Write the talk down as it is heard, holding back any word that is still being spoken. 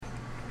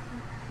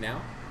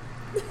Now?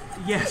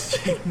 Yes,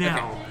 Jake,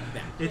 now. Okay.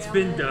 Now. It's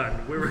been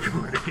done. We're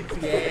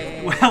recording.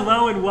 Yay. Well,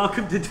 hello and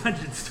welcome to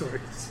Dungeon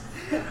Stories.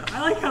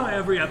 I like how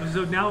every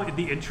episode now,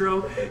 the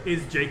intro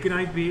is Jake and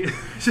I be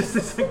just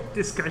this like,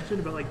 discussion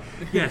about like,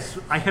 yes,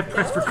 I have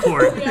pressed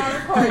record. We are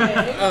recording.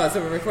 Oh,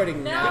 so we're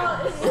recording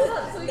now.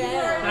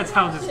 That's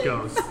how this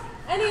goes.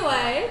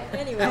 Anyway.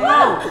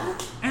 Hello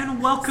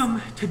and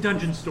welcome to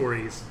Dungeon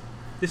Stories,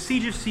 the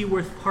Siege of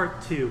Seaworth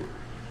Part 2,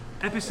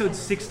 Episode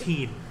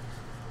 16.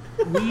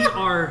 We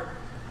are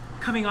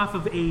coming off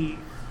of a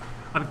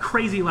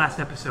crazy last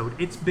episode.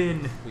 It's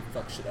been We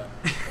fucked shit up.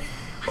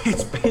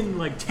 It's been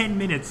like 10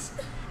 minutes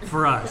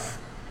for us,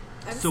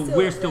 so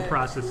we're still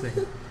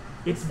processing.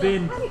 It's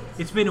been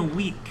a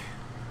week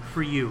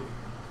for you.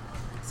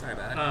 Sorry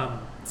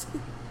about it.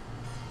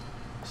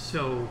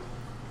 So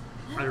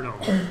I don't know.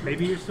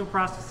 Maybe you're still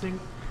processing.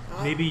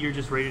 Maybe you're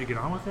just ready to get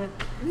on with it.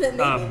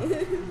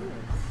 Maybe.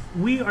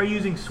 We are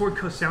using Sword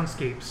Coast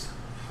Soundscapes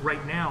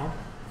right now.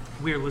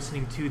 We are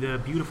listening to the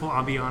beautiful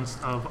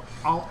ambiance of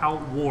All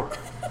Out War.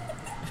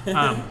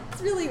 It's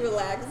really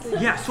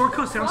relaxing. Yeah, Sword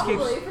Coast Soundscapes.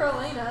 Probably for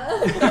Elena.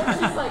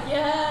 She's like,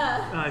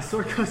 yeah.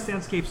 Sword Coast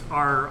Soundscapes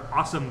are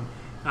awesome.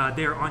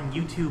 They're on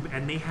YouTube,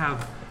 and they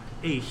have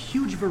a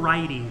huge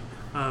variety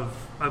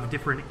of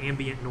different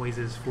ambient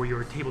noises for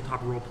your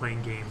tabletop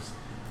role-playing games.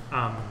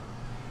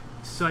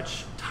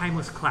 Such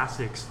timeless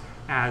classics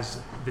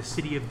as The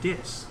City of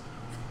Dis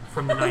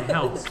from the Nine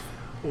Hells,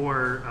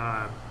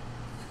 or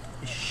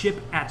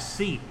Ship at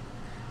Sea.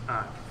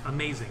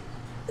 Amazing.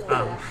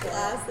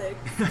 Classic.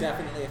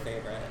 Definitely a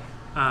favorite.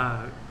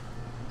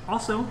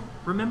 Also,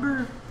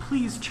 remember,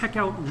 please check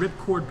out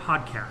Ripcord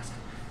Podcast,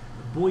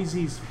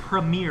 Boise's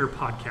premier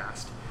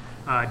podcast.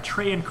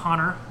 Trey and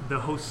Connor,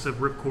 the hosts of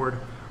Ripcord,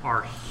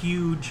 are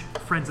huge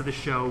friends of the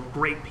show,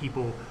 great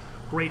people,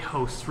 great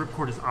hosts.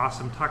 Ripcord is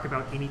awesome, talk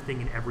about anything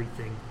and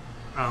everything.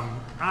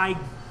 I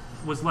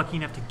was lucky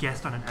enough to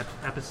guest on an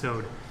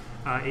episode.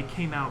 It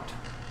came out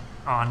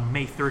on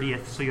May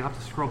 30th, so you'll have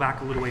to scroll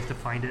back a little ways to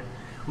find it.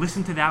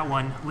 Listen to that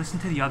one. Listen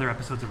to the other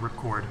episodes of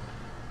Ripcord.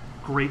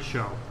 Great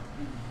show.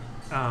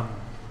 But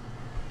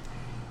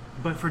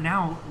for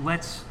now,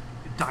 let's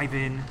dive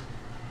in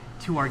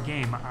to our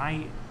game.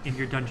 I am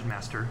your Dungeon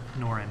Master,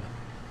 Norin.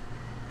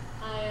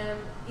 I am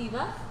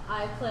Eva.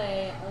 I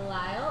play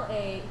Lyle,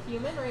 a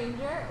human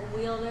ranger,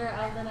 wielder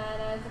of the Nine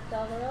Eyes of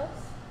Delveros,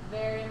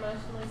 very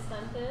emotionally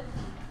stunted,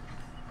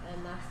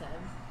 and that's him.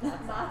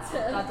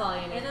 That's all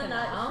you need In a to know.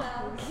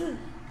 nutshell.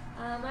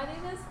 My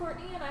name is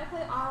Courtney, and I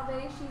play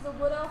Ave. She's a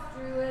wood elf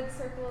druid,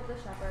 Circle of the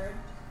Shepherd.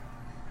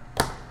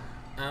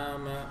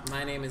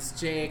 My name is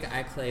Jake.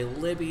 I play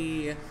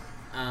Libby,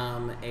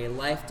 a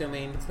life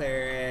domain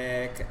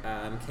cleric,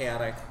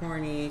 chaotic,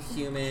 horny,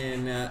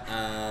 human,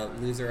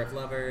 loser of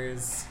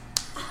lovers.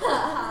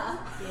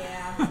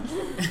 Yeah.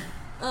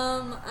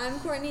 I'm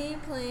Courtney,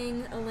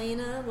 playing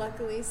Elena,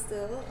 luckily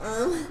still.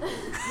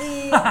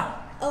 The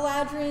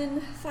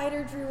Eladrin,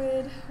 fighter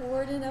druid,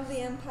 warden of the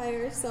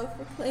Empire,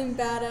 self-proclaimed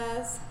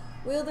badass,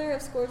 wielder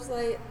of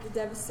Scorchlight, the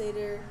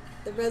Devastator,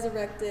 the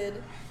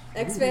Resurrected,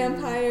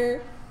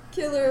 ex-vampire,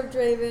 killer of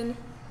Draven,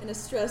 and a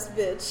stressed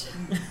bitch.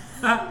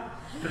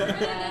 We're going to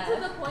get to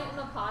the point in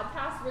the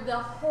podcast where the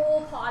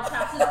whole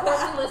podcast is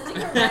Courtney listing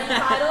her writing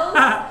titles,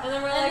 and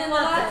then we're like,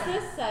 well, that's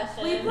this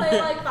session. We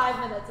play like 5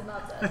 minutes, and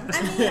that's it. I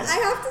mean, I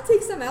have to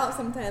take some out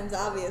sometimes,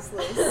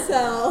 obviously,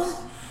 so...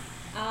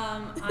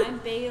 I'm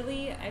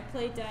Bailey. I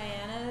play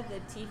Diana, the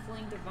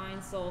Tiefling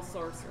Divine Soul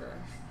Sorcerer.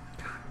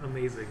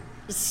 Amazing.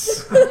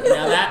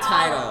 Now that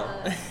title.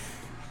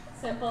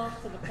 Simple,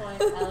 to the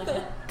point,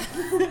 elegant.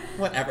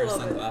 Whatever,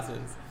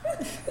 sunglasses.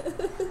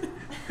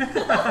 Do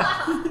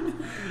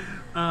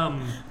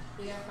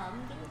you have a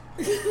problem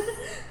with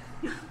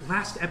it?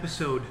 Last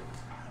episode,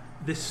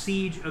 the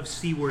Siege of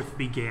Seaworth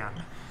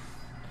began.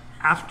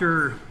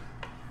 After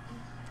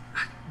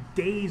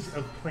days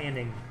of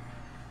planning,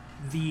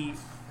 the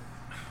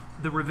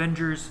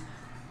Revengers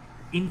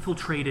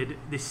infiltrated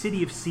the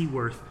city of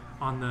Seaworth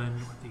on the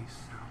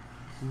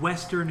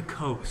western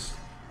coast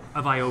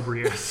of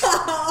Iobrius.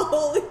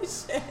 Holy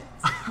shit.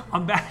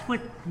 I'm back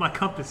with my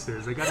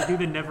compasses. I gotta do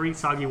the never eat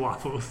soggy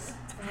waffles.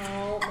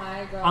 Oh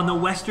my god. On the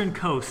western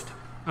coast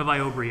of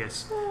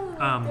Iobrius, Oh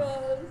my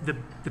God.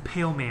 the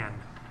Pale Man,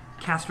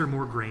 Castor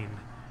Morgraine,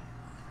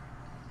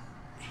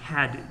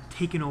 had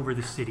taken over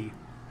the city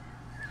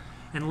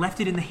and left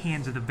it in the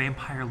hands of the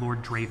vampire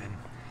Lord Draven.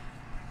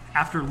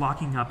 After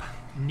locking up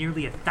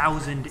nearly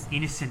 1,000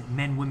 innocent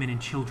men, women,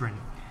 and children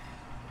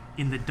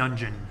in the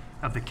dungeon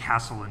of the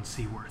castle in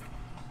Seaworth,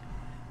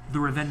 the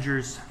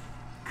Revengers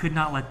could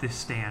not let this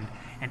stand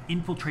and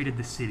infiltrated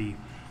the city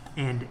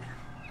and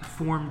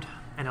formed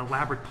an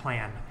elaborate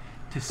plan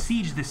to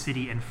siege the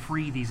city and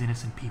free these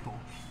innocent people.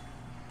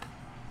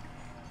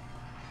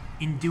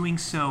 In doing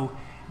so,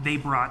 they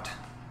brought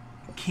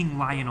King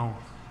Lionel,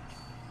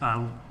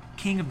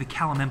 king of the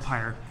Callum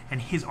Empire,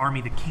 and his army,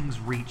 the King's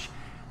Reach,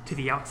 to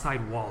the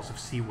outside walls of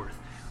Seaworth.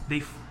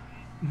 They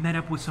met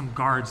up with some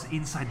guards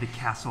inside the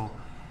castle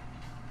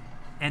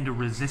and a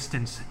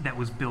resistance that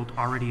was built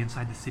already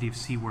inside the city of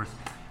Seaworth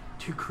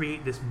to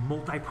create this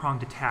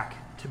multi-pronged attack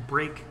to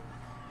break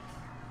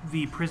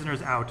the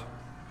prisoners out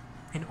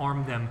and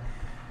arm them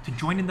to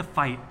join in the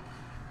fight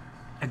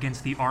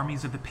against the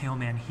armies of the Pale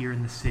Man here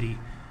in the city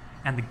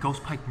and the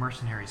Ghost Pike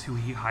mercenaries who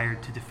he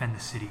hired to defend the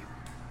city.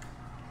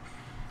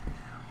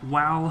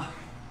 While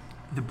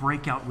the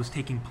breakout was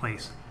taking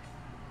place,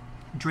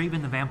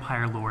 Draven the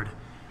Vampire Lord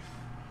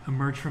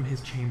emerged from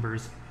his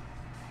chambers,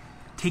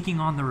 taking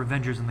on the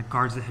Revengers and the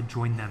guards that had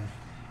joined them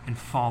and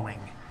falling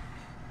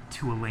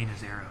to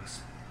Elena's arrows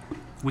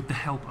with the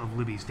help of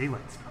Libby's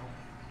daylight spell.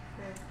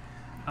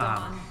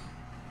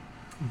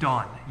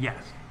 Dawn,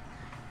 yes.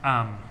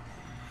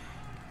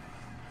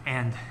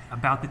 And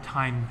about the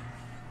time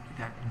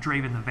that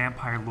Draven the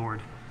Vampire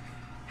Lord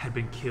had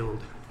been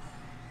killed,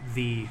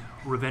 the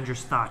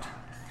Revengers thought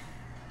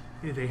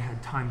they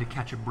had time to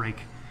catch a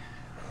break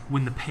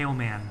when the Pale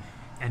Man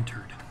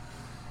entered.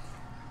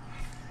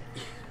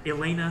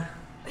 Elena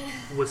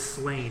was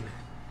slain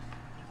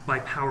by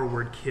Power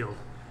Word Kill,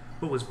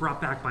 but was brought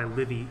back by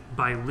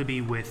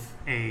Libby with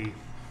a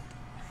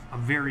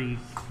very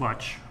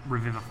clutch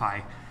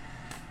Revivify.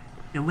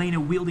 Elena,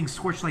 wielding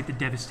Scorchlight the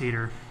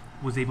Devastator,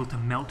 was able to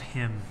melt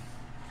him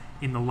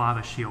in the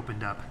lava she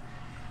opened up,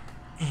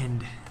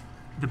 and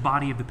the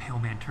body of the Pale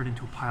Man turned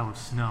into a pile of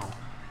snow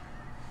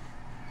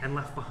and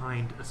left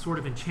behind a sort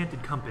of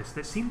enchanted compass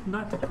that seemed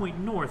not to point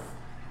north,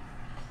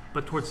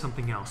 but towards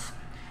something else.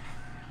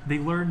 They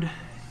learned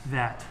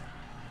that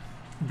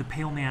the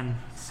Pale Man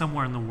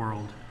somewhere in the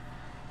world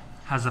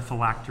has a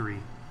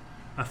phylactery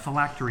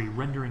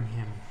rendering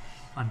him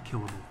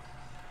unkillable.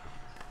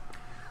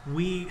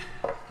 We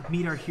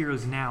meet our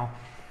heroes now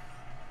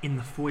in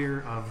the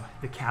foyer of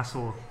the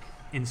castle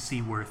in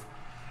Seaworth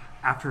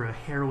after a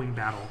harrowing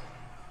battle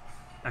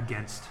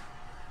against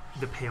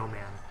the Pale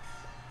Man.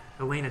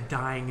 Elena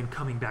dying and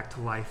coming back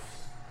to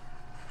life,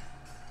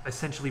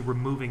 essentially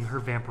removing her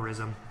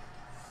vampirism.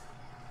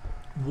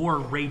 War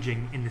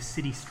raging in the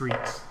city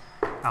streets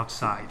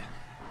outside.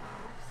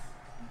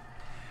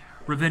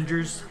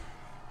 Revengers,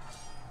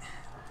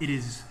 it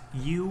is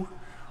you,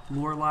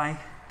 Lorelei,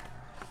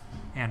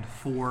 and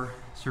 4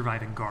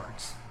 surviving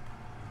guards.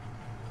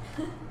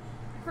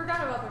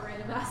 Forgot about the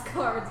random ass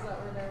cards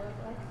that were there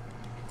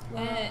with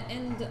us.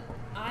 And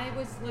I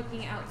was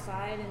looking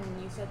outside,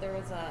 and you said there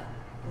was a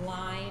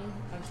line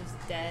of just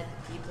dead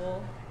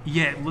people.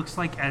 Yeah, it looks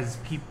like as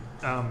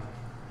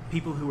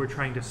people who were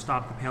trying to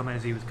stop the Pale Man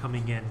as he was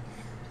coming in,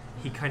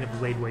 he kind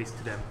of laid waste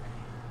to them.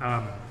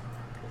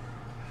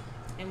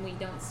 And we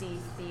don't see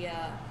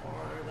Thea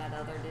or that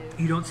other dude.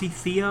 You don't see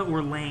Thea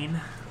or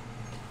Lane.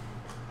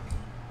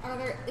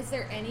 Is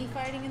there any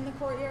fighting in the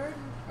courtyard,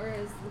 or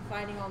is the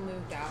fighting all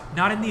moved out?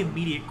 Not in the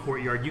immediate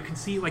courtyard. You can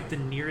see like the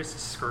nearest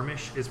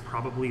skirmish is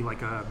probably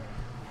like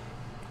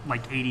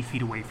 80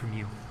 feet away from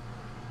you.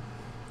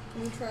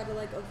 Can we try to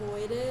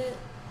avoid it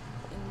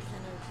and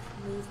kind of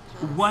move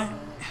past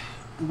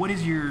it? What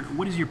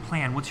is your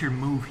plan? What's your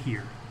move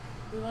here?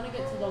 We want to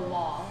get to the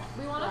wall.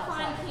 We want to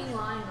find King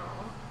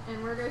Lionel,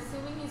 and we're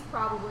assuming he's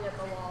probably at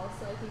the wall,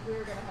 so I think we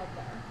were going to head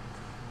there.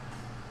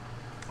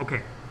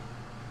 Okay.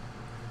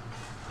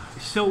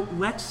 So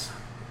let's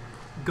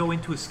go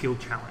into a skill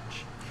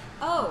challenge.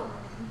 Oh.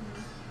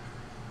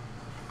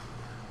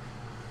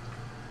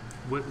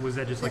 Was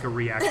that just like a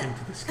reaction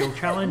to the skill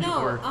challenge?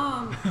 No, or?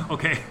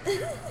 Okay.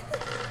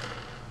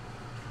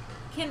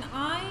 Can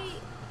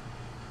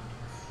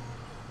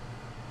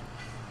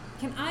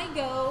I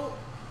go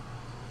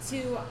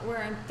to where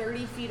I'm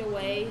 30 feet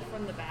away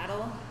from the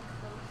battle?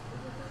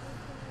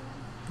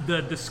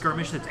 The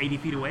skirmish that's 80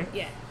 feet away?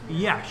 Yeah.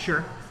 Yeah,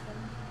 sure.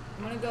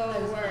 I'm going to go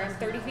where I'm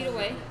 30 feet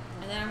away,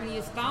 and then I'm going to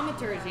use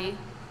Thaumaturgy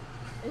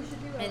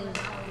and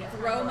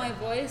throw my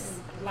voice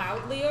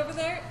loudly over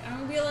there. I'm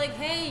going to be like,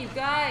 hey, you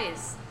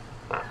guys,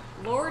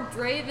 Lord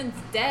Draven's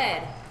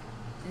dead,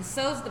 and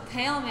so's the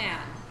Pale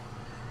Man.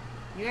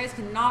 You guys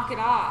can knock it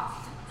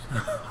off.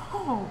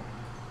 Oh.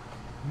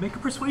 Make a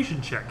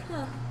persuasion check.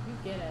 You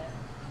get it.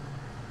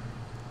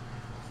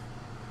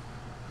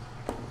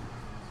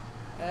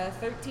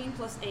 13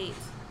 plus 8.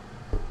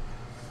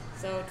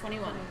 So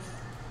 21.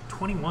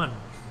 21.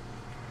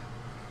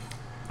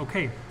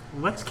 Okay,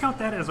 let's count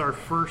that as our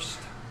first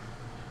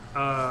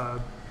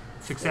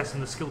success in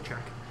the skill check.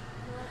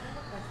 I have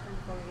a question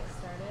before we get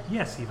started.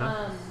 Yes,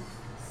 Eva.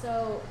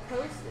 So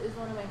post is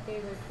one of my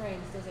favorite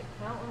frames. Does it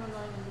count when we're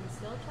going into the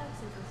skill check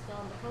since we're still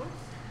on the post?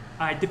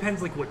 It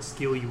depends like what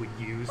skill you would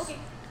use. Okay.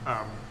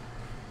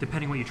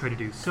 Depending what you try to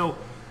do. So,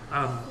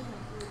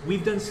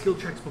 we've done skill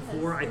checks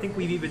before. I think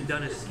we've even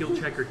done a skill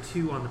check or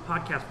 2 on the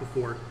podcast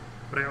before,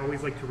 but I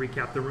always like to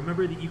recap them.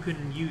 Remember that you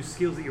can use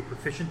skills that you're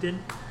proficient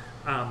in.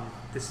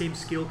 The same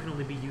skill can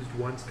only be used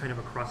once, kind of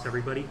across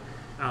everybody.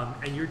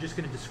 And you're just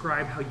going to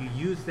describe how you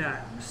use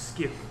that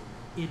skill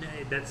in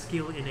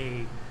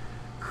a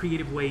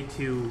creative way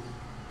to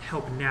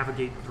help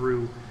navigate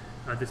through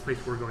this place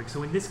we're going.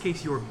 So in this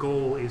case, your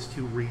goal is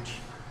to reach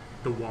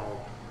the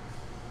wall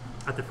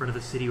at the front of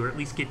the city, or at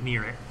least get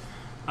near it.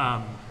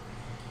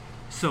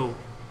 So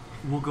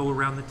we'll go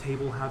around the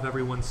table, have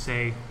everyone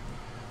say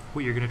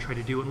what you're going to try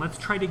to do, and let's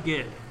try to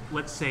get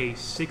let's say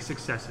 6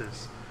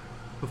 successes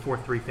before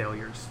 3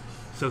 failures.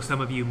 So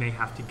some of you may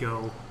have to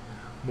go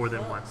more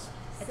than once.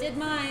 I did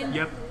mine.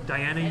 Yep,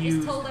 Diana I used.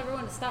 just told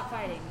everyone to stop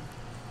fighting.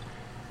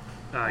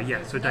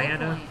 Yeah, so No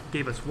Diana point.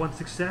 gave us 1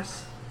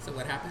 success. So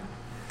what happened?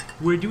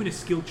 We're doing a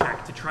skill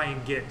check to try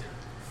and get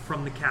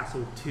from the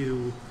castle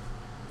to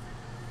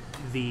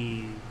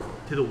the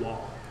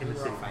wall in the We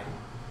were city. all fighting.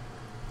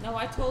 No,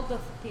 I told the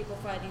people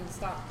fighting to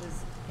stop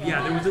this.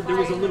 Yeah, there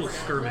was a little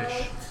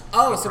skirmish.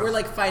 Oh, so we're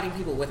like fighting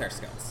people with our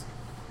skills.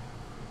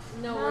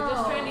 No, we're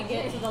just trying to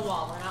get to the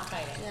wall. We're not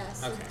fighting. Yeah,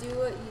 so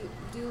Okay.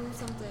 do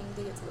something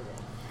to get to the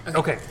wall.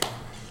 Okay.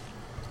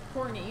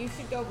 Courtney, you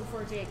should go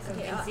before Jake so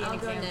Okay, he can see an I'll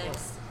go example.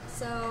 next.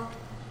 So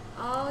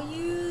I'll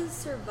use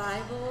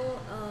survival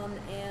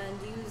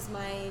and use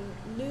my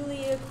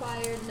newly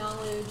acquired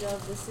knowledge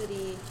of the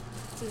city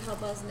to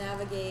help us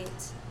navigate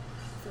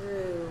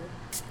through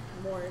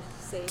more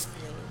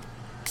safely.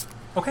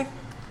 Okay.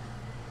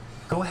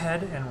 Go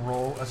ahead and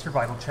roll a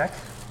survival check.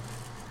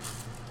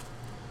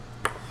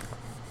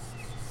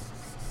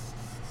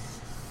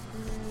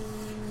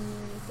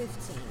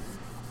 15.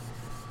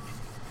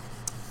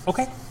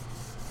 Okay.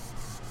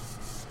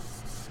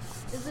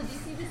 Is the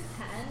DC just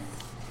 10?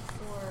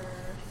 Or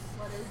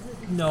what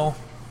is it? No.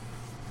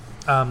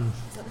 Is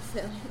that a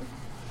failure?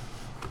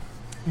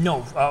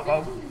 No. 15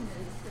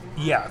 is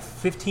pretty Yeah,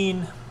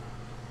 15.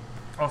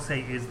 I'll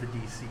say is the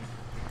DC.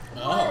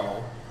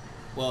 Oh.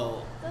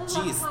 Well, Those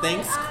are geez, high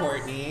thanks, ass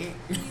Courtney.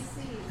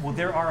 DC. Well,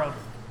 there are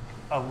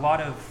a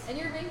lot of And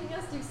you're making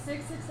us do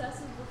 6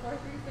 successes before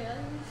 3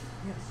 failures?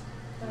 yes.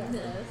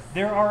 Yes.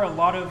 There are a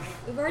lot of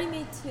We've already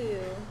made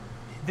 2.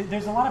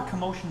 there's a lot of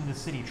commotion in the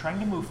city. Trying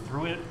to move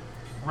through it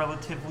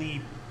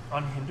relatively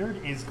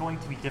unhindered is going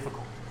to be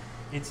difficult.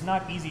 It's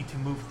not easy to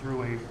move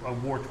through a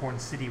war-torn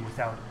city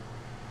without,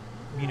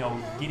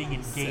 getting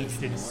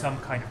engaged in some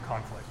kind of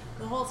conflict.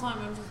 The whole time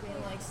I'm just being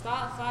like,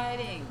 stop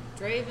fighting.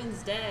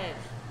 Draven's dead.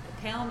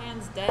 The Pale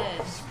Man's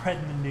dead.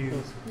 Spreading the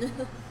news.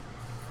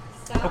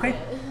 Stop Okay.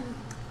 it.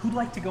 Who'd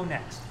like to go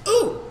next?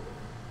 Ooh!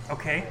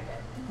 Okay,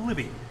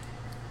 Libby.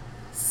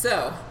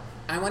 So,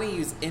 I want to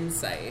use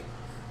insight,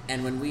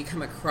 and when we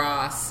come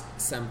across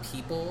some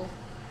people,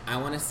 I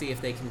want to see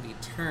if they can be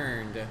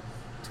turned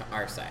to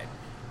our side.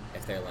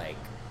 If they're,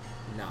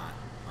 not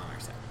on our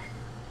side.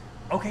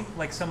 Okay,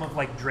 like some of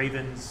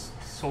Draven's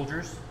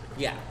soldiers.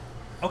 Yeah.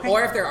 Okay.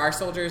 Or if there are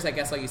soldiers, I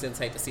guess I'll use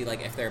insight to see,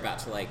 if they're about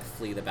to,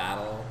 flee the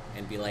battle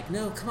and be like,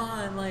 no, come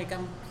on,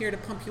 I'm here to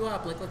pump you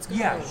up, let's go.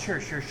 Yeah, sure.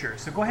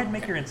 So go ahead and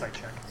make your insight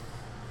check.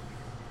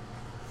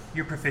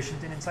 You're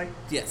proficient in insight?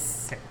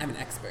 Yes. Okay. I'm an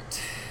expert.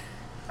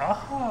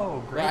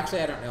 Oh, great. Well,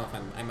 actually, I don't know if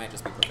I might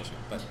just be proficient,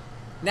 but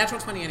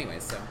natural 20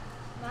 anyways, so.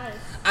 Nice.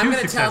 I'm Two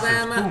going to tell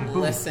successes. them, Boom,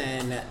 boom.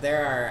 listen,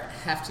 there are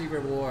hefty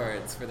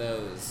rewards for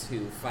those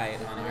who fight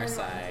on our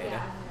side.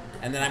 Yeah.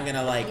 And then I'm going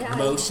to, Yeah.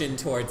 motion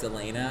towards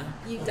Elena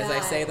You as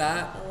I say die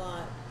that. a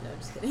lot. No, I'm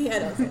just kidding. I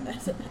don't say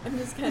that. I'm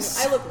just kind of.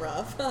 I look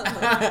rough.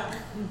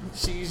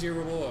 She's your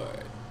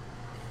reward.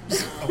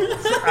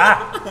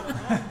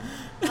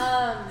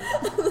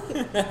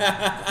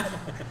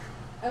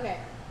 Okay,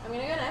 I'm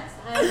gonna go next.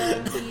 I'm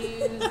going to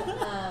use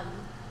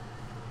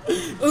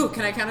Ooh,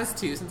 can I count as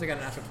 2 since I got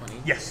a natural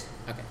 20? Yes,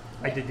 Okay.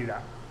 I did do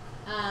that.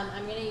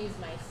 I'm gonna use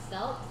my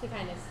stealth to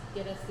kind of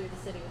get us through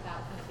the city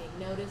without kind of being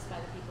noticed by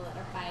the people that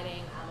are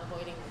fighting. I'm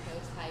avoiding the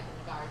ghost pipe and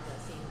the guards that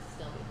seem to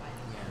still be fighting.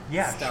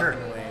 Yeah, Stealth sure.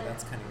 away,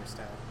 that's kind of your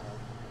style.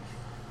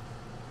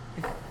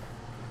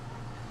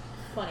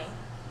 20.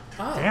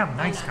 Oh. Damn,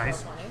 nice, Unnatural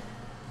guys. 20.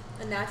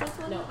 A natural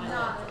 20? No,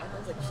 Not. I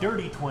was like,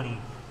 Dirty 20.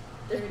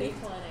 Dirty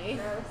 20.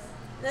 Gross.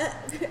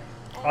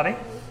 Audie?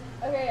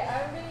 Okay,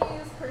 I'm gonna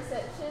use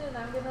perception and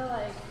I'm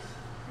gonna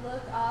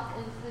look off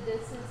into the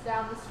distance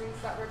down the streets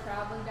that we're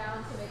traveling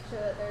down to make sure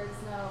that there's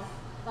no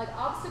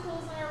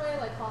obstacles in our way,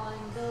 like falling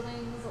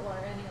buildings or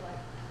any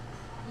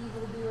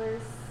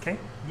evildoers. Okay,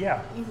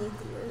 yeah. evil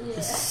doer.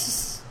 Yeah.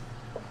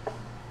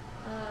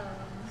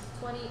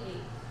 28.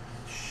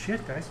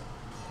 Shit, guys.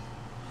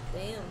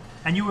 Damn.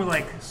 And you were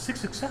 6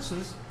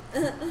 successes.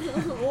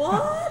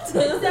 What? That's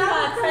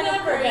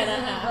never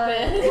gonna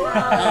happen.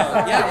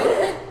 Oh,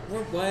 yeah,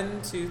 we're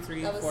 1, 2,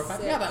 3, That was 4, 5.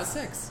 6. Yeah, that was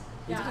 6.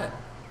 We did Yeah. it.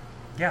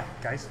 Yeah,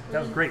 guys, that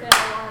was great.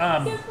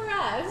 Fail. Good for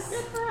us.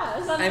 Good for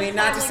us. I mean,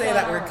 not to Finally say got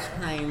that our we're way.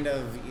 kind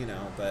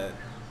of, but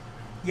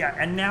Yeah,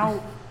 and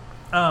now,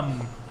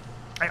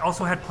 I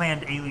also had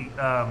planned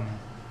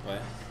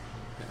what?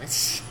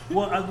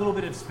 well, a little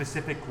bit of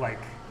specific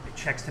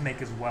checks to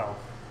make as well,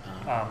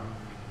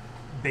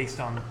 based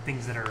on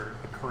things that are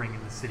occurring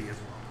in the city as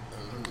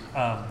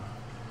well.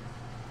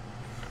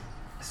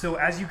 So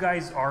as you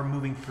guys are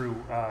moving through,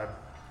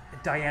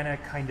 Diana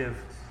kind of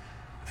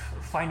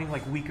finding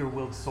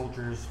weaker-willed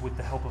soldiers with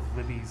the help of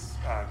Libby's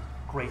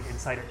great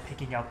insight at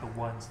picking out the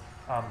ones,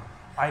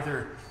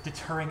 either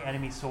deterring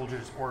enemy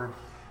soldiers or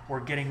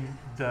getting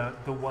the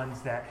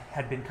ones that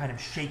had been kind of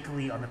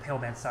shakily on the Pale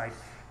Man's side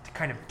to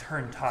kind of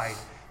turn tide.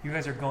 You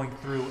guys are going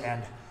through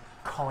and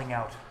calling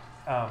out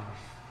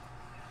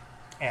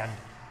and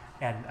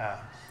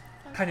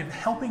kind of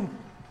helping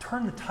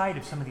turn the tide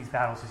of some of these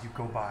battles as you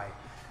go by.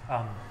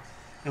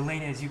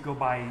 Elena, as you go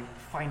by,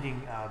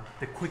 finding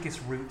the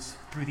quickest routes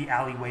through the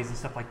alleyways and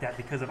stuff like that,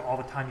 because of all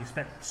the time you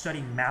spent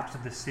studying maps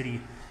of the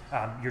city,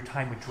 your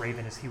time with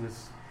Draven as he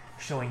was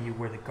showing you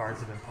where the guards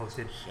have been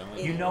posted.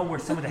 You know where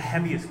some of the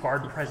heaviest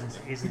guard presence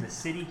is in the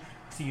city,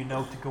 so you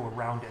know to go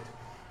around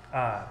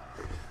it.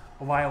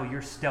 Lyle,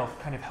 your stealth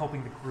kind of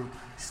helping the group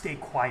stay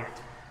quiet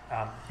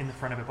in the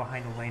front of it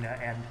behind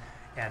Elena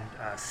and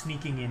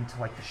sneaking into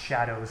like the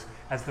shadows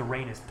as the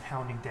rain is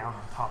pounding down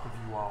on top of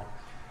you all.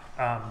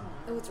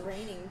 Oh, it's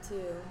raining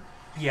too.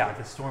 Yeah,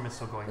 the storm is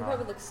still going It on.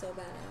 probably looks so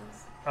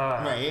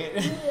badass. Right?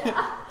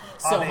 Yeah.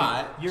 So Ave,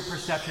 hot. Your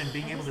perception,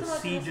 being able to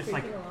see just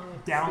like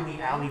down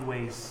the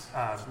alleyways,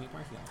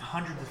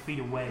 hundreds of feet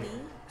away,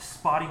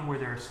 spotting where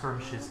there are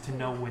skirmishes to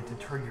know when to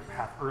turn your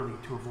path early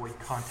to avoid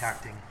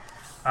contacting.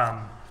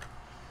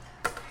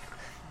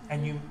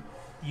 And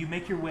you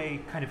make your way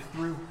kind of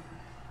through,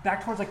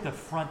 back towards like the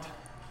front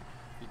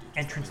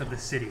entrance of the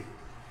city.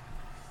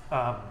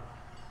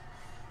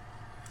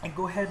 And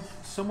go ahead,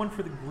 someone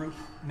for the group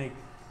make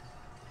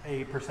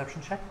a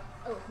perception check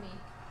Oh, me.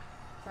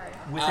 Sorry.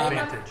 with I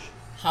advantage.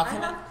 How I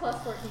can have plus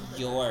 14%.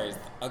 yours?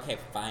 Okay,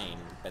 fine,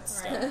 but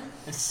still.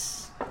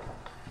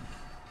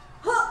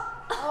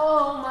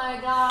 Oh my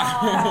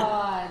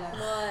god.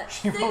 What?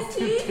 She rolled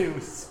 2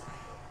 twos.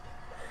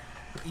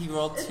 You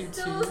rolled two It's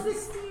still a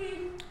twos.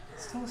 16.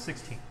 Still a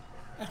 16.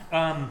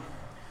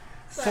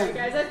 Sorry,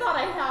 guys. I thought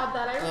I had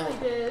that. I really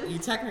did. You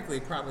technically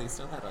probably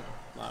still had a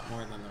lot more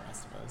than the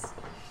rest of us.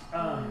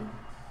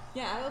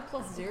 Yeah, I have a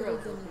plus 0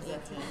 for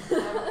perception. I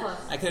have a plus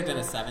I could have done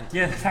a 0. 17.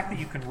 Yeah, the fact that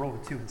you can roll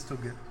a 2 and still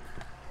get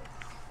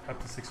up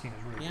to 16 is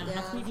really Yeah, good.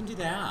 how come you can do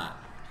that?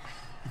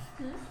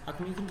 How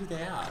come you can do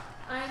that?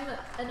 I'm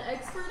an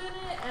expert in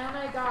it, and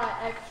I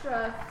got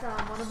extra from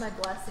one of my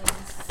blessings.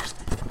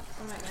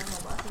 One of my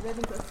animal blessings. I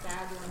think it was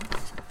stag one.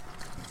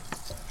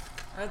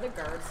 Are the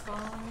guards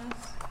following us?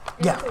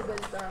 Yeah. It's a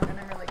wisdom, and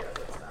I'm really good at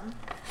wisdom.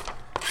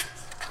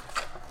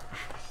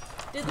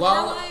 Did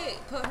Well- Lorelai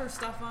put her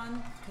stuff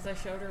on? Because I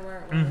showed her where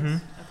it was. Mhm.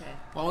 Okay.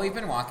 While we've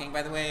been walking,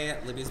 by the way,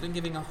 Libby's been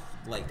giving a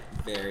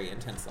very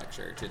intense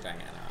lecture to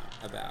Diana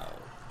about,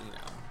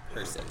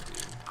 her safety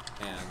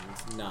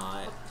and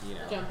not,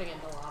 Jumping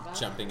into lava.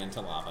 jumping into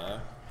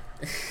lava.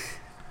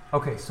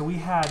 Okay, so we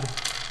had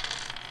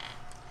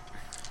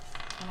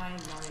And I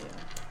ignore you.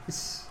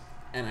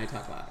 And I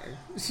talk louder.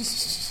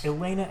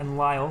 Elena and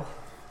Lyle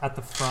at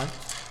the front,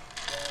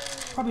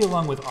 probably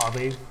along with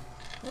Ave,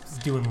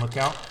 doing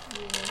lookout.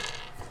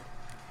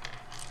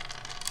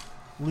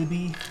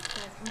 Libby,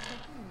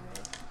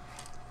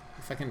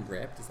 Fucking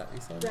ripped, is that what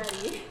you said?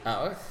 Ready.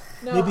 Oh.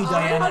 No, Libby, Aubrey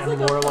Diana, has, and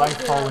like, a Lorelai plus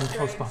 0 following strength.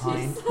 close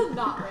behind. She's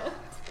not ripped.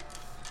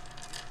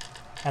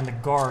 and the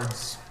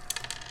guards.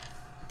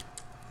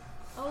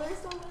 Oh, they're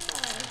still with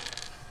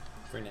us.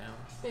 For now.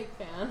 Big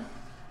fan.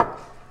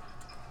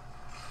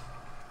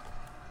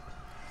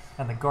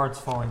 And the guards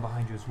following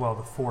behind you as well,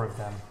 the 4 of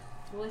them.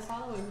 Well, they saw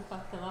that we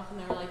fucked them up and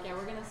they were like, yeah,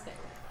 we're gonna stay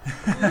with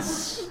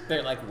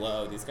They're like,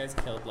 whoa, these guys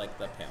killed, the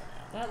pale man.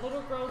 That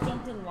little girl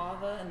jumped in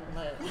lava and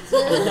lived. we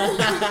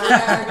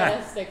are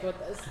gonna stick with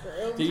this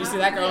group. Did you see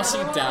that girl? The She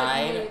other one,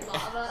 died. made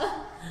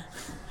lava.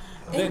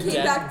 And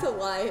came back to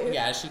life.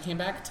 Yeah, she came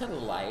back to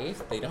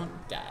life. They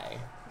don't die.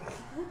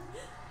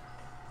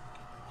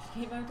 She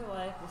came back to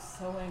life, was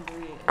so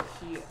angry, and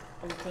she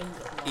opened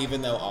lava.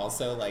 Even though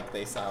also,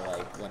 they saw,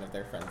 one of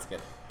their friends get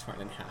torn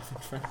in half in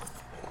front of them.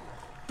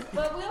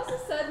 But we also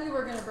said we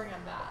were gonna bring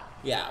him back.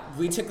 Yeah,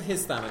 we took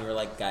his thumb and we're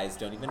like, guys,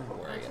 don't even I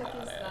worry took about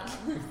his it.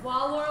 thumb.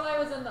 While Lorelai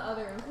was in the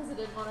other room because I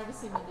didn't want her to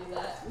see me do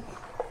that.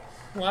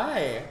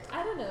 Why?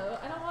 I don't know.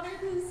 I don't want her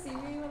to see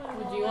me when I'm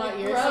Would all, you want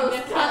your gross,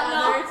 significant cutting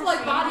other off, to like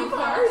see body you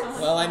parts?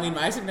 Well, I mean,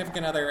 my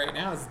significant other right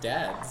now is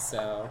dead,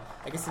 so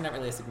I guess he's not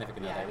really a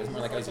significant Yeah, other. It was he's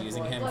more like I was just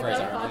using like a him Like for his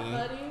a fuck army.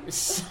 buddy.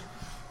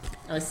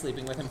 I was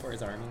sleeping with him for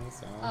his army,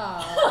 so.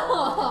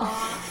 Oh,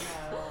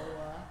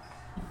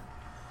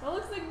 That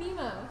looks like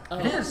Nemo. Oh.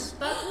 It is.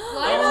 That's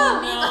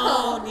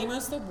Oh no,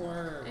 Nemo's the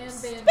worst.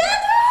 And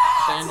Bandit.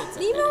 Bandit's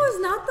okay. Nemo is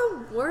not the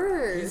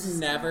worst. He's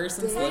never,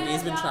 since Bandit.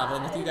 Libby's been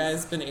traveling with you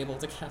guys, been able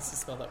to cast a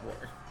spell that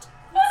worked.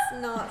 It's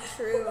not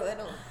true. I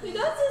don't He think.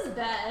 does his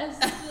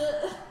best.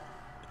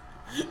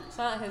 It's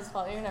not his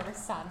fault. You're never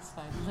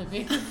satisfied,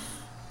 Libby.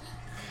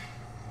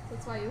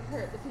 That's why you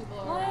hurt the people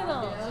Why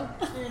around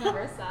you. You're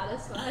never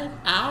satisfied.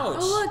 Ouch!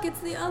 Oh look, it's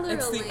the other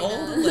it's Elena. the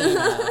old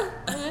Elena.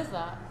 Who is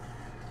that?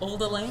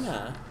 Old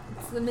Elena.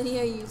 It's the mini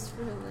I used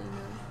for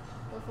Elena.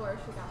 Before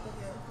she got the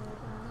hero for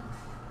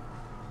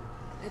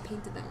I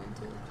painted that one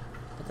too.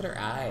 Look at her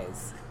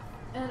eyes.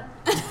 And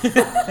I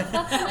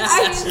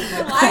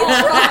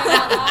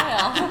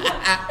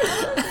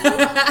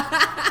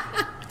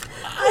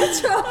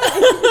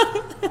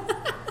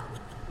tried.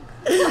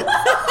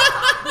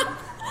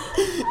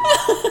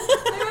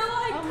 they're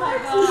like, Oh my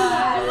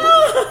god.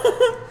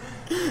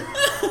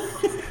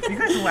 Are you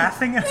guys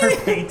laughing at her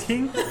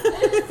painting?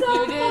 it's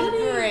so You did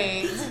funny.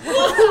 great.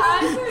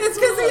 It's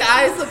because the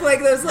eyes look like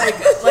those like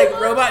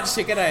robot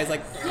chicken eyes.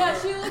 Like Yeah,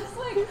 she looks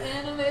like like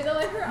animated,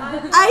 like her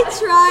eyes. I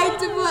tried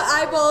to put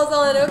eyeballs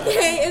on it,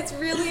 okay? It's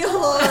really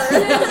hard. It's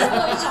really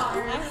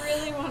hard. I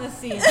really want to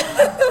see it.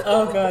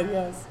 Oh god,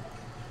 yes.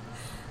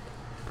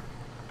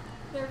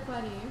 They're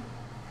funny.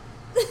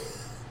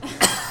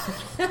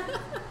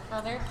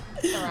 Oh, they're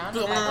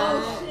surrounded by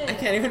Oh, shit. I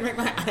can't even make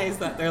my eyes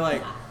that they're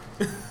like.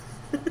 Oh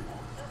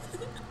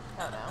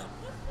no.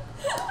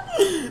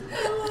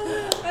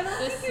 I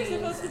don't think you're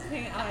supposed to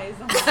paint eyes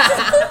on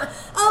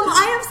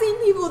I have seen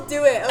people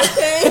do it,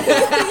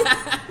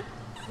 okay?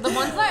 The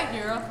ones that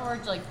Hero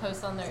Forge like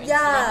posts on their Instagram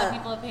Yeah. that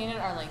people have painted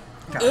are like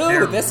God, Ooh,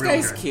 they're this real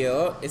guy's good.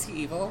 cute. Is he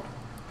evil?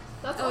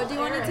 That's Oh, do you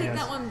want to take Yes.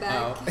 that one back?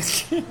 Oh.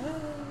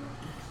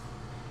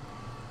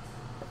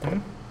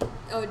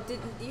 Oh,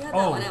 you had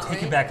that one out, take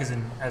right? it back as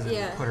in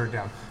Yeah. put her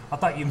down. I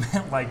thought you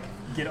meant like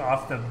get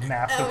off the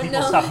map so Oh,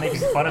 people no. stop making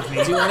fun of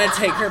me. Do you want to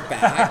take her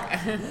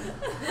back?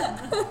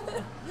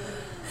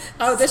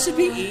 Oh, this should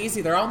be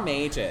easy. They're all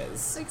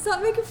mages. Like,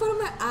 stop making fun of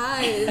my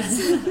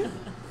eyes.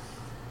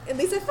 At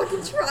least I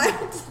fucking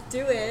tried to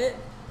do it.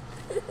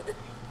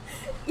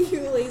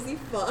 You lazy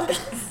fuck.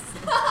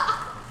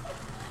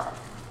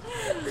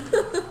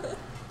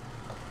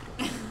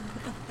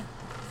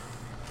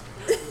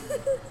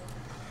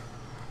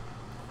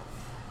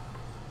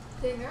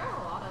 Dang, there are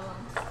a lot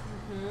of them.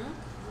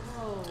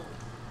 whoa.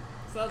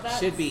 So that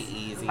Should be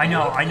easy. I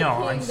know. The king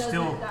I'm doesn't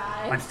still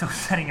die.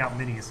 setting out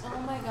minis. Oh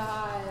my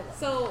god.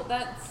 So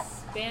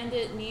that's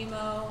Bandit,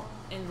 Nemo,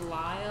 and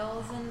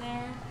Lyle's in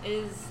there.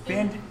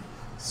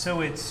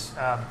 So it's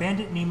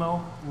Bandit,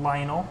 Nemo,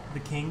 Lionel, the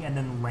king, and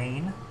then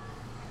Lane,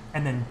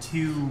 and then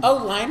two. Oh,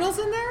 Lionel's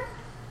in there?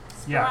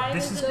 yeah, Sprite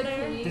this is in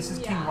there. this is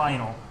Yeah. King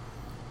Lionel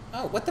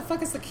Oh, what the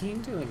fuck is the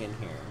king doing in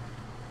here?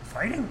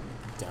 fighting.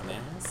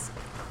 Dumbass.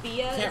 Thea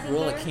You is can't in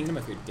rule there. a kingdom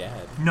if you're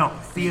dead. No, You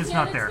Thea's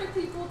can't not there. expect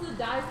people to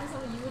die for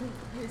something you wouldn't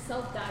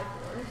yourself die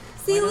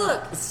for. See, Why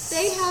look, not?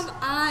 they have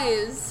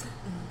eyes.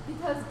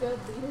 Because good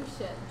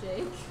leadership,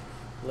 Jake.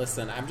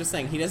 Listen, I'm just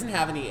saying he doesn't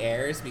have any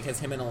heirs because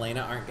him and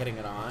Elena aren't getting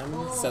it on,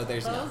 Oh, so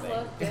there's Those nothing.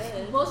 look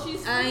good. Well,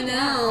 she's I free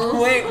now.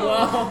 know. Wait,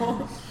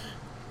 whoa.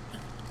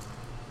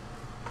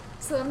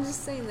 So I'm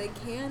just saying they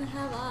can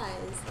have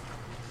eyes.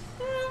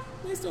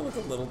 They still look a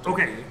little dirty.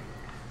 Okay,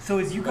 so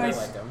as you But I guys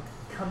like them.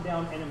 come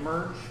down and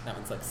emerge, That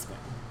one's like squint.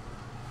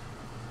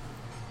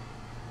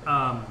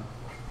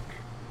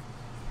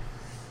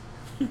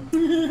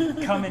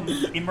 come and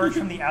emerge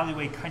from the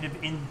alleyway, kind of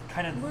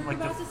We're like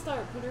about to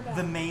start. Put her back.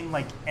 the main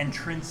like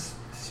entrance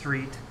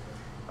street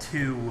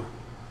to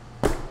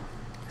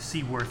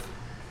Seaworth.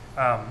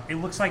 It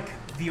looks like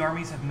the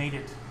armies have made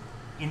it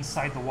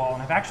inside the wall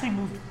and have actually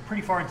moved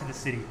pretty far into the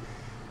city.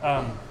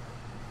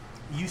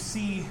 You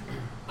see,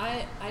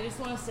 I just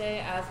want to say,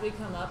 as we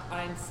come up,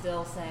 I'm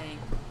still saying,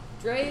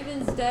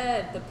 Draven's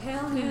dead. The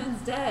Pale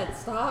Man's dead.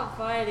 Stop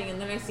fighting.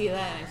 And then I see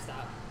that and I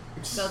stop.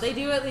 So they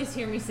do at least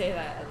hear me say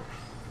that.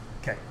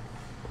 okay.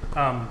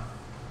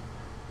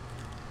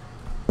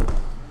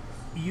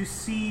 You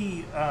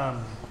see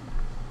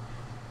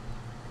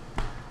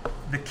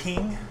the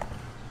king,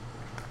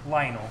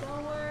 Lionel.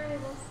 Don't worry,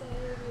 we'll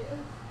save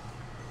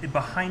you.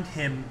 Behind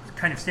him,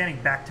 kind of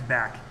standing back to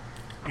back,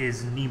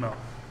 is Nemo.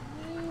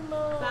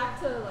 Back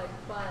to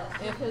like butt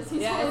because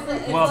he's Yeah, always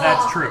like, Well,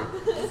 that's true.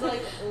 It's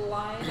like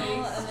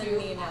Lionel and then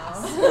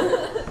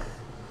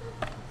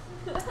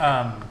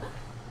Nemo.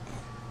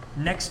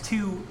 Next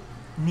to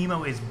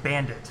Nemo is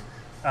Bandit.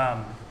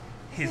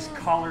 His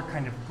collar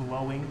kind of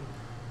glowing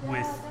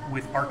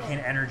with arcane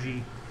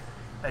energy,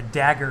 a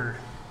dagger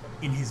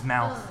in his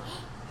mouth.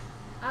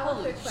 I have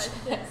a quick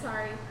question.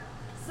 Sorry.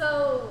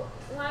 So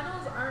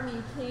Lionel's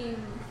army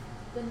came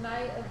the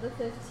night of the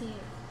 15th.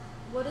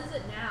 What is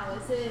it now?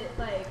 Is it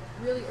like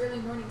really early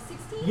morning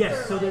 16th? Yes,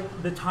 or so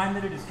like, the time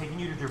that it is taking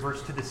you to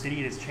traverse to the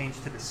city, it has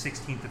changed to the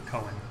 16th of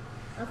Cohen.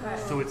 okay.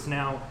 So it's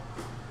now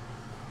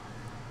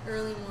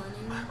Early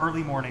morning.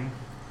 early morning,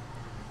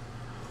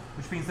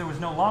 which means there was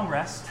no long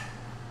rest,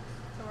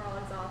 So we're all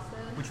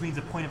exhausted. which means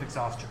a point of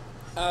exhaustion.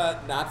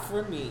 Not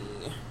for me.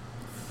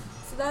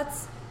 So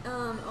that's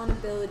on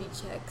ability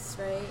checks,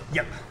 right?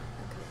 Yep.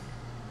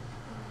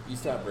 You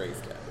still have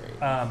raised that,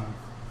 right?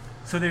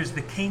 So there's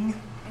the king,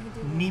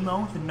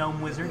 Nemo, the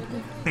gnome wizard,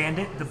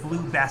 Bandit, the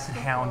blue basset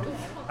hound.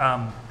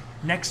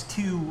 Next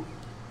to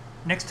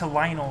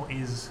Lionel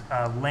is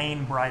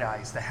Lane Bright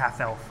Eyes, the half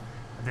elf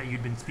that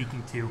you'd been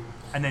speaking to,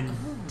 and then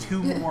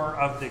two more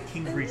of the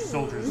Kingsreach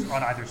soldiers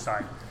on either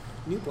side.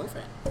 New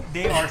boyfriend.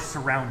 They are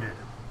surrounded.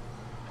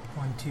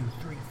 1, 2,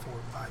 3, 4,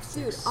 5,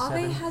 Dude, 6, Ave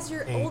 7, has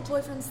your 8, old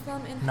boyfriend's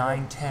thumb in 9,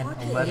 her 10,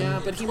 pocket. 11.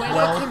 Yeah, but he might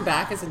Well- not come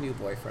back as a new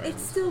boyfriend.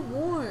 It's still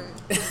warm.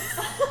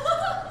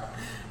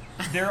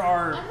 There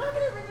are I'm not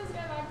gonna bring this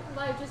guy back to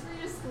life just for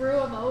you to screw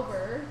him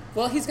over.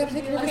 Well, he's got to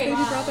take care of his Okay,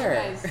 baby bye, brother.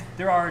 guys.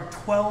 There are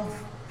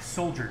 12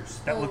 soldiers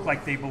that look Oh.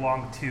 like they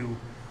belong to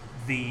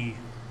the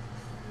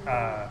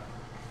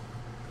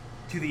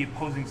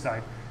opposing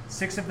side.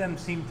 6 of them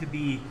seem to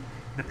be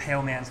the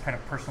Pale Man's kind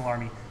of personal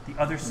army. The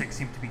other 6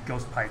 seem to be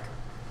Ghost Pike.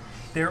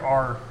 There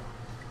are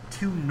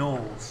 2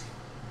 gnolls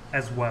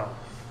as well.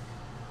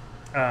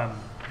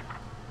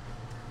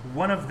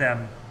 One of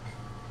them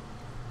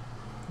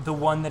the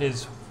one that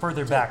is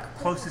further back,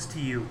 closest to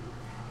you,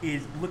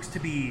 looks to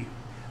be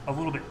a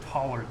little bit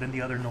taller than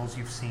the other gnolls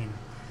you've seen.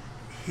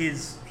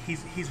 He's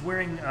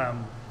wearing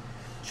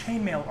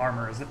chainmail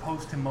armor as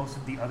opposed to most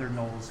of the other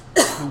gnolls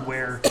who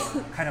wear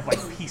kind of like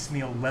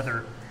piecemeal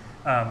leather.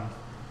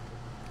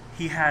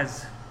 He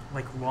has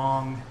like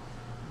long,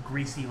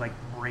 greasy like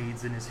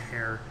braids in his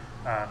hair.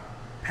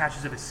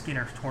 Patches of his skin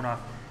are torn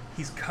off.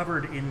 He's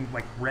covered in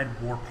like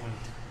red war paint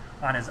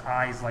on his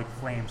eyes like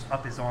flames,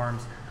 up his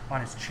arms,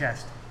 on his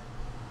chest.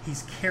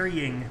 He's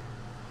carrying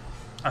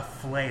a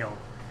flail.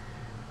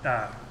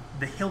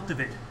 The hilt of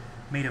it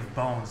made of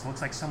bones.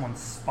 Looks like someone's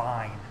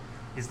spine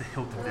is the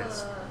hilt of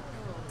this.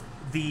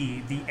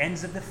 The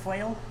ends of the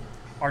flail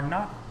are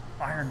not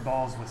iron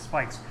balls with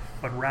spikes,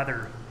 but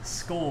rather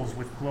skulls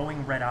with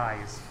glowing red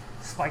eyes,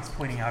 spikes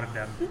pointing out of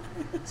them,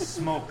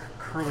 smoke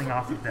curling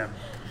off of them.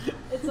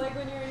 It's like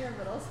when you're in your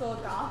middle school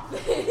goth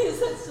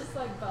phase. It's just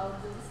like bones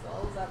and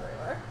skulls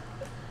everywhere.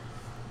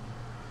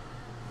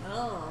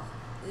 Oh,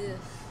 ew.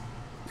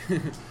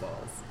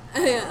 Balls.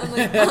 Yeah, I'm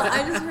like, oh,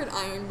 I just heard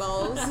iron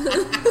balls.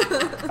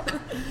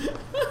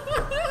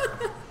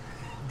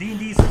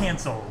 D&D's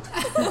canceled.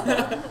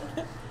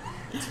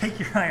 Take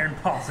your iron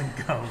balls and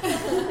go.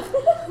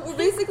 We're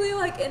basically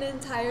like an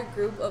entire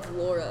group of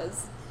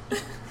Lauras.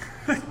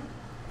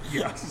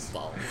 Yes.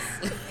 Balls.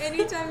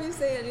 Anytime you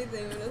say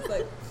anything, we're just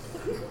like,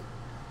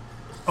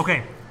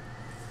 Okay.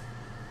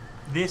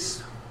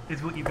 This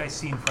is what you guys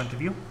see in front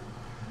of you.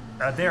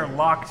 They are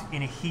locked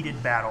in a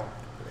heated battle.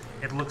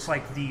 It looks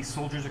like the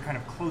soldiers are kind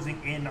of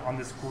closing in on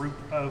this group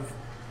of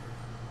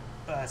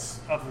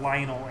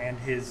Lionel and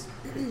his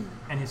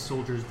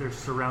soldiers. They're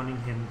surrounding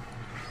him.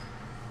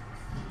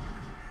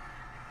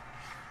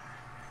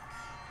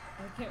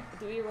 Okay,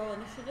 do we roll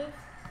initiative?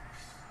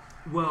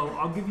 Well,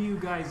 I'll give you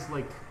guys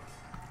like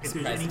if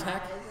there's Surprise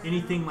attack?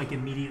 anything like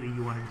immediately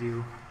you want to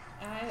do.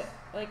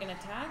 Like an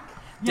attack?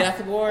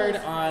 Death ward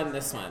on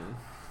this one.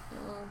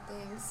 oh,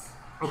 thanks.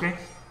 Okay.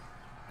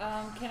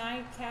 Can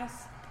I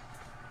cast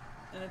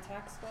an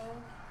attack spell?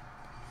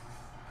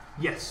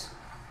 Yes.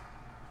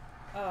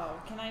 Oh,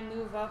 can I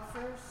move up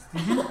first?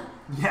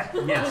 Yeah.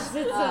 Yes.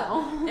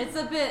 It's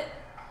a bit.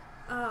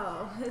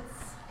 Oh,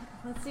 it's.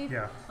 Let's see.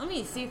 Yeah. Let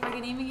me see if I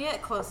can even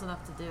get close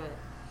enough to do it.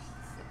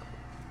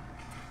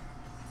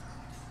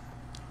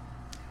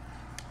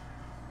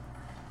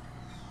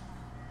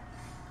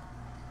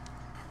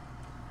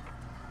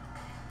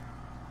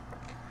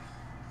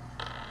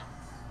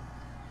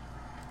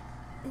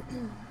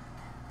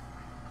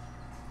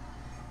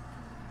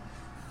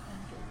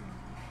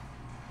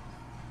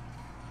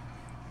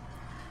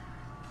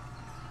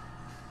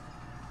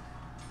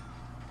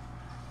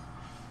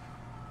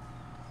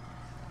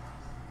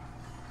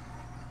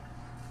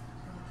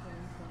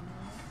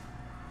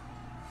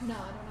 No, I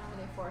don't have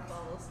any 4th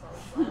level spells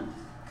left.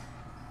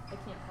 I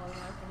can't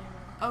polymorph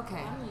anymore.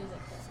 Okay. I'm using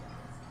this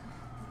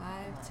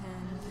 5, 10,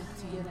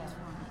 15, 20,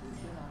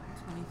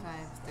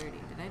 25, 30.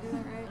 Did I do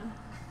that right?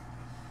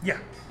 Yeah.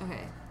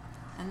 Okay.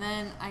 And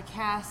then I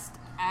cast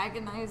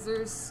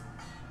Agonizer's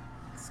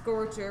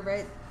Scorcher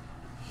right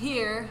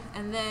here,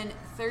 and then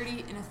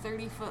 30 in a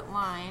 30-foot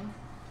line.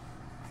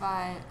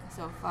 5,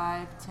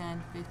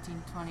 10,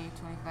 15, 20,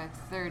 25,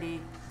 30.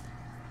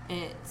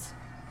 It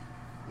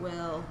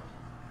will,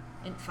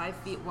 in 5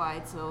 feet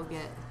wide, so it'll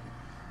get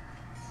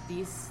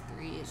these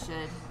 3. It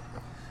should.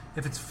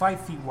 If it's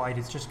 5 feet wide,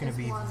 it's just going to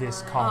It's be one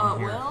this line. column Oh, it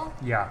here. will?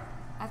 Yeah.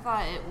 I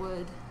thought it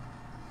would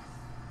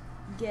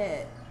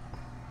get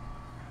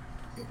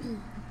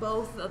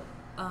both of.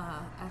 I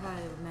thought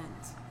it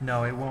meant.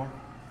 No, it won't.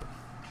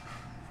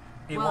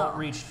 It Well, won't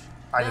reach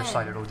either then-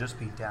 side. It'll just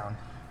be down.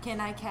 Can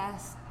I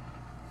cast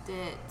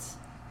it?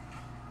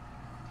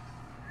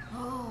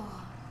 Oh.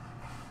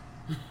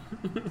 5,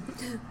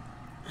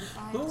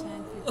 10, 15, 20,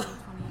 25,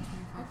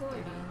 I feel like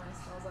 30. none of my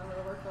spells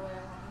ever work the way I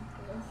want them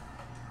to.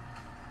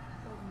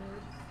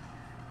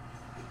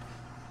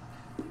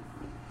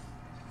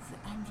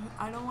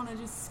 I don't want to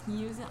just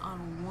use it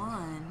on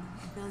one.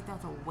 I feel like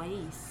that's a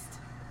waste.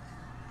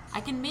 I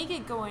can make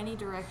it go any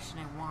direction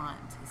I want,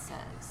 it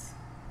says.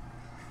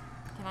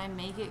 Can I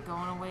make it go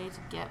in a way to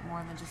get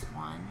more than just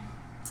one?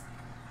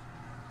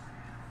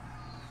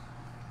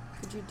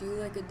 Could you do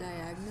like a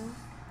diagonal?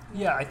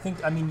 Yeah,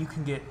 I mean, you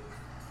can get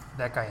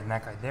that guy and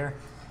that guy there.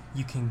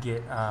 You can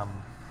get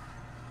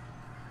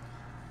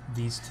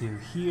these two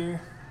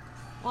here.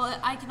 Well,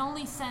 I can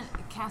only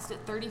cast it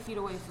 30 feet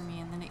away from me,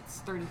 and then it's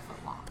 30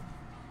 foot long.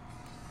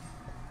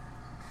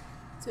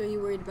 So are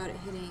you worried about it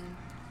hitting?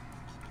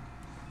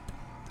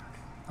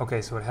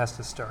 Okay, so it has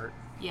to start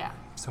Yeah.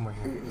 somewhere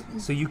here.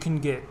 So you can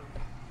get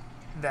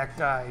that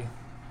guy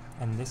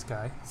and this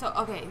guy. So,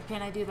 okay,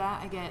 can I do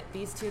that? I get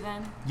these two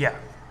then? Yeah.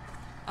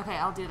 Okay,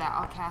 I'll do that.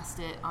 I'll cast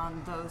it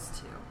on those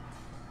two.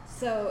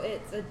 So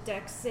it's a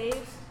dex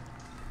save.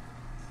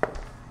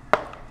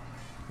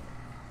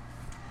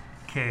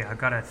 Okay, I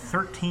got a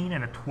 13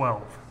 and a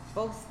 12.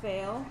 Both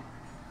fail.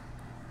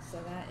 So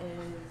that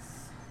is.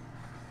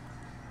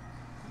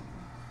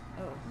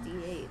 Oh,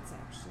 d8s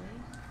actually.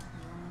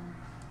 1,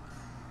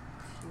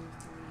 2, 3,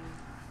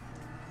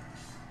 4,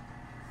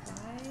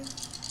 8,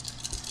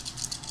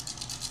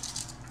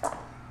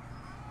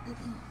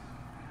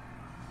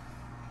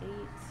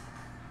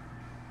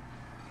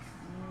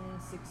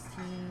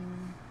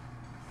 16,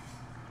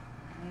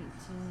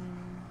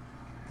 19,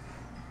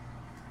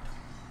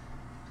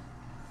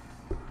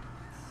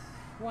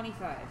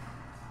 25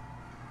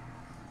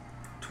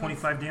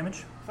 25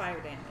 damage? fire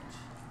damage.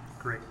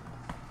 Great.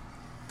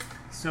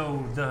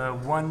 So the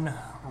one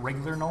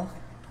regular gnoll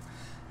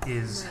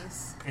is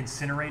Nice.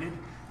 incinerated,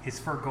 his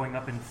fur going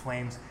up in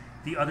flames.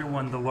 The other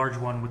one, the large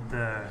one with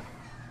the...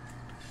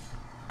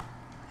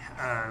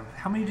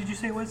 how many did you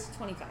say it was?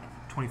 25.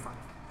 25.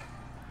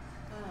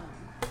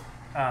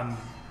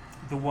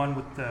 The one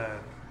with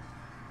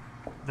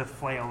the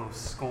flail of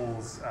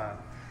skulls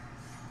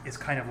is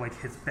kind of like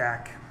his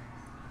back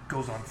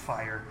goes on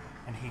fire,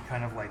 and he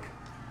kind of like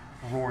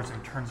roars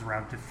and turns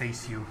around to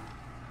face you.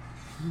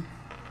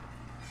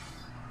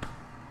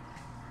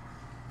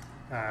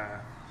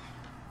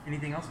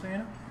 Anything else,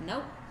 Diana?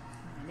 Nope.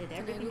 I did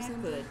everything do I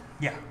something? could.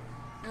 Yeah.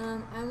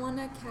 I want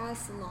to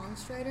cast Long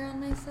Strider on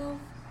myself.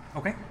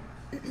 Okay.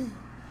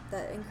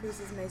 That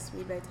increases my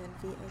speed by 10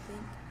 feet, I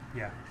think.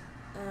 Yeah.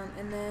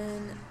 And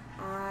then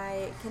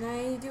can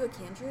I do a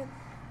cantrip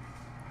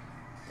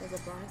as a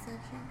bonus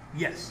action?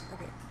 Yes.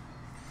 Okay.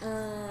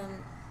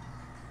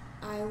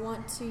 I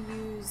want to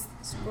use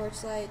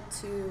Scorchlight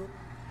to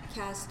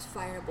cast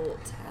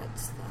Firebolt at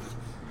stuff.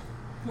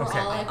 Okay.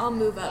 I'll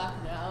move up.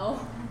 Fuck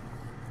no.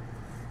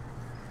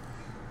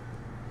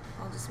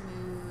 I'll just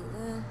move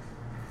there.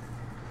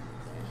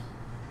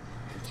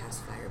 And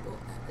cast Firebolt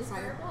at Is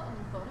Firebolt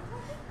a bonus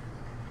action?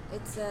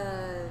 It's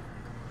a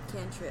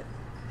cantrip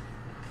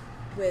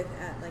with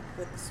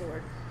the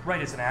sword.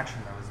 Right, it's an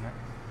action though, isn't it?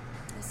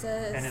 It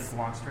says. And is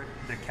long strider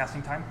the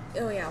casting time?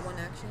 Oh yeah, one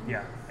action.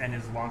 Yeah. And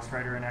is long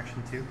strider an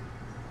action too?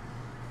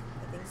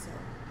 I think so.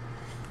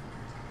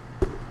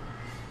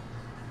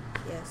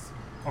 Yes.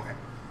 Okay.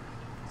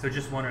 So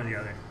just one or the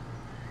other.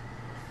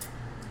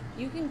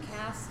 You can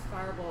cast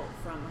Firebolt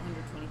from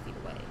 120 feet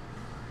away.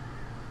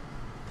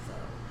 So,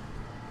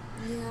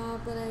 Yeah,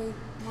 but I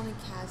want to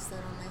cast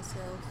that on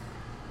myself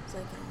so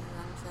I can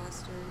run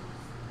faster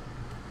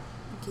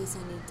in case I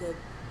need to.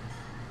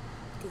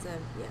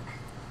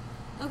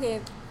 Okay.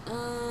 I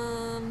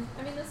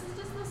mean, this is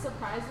just the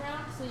surprise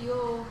round, so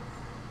you'll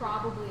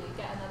probably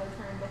get another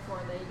turn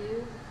before they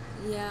do.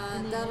 Yeah,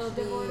 in the that'll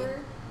be initiative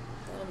order.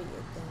 good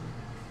then.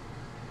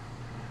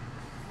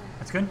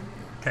 That's good?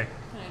 Okay.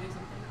 Can I do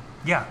something?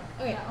 Yeah.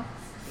 Okay. No.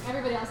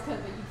 Everybody else could,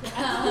 but you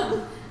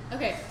can't.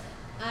 Okay.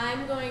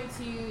 I'm going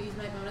to use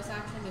my bonus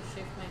action to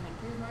shift my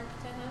hunter's mark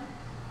to him.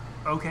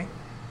 Okay.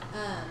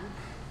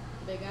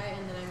 The big guy,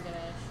 and then I'm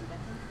gonna shoot at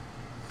him.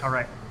 All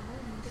right.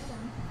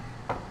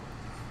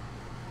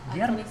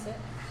 Get him. 26.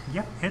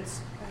 Yep,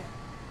 hits. Okay.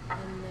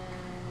 And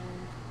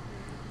then.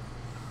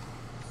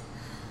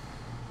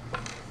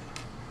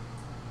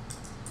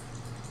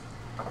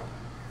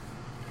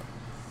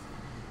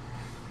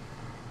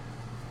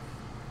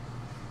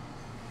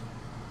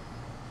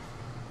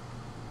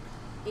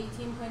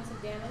 $18 points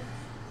of damage,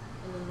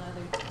 and then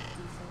another d6.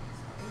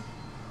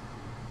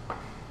 Sorry.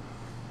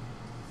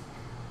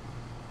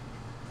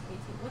 18.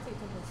 What's 18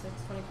 plus 6?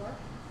 24.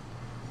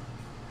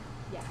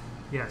 Yeah.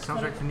 Yeah,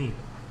 sounds right to me.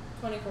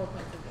 24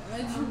 points of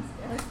damage.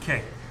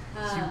 Okay.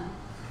 And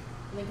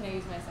then can I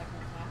use my second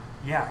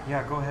attack?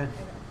 Yeah, go ahead.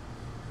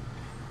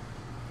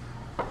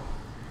 Okay.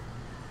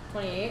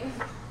 28.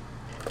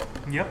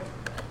 Yep.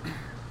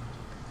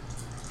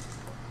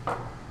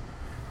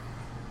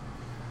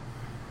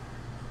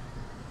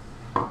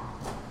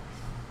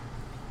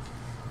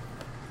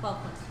 $12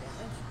 points of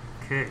damage.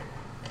 Okay.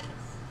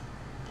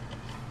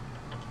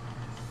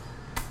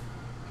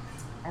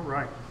 All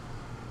right.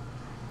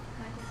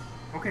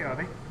 Okay,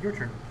 Ave, your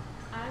turn.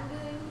 I'm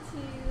going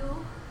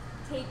to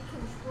take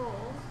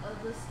control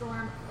of the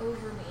storm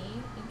over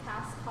me and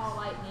cast Call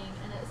Lightning.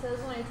 And it says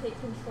when I take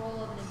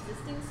control of an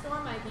existing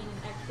storm, I gain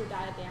an extra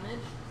die of damage.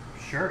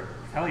 Sure.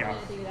 Hell I'm yeah.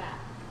 going to do that.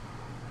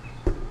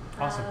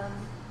 Awesome.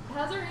 It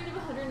has a range of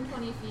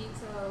 120 feet,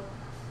 so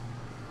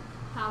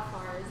how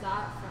far is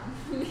that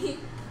from me?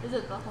 Is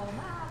it the whole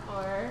map,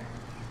 or?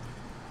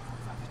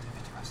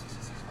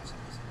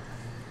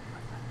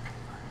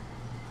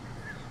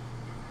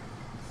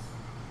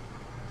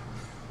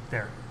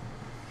 There.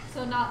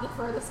 So not the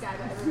furthest guy,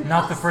 but everybody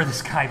Not else? the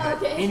furthest guy, but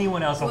Okay.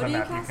 anyone else on What the do you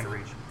map you cast can it?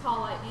 reach.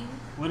 Call Lightning.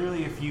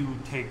 Literally, if you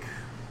take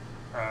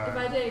If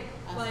I take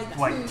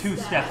like two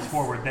steps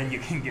forward, then you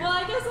can get Well,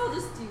 I guess I'll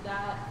just do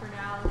that for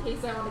now in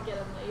case I want to get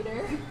him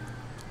later.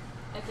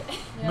 Okay.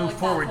 move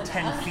forward that's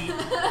 10 enough. feet.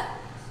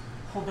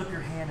 Hold up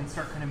your hand and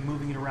start kind of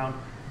moving it around.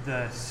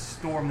 The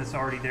storm that's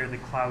already there, the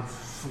clouds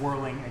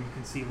swirling, and you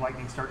can see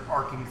lightning start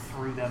arcing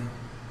through them,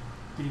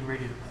 getting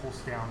ready to pulse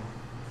down.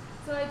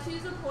 So I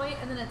choose a point,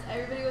 and then it's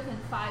everybody within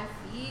 5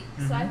 feet.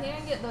 So I think I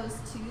can get those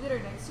two that are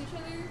next to each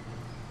other.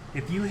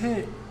 If you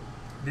hit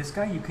this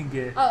guy, you can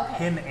get Oh, okay.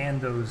 him and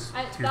those two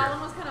That there.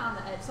 one was kind of on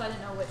the edge, so I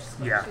didn't know which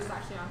square Yeah. she was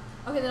actually on.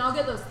 Okay, then I'll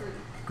get those three.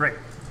 Great.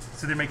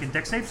 So they're making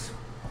dex saves?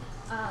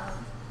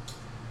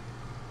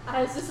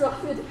 I was just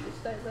rolling the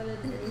damage dice. I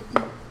didn't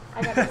read.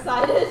 I got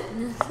excited.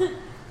 Where the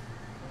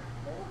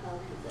hell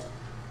is it?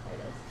 There it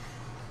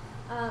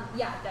is.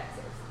 Yeah, Dex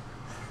saves.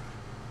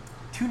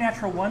 2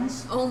 natural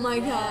ones Oh my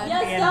god.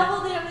 Yes, and,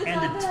 double damage and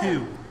on a that.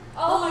 2.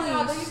 Oh my Holy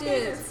god, these guys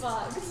shit. are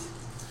fucked.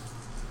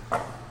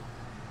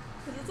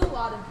 Because it's a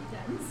lot of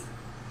d10s.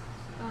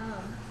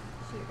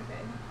 Shoot,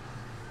 okay.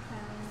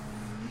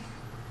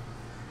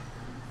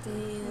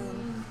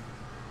 Damn.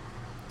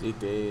 They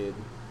did.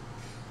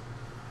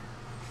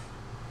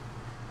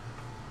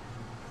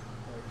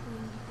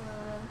 13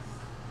 plus.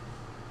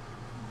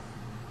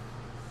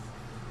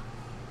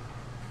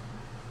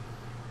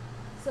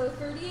 So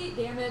 38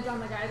 damage on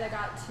the guy that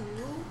got 2,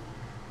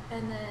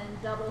 and then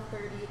double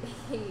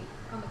 38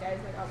 on the guys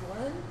that got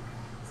 1.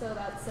 So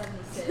that's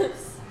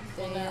 76.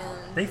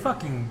 Damn. They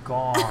fucking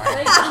gone.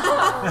 They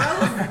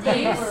got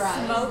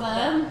Vaporize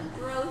them.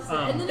 Gross.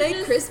 Um, And then They it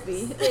just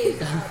crispy.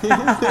 stays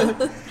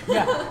up.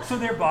 Yeah, so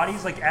their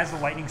bodies, like, as the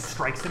lightning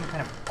strikes them,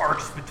 kind of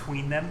arcs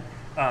between them.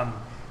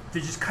 They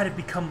just kind of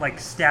become like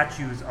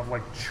statues of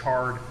like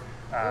charred,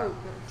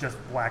 just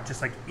black,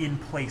 just like in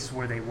place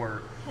where they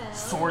were. Hell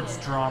Swords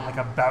yeah. drawn, like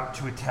about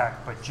to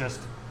attack, but just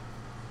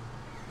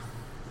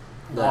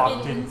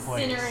locked Fucking in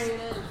place.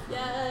 incinerated.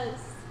 Yes.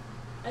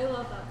 I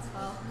love that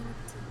spell.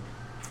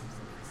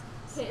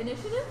 Okay,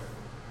 initiative?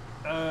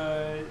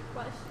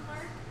 Question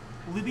mark?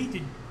 Libby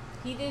did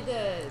He did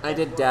the. I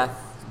did Death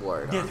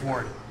Ward. on Death her.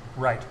 Ward,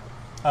 right?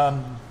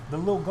 The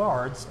little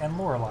guards and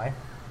Lorelei.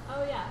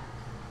 Oh, yeah.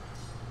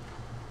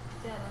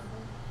 Yeah,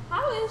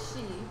 how is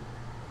she?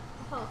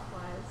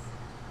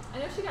 Health-wise? I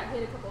know she got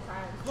hit a couple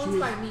times. Once She-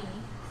 by me.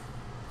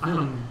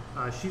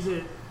 She's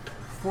at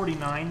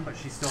 49, but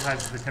she still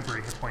has the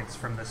temporary hit points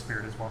from the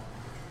spirit as well.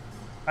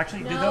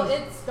 Actually, did No, those?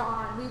 it's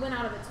gone. We went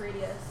out of its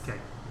radius. Okay,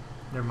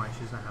 never mind.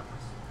 She's not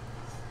helpless.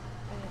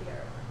 I need to get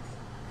rid of it.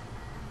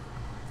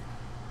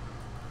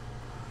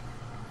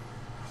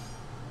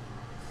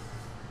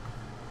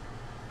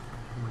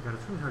 Oh my god,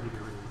 it's really hard to get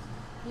rid of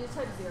these. You just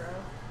type 0.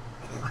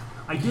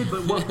 I did,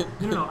 but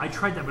no. I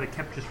tried that, but it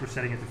kept just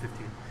resetting it to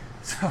 15.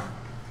 So And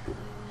you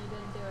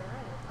didn't do it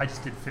right. I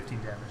just did 15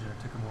 damage and it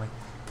took them away.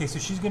 Okay, so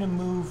she's going to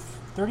move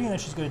 30 and then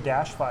she's going to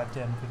dash 5,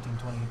 10, 15,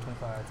 20,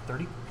 25,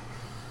 30.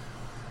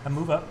 And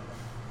move up.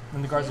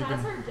 And the guards She are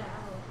has going her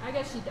javelin. I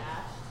guess she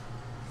dashed.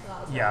 So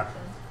that was her Yeah,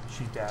 action.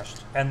 she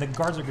dashed. And the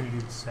guards are going to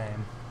do the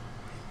same.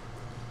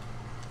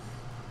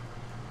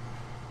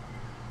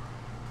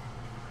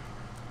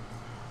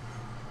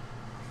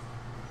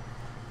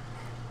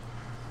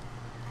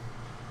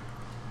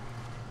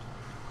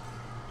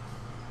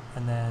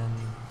 And then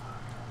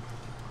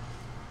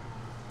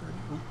 30.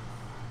 Oop.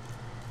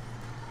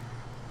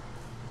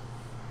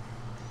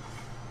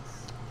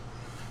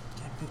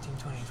 $10, 15,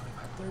 20,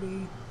 25,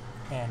 30.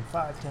 And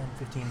 5, 10,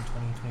 15, 20,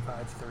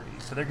 25, 30.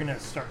 So they're going to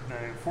start, the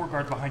 4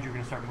 guards behind you are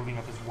going to start moving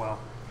up as well.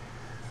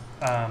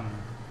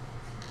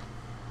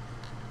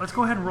 Let's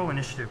go ahead and roll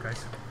initiative,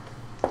 guys.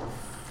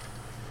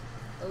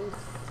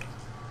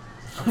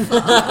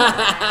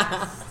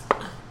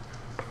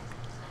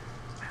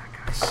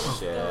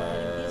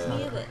 Shit. Give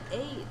me the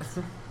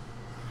 8.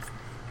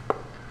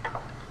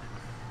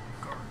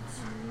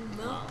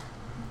 No.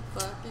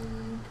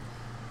 Fucking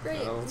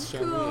great. Oh, show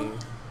cool. me.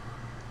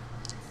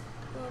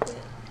 Love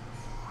it.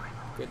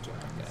 Good job,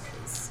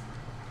 guys.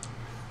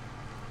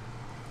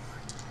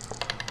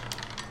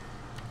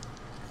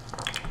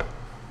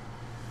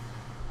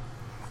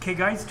 Okay,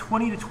 guys,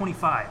 20 to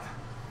 25.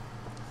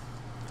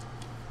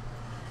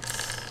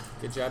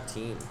 Good job,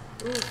 team.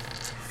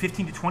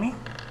 15 to 20.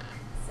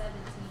 17.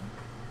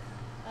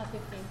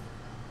 15.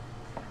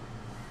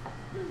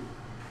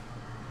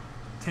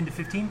 10 to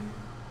 15.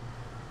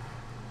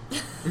 I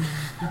feel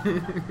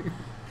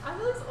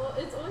like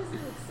it's always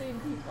been the same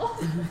people.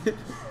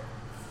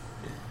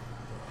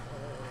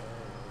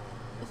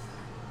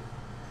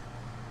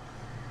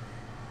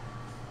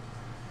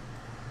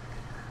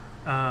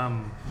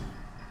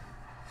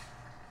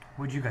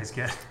 What'd you guys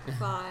get?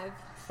 5.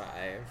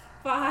 5.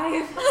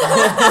 5.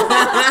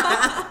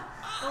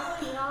 Oh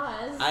my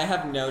gosh. I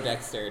have no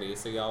dexterity,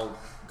 so y'all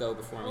go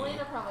before me.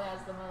 Elena probably has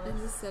the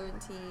This most. is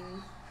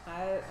 17. I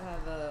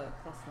have a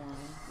 +1.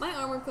 My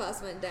armor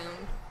class went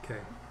down Okay.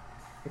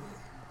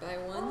 by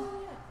 1.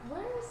 Oh yeah.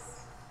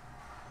 Where's?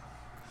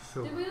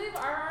 So Did we leave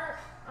our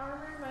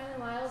armor, mine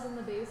and Lyle's, in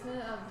the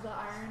basement of the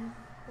Iron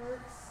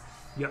Works?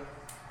 yep.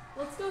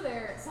 Let's go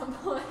there at some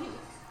point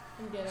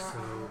and get our So,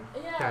 armor.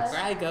 Yeah. that's-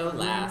 Where I go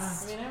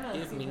last. I mean, I'm not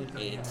Give me super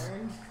 8.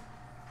 concerned.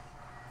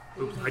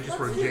 Oops, I just Let's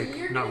wrote do- Jake,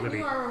 you're not getting Libby.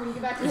 new armor when you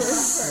get back to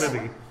your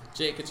Libby.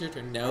 Jake, it's your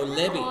turn. No, I don't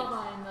Libby. want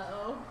mine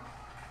though.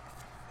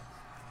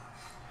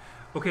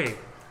 Okay,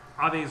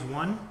 Ave's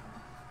 1.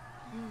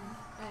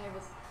 I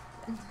was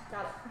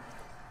got it.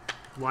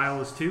 Lyle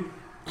is 2.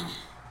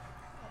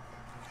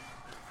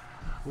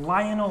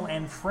 Lionel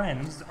and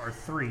friends are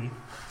 3.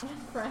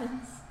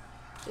 Friends.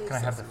 Can I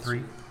have the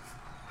 3?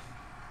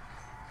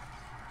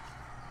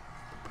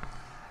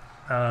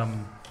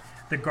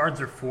 The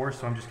guards are 4,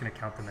 so I'm just going to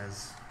count them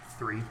as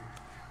 3.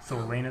 So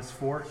Elena's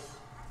 4.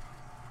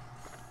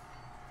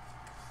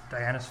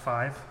 Diana's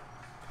 5.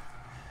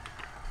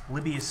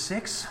 Libby is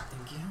 6.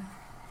 Thank you.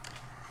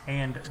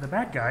 And the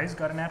bad guys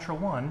got a natural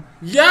 1.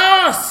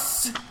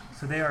 Yes!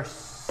 So they are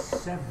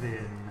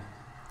 7.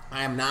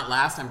 I am not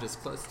last, I'm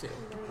just close to.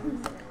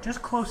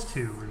 Just close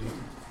to.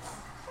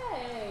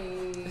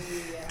 Hey.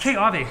 Okay,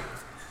 Ave.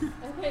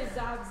 Okay,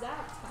 zap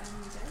zap time,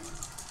 you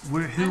guys.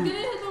 We're I'm who? gonna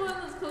hit the one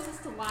that's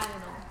closest to Lionel.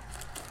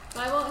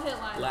 But I won't hit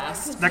Lionel.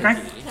 Last. 'cause That guy?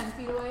 he's 10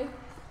 feet away.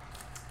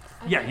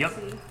 I Yeah, can't yep.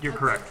 see. You're Okay.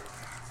 correct.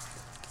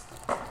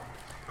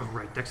 Oh,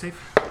 right. Deck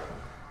safe?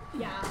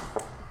 Yeah.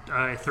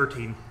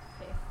 13.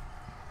 Okay.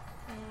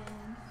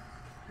 And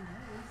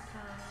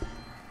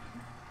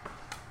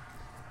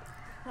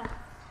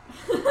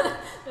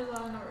there's a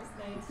lot of numbers.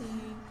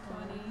 19,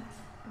 20,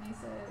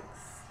 26,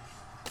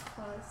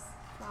 plus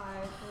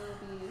 5 will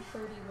be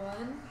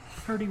 31.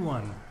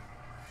 31.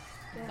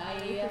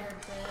 Bye.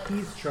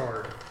 He's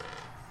charred.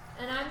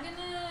 And I'm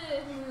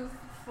gonna move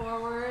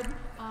forward.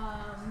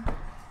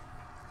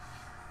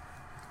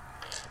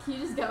 Can you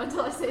just go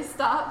until I say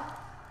stop?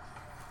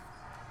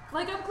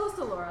 Like, I'm close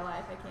to Lorelei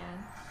if I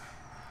can.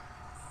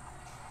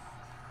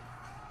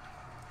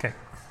 Okay.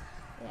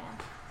 Yeah.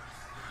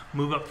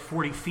 Move up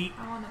 40 feet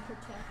I want to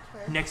protect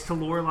her. next to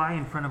Lorelei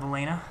in front of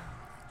Elena.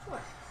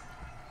 Sure.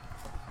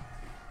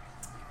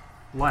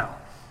 Lyle.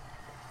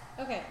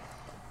 Okay.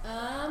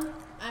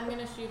 I'm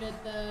gonna shoot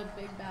at the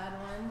big bad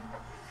one.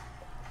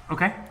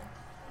 Okay.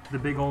 The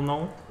big old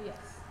knoll. Yes.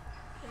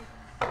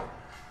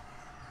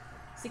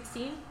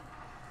 16.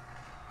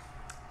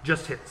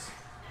 Just hits.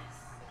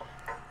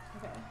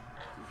 Okay.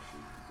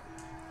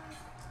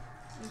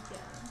 Yeah.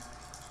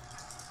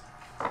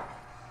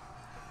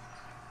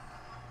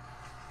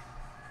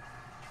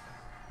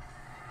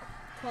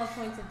 12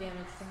 points of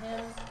damage to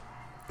him.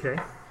 Okay.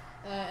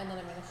 And then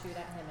I'm gonna shoot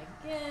at him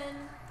again.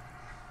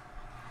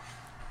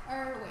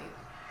 Or wait.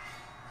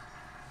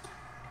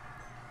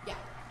 Yeah,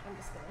 I'm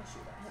just gonna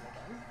shoot at him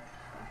again.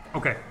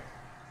 Okay.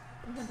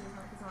 I'm hunting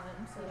mark is on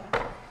him, so So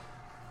yeah.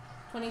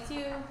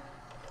 22.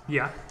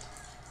 Yeah.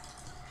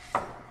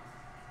 nice.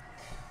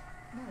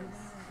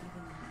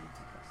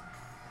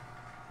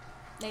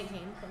 19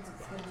 points of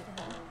damage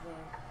to him.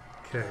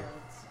 Okay.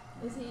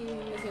 Is he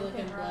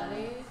looking around?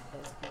 bloody?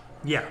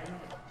 Yeah.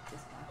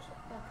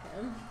 Fuck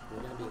him.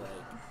 We're gonna be like,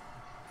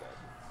 good.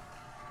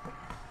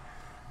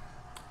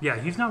 Yeah,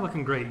 he's not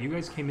looking great. You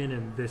guys came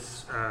in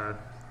this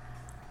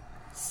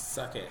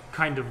Suck it.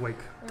 kind of like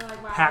We're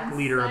like, wow, pack in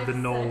leader of the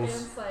 6 gnolls.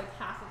 seconds, like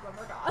half of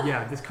them are gone.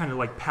 Yeah, this kind of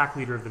like pack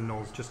leader of the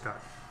gnolls just got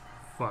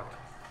fucked.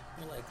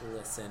 We're like,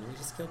 listen, we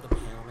just killed the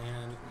pale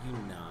man. You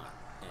not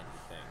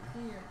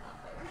anything. You're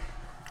not there.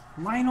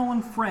 Lionel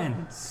and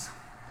friends.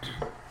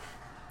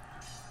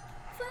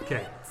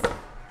 Okay.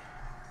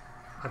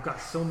 I've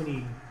got so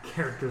many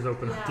characters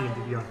open on Yeah.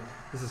 D&D Beyond.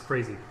 This is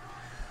crazy.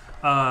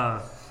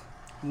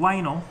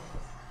 Lionel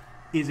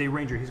is a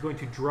ranger. He's going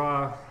to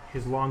draw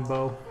his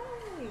longbow,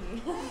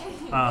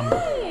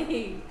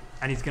 Hey!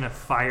 and he's going to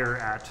fire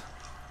at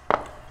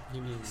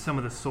You mean some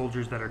of the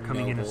soldiers that are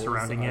coming in and nobles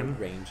surrounding are him.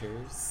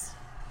 Rangers.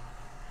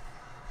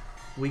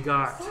 We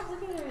got Stop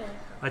looking at me.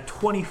 a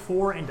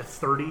 24 and a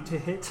 30 to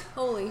hit.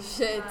 Holy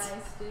shit. Nice,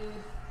 dude.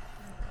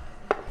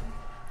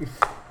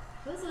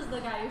 This is the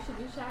guy you should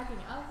be shacking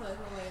up with,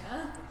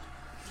 Elena.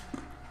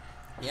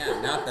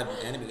 Yeah, not the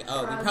enemy.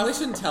 Oh, we probably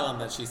shouldn't tell him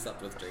that she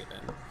slept with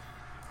Draven.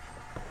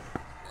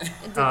 I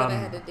did what I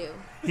had to do.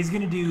 He's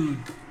going to do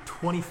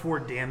 24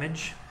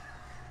 damage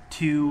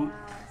to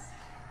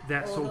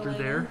that Old soldier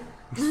Elena.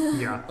 there.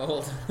 Yeah.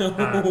 Old.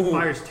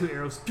 Fires 2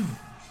 arrows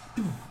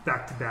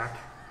back to back.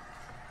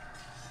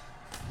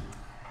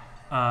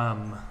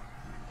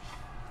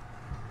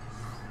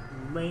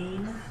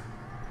 Lane,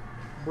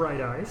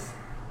 Bright Eyes.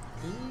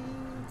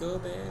 Go,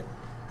 babe.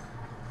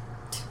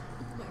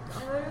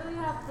 I literally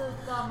have the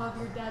thumb of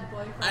your dead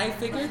boyfriend. I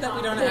figured that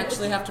we don't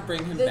actually have to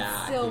bring him That's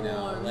back, so you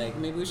know? warm. Like,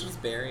 maybe we should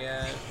just bury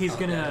it. He's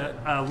call it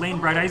gonna, good. Lane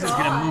Bright Eyes is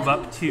gonna move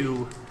up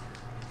to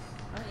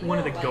Aren't you one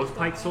of the a Ghost white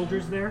Pike guy?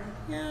 soldiers there.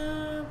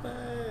 Yeah,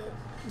 but...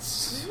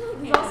 He's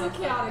also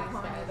chaotic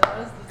horny,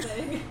 though, is the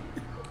thing.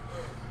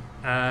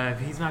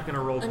 He's not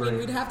gonna roll I for mean, it.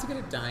 we'd have to get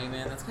a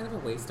diamond. That's kind of a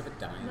waste of a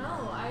diamond.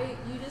 No,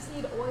 you just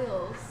need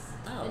oils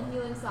Oh. and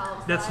healing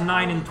salves. That's that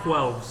I 9 and already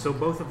 12, have. so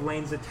both of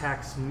Lane's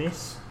attacks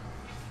miss.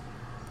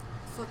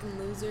 Fucking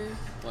loser.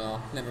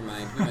 Well, never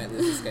mind. We might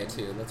lose this guy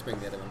too. Let's bring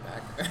the other one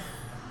back.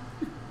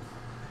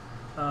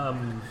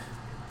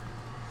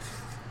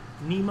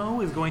 Nemo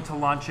is going to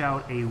launch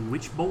out a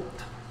Witch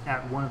Bolt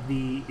at one of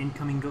the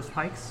incoming Ghost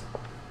Pikes.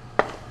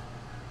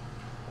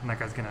 And that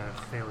guy's gonna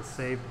fail his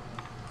save.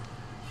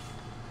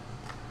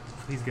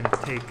 So he's gonna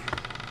take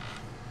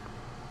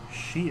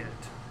shit.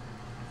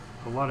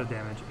 A lot of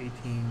damage.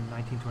 18,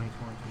 19, 20, 21,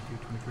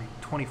 22, 23,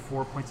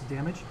 24 points of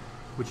damage.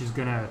 Which is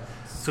gonna...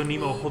 So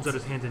Nemo holds out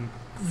his hand and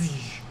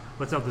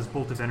lets out this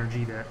bolt of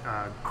energy that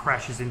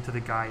crashes into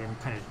the guy and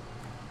kind of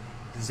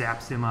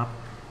zaps him up.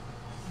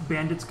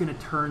 Bandit's gonna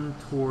turn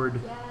toward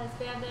Yes,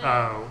 bandit.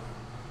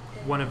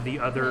 one of the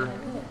other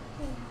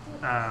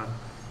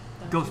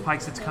Ghost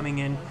Pikes that's coming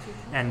in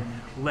and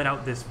let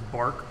out this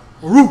bark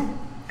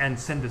and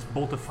send this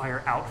bolt of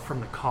fire out from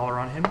the collar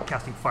on him,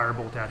 casting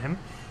firebolt at him,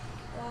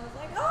 I was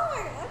like, oh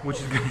my god. which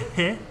is going to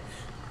hit.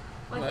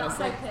 Like Well, that's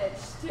my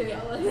it's pitch too.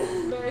 Like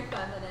very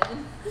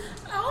feminine.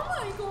 Oh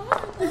my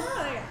god. Oh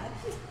my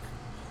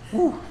god.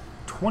 Ooh,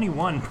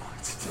 21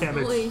 points of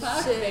damage. Holy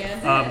Fuck,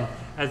 shit. man.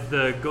 As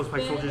the Ghost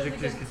Bite soldier Bandit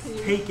just against gets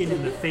two. taken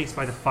in the face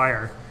by the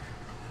fire,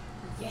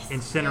 Yes.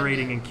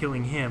 incinerating and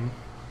killing him.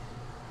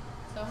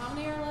 So how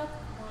many are left?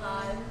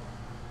 5.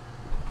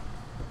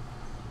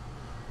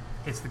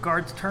 It's the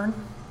guard's turn.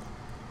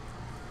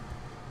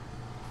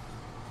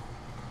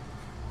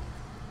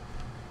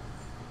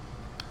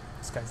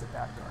 This guy's a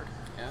bad guard.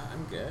 Yeah,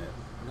 I'm good.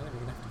 I'm not even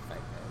gonna have to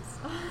fight,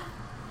 guys.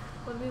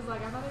 Libby's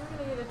like, I'm not even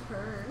gonna get a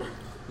turn.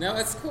 No,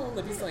 it's cool.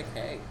 Libby's like,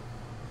 hey.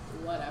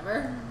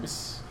 Whatever.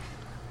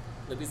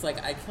 Libby's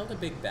like, I killed a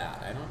big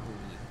bat. I don't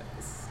need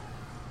this.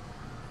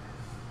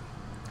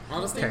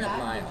 I'll just What name big it bad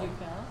Lyle. did you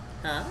kill?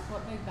 Huh?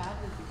 What big bad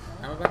did you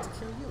kill? I'm about to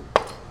kill you.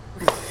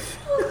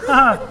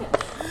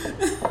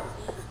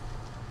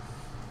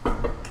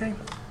 Okay.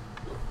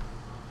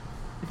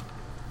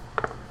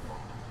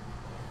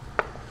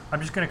 I'm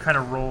just gonna kind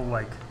of roll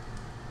like,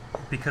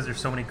 because there's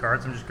so many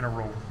guards, I'm just gonna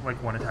roll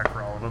like one attack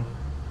for all of them.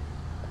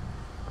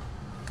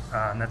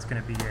 And that's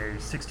gonna be a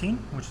 16,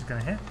 which is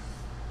gonna hit.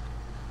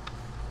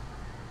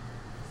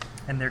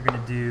 And they're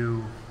gonna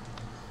do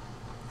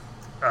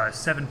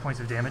 7 points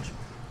of damage,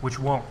 which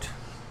won't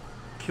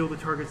kill the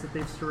targets that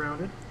they've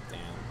surrounded. Damn.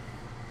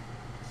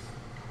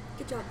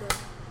 Good job, though.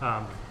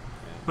 Yeah,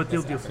 But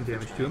they'll that's deal epic some for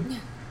damage to trying.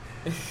 him.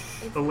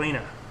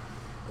 Elena.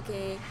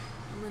 Okay,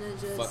 I'm gonna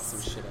just Fuck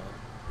some shit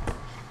up.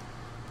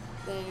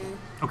 there.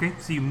 Okay,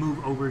 so you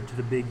move over to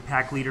the big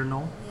pack leader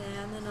knoll.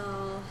 Yeah, and then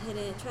I'll hit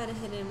it. Try to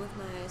hit him with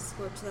my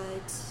scorch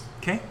light.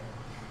 Okay.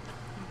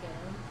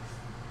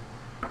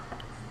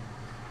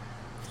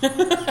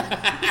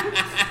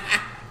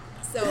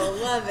 So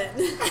 11.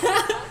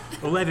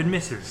 11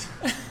 misses.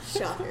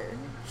 Shocker.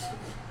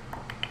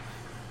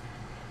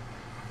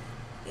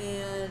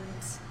 And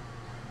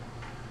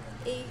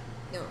 8.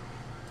 No,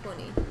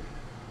 20.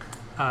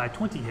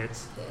 20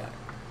 hits. Yeah.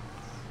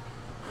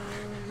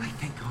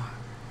 Thank God.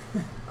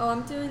 Oh,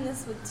 I'm doing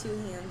this with 2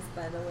 hands,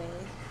 by the way.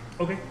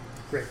 Okay,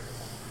 great.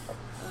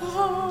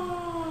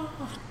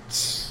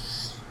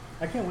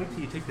 I can't wait till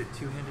you take the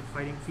two-handed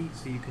fighting feat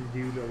so you can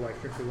do the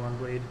electric or long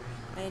blade.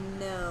 I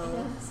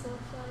know. I'm so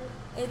sharp.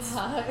 It's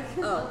Fuck. okay,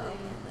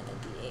 and then a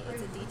D8.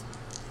 It's a D8.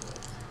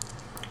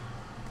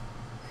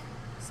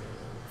 So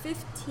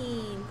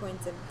 15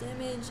 points of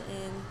damage,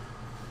 and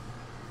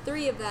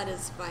 3 of that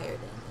is fire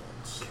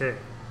damage. Okay.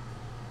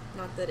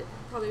 Not that it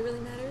probably really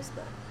matters,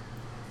 but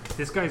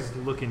This guy's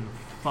looking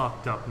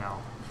fucked up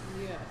now.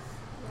 Yes.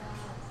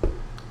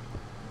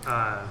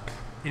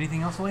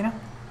 Anything else, Elena?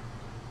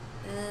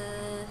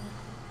 Diana,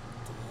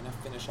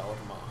 finish all of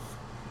them off.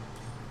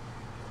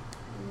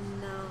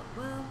 No.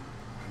 Well,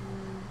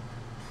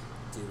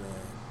 Do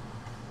it.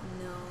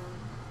 no.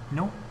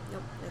 No?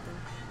 Nope, nothing.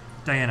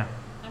 Diana.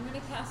 I'm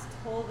gonna cast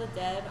Toll the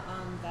Dead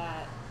on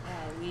that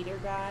leader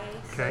guy,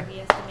 so Okay. he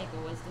has to make a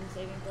Wisdom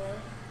saving throw.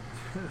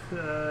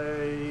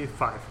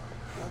 5.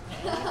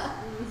 Okay.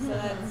 So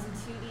that's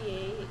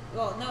 2d8.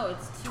 Well, no,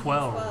 it's 2d12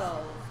 12.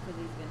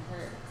 because he's been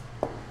hurt.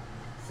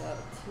 So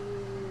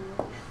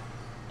 2,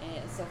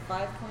 and so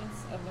 5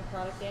 points of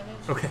necrotic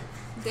damage. Okay.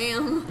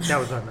 Damn. That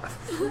was not enough.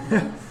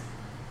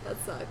 That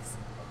sucks.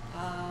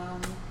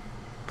 And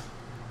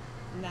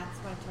that's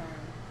my turn.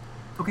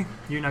 Okay.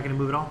 You're not going to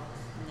move at all?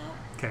 No,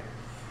 Okay.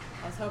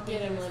 I was hoping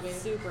Get him, he was Libby.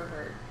 super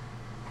hurt.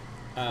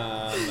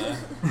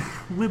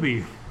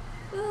 Libby.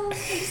 Well, I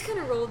just kind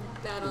of rolled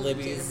bad on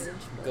Libby's the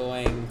damage. but-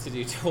 going to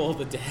do Toll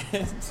the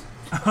Dead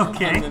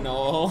Okay. on the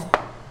knoll.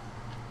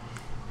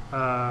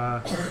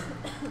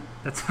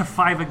 That's a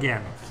 5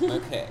 again.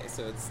 Okay,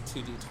 so it's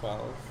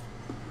 2d12.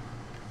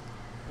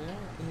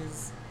 Where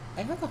is...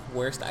 I have the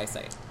worst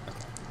eyesight.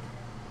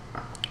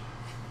 Okay.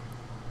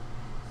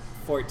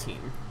 14.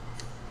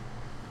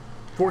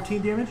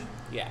 14 damage?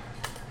 Yeah.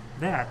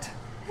 That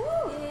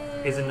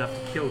is enough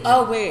to kill you.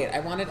 Oh, wait.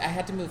 I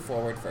had to move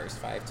forward first.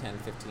 5, 10,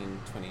 15,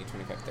 20,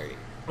 25, 30.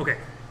 Okay.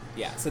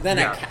 Yeah, so then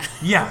yeah. I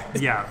cast.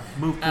 Yeah.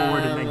 Move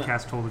forward and then Um,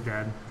 cast Toll the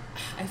Dead.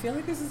 I feel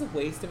like this is a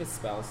waste of a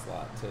spell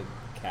slot to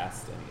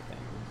cast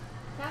anything.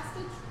 Cast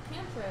a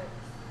cantrip.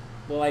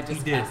 Well, I He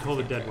just did. cast a Toll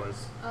the Dead cantrip.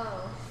 was.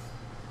 Oh.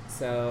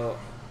 So,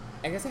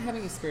 I guess I'm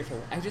having a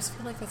spiritual... I just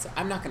feel like that's...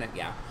 I'm not gonna...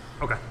 Yeah.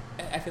 Okay.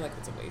 I feel like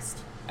that's a waste.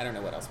 I don't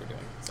know what else we're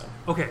doing, so...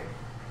 Okay.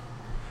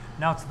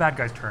 Now it's the bad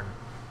guy's turn.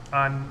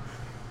 I'm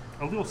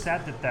a little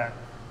sad that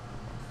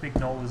big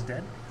knoll is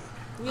dead.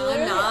 We I'm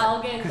literally not,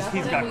 all ganged 'cause up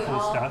he's and got then we cool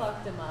all stuff.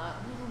 fucked him up.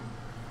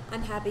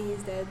 I'm happy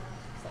he's dead.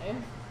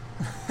 Same.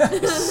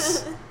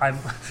 I'm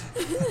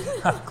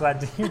glad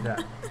to hear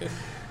that.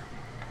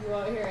 You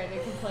won't hear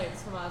any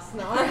complaints from us,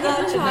 no. I'm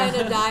not trying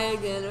to die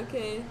again,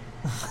 okay?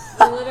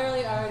 We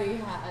literally already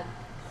had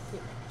too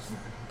much.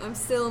 I'm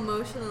still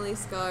emotionally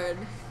scarred.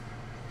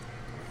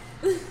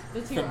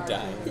 The two From are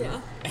dying. too.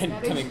 Yeah.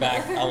 And coming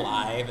back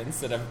alive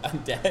instead of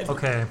undead.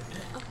 Okay.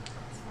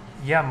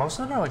 Yeah, most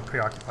of them are like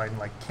preoccupied and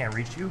like can't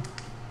reach you.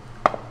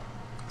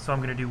 So I'm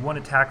going to do one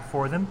attack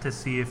for them to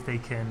see if they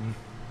can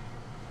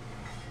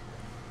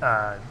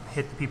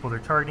hit the people they're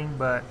targeting,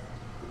 but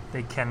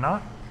they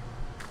cannot.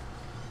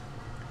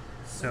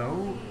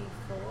 So,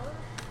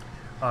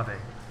 Ave.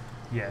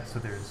 Yeah, so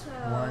there's So-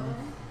 1,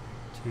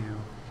 2,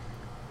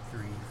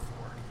 3, 4.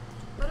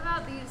 What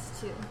about these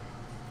two?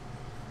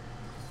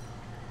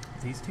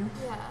 These two?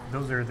 Yeah.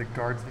 Those are the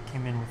guards that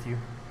came in with you.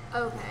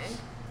 Okay.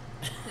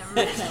 Never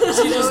mind. She's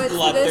So just it's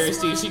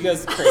bloodthirsty. this She one?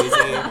 goes crazy.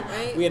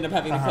 Right? We end up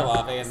having to kill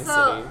Ave in the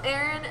So city.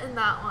 Aaron and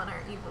that one are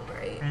evil,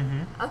 right?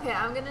 Mm-hmm. Okay,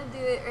 I'm gonna do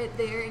it right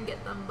there and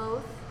get them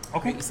both.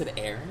 Okay. Wait, you said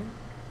Aaron?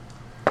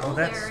 Oh,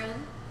 that's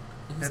Aaron.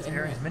 Who's that's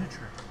Aaron's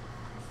miniature.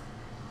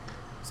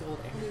 It's old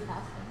Aaron. You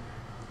passed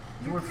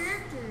him. Your Dwarf.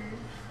 character.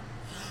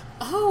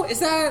 Oh, is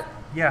that?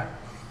 Yeah,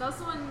 That's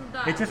the one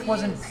that it just we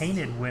wasn't used.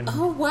 painted when.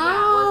 Oh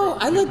wow!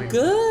 I look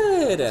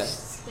good.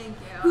 Thank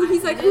you.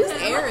 He's like, painted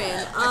who's him.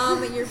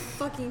 Aaron? Your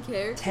fucking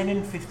character. 10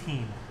 and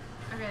 15.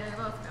 Okay, they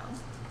both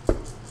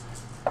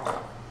go.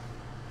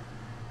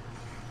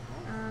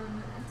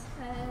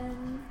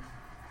 10,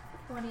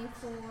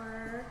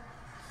 24,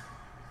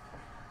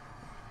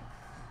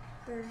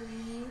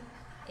 38.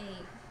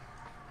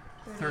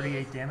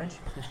 38 damage.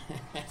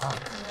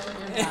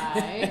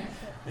 Die.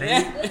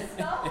 This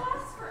spell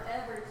lasts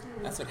forever,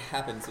 too. That's what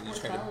happens when you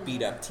try to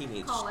beat up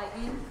teenage Call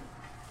lightning.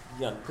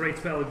 young. Great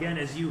spell again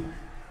as you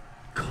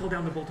call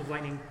down the bolt of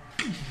lightning,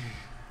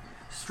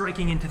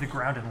 striking into the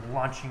ground and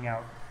launching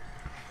out,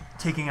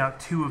 taking out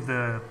 2 of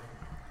the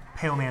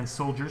Pale Man's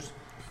soldiers.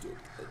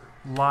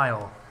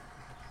 Lyle,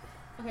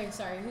 Okay,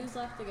 sorry. Who's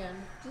left again?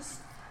 Just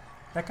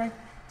that guy,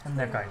 and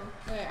that guy.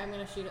 Okay, I'm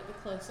gonna shoot at the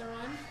closer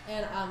one,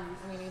 and I'm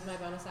gonna use my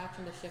bonus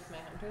action to shift my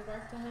hunter's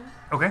mark to him.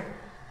 Okay.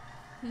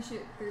 You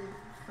shoot through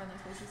friendly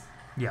faces.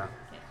 Yeah.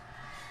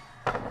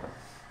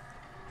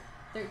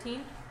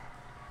 13.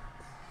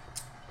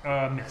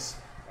 Miss.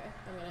 Okay,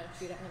 I'm gonna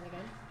shoot at him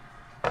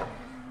again.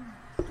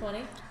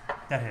 20.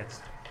 That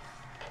hits.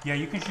 Yeah,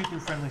 you can shoot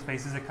through friendly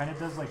spaces. It kind of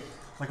does like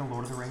a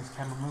Lord of the Rings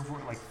camera move where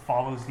it like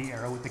follows the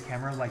arrow with the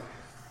camera like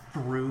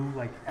through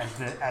like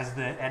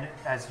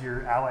as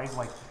your allies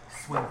like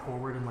swing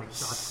forward and like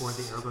dodge forward,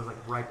 the arrow goes like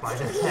right by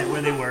their head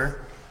where they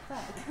were.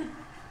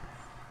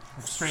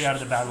 Straight out of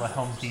the Battle of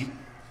Helm's Deep.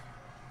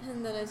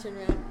 and then I turn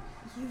around.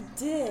 You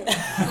did.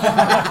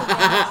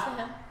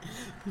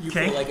 You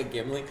Okay. feel like a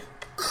Gimli.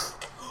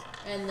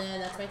 And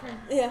then that's my turn.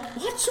 Yeah.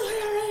 Watch where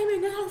you're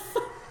aiming, Elf.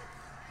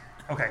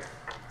 Okay,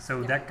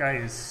 so that guy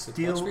is So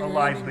still what's your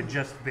alive, name? but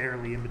just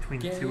barely in between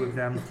the Gay. 2 of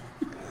them.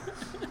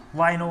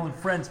 Lionel and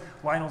friends.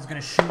 Lionel's going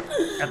to shoot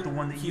at the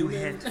one that you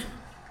Human. hit,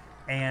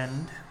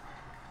 and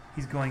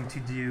he's going to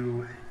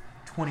do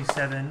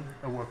 27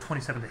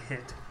 to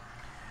hit.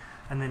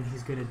 And then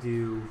he's going to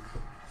do,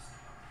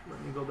 let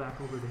me go back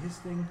over to his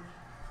thing,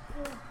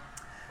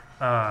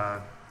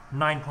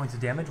 9 points of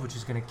damage, which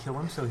is going to kill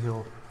him, so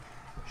he'll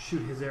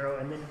shoot his arrow,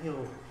 and then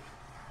he'll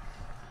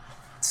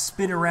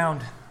spin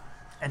around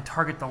and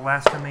target the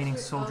last remaining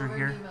soldier Over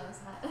here. Nemo's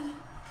head.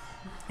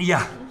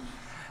 Yeah.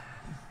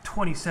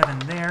 27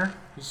 there.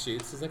 He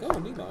shoots. He's like, oh,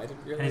 Nemo, I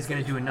didn't realize. And he's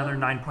going to do another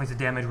 9 points of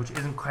damage, which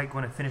isn't quite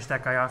going to finish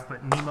that guy off,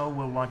 but Nemo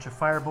will launch a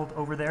firebolt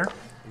over there.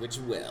 Which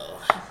will.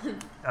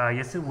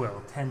 Yes, it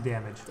will. 10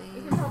 damage.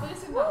 You can probably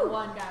assume that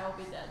one guy will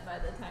be dead by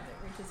the time it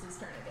reaches his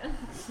turn again.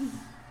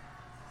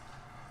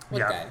 What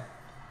Yeah. guy?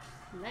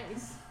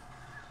 Nice.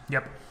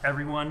 Yep.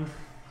 Everyone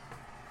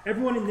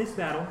in this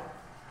battle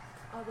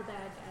All the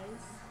bad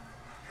guys.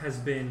 has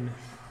been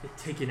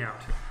taken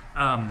out.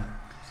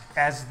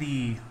 As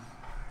the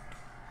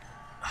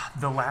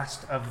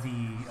last of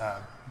the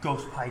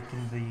Ghost Pike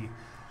and the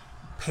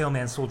Pale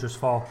Man soldiers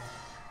fall,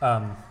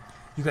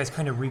 you guys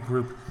kind of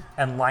regroup,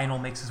 and Lionel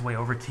makes his way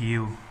over to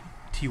you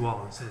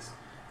all, and says,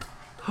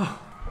 I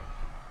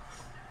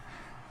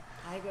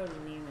go to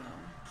Nemo.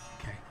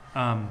 "Okay,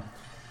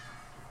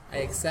 I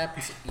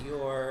accept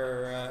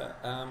your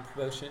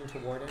promotion to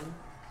warden.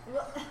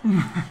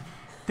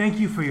 thank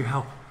you for your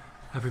help,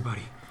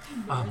 everybody.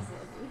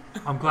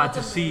 I'm glad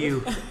to see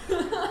you.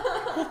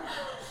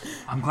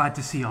 I'm glad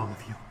to see all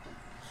of you,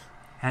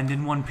 and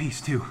in one piece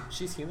too.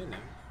 She's human now.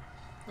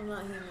 I'm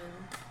not human.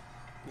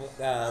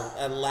 Well,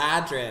 a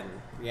ladrin.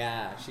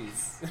 Yeah,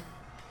 she's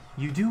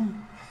You do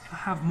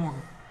have more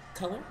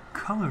color.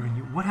 color in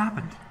you. What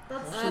happened?"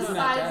 That's She's not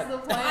besides dead. the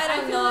point. I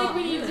don't feel know. like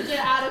we need to get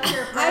out of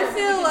here first. I so we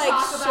feel can like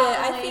talk shit. about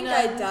I think I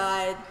Elena's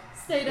died.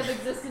 State of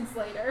existence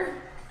later.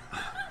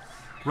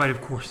 Right,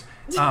 of course.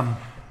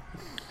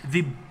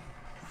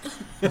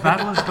 The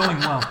battle is going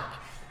well.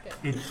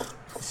 It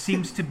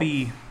seems to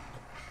be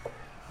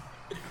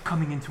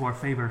coming into our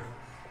favor.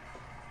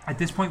 At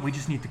this point, we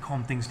just need to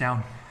calm things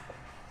down.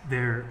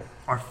 There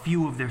are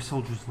few of their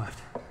soldiers left.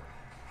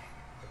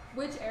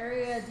 Which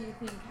area do you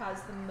think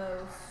has the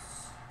most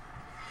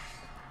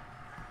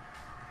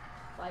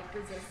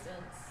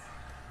resistance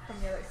from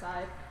the other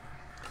side?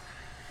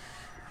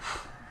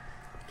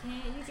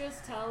 Can't you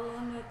just tell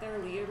them that their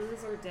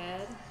leaders are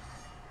dead?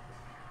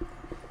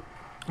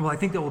 Well, I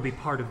think that will be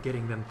part of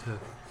getting them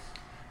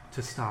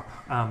to stop.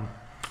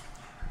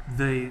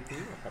 The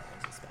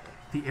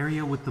the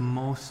area with the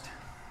most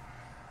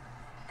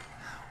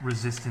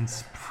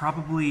resistance,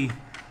 probably,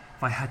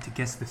 if I had to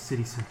guess, the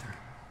city center.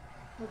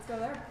 Let's go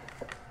there.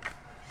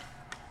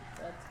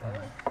 Let's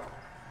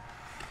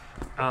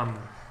go.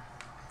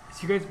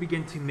 So you guys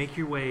begin to make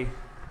your way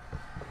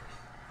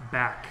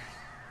back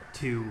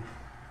to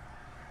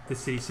the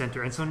city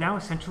center. And so now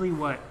essentially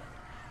what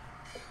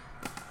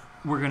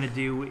we're going to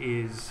do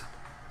is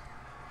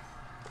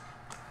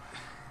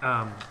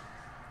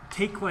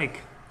take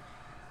like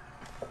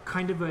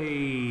kind of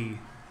a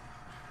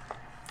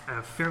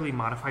fairly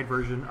modified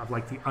version of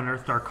like the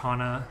Unearthed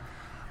Arcana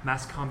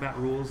mass combat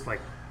rules,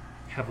 like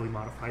heavily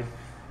modified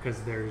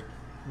because they're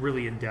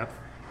really in depth.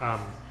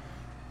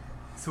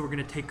 So we're going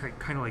to take like,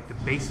 kind of like the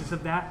basis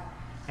of that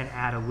and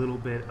add a little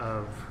bit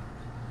of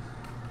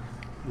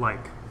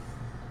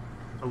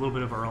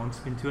our own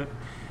spin to it.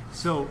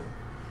 So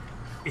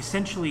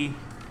essentially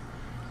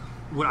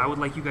what I would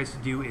like you guys to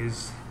do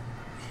is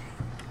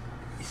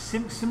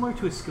similar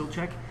to a skill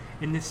check.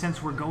 In this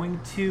sense, we're going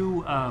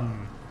to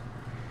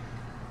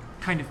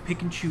kind of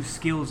pick and choose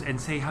skills and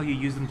say how you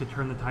use them to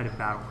turn the tide of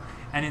battle.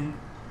 And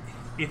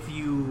if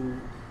you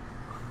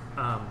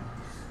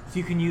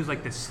can use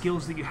like the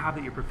skills that you have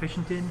that you're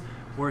proficient in,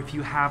 or if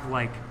you have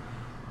like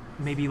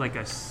maybe like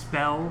a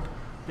spell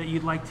that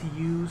you'd like to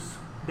use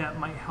that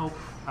might help,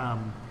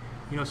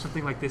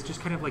 something like this.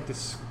 Just kind of like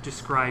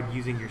describe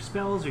using your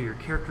spells or your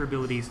character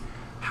abilities,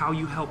 how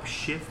you help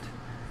shift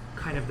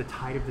kind of the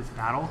tide of this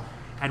battle,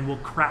 and we'll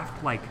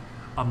craft like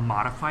a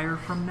modifier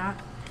from that,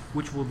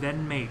 which will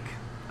then make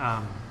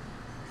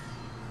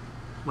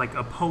like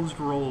opposed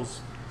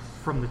rolls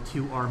from the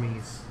two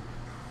armies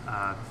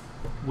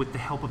with the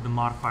help of the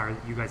modifier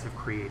that you guys have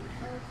created.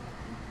 Okay.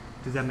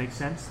 Does that make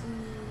sense?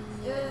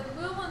 It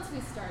will once we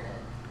started.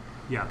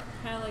 Yeah.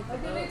 Kind of like the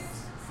It makes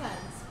boats.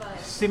 sense, but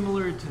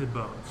Similar to the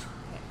boats,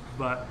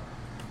 but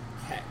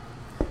Okay.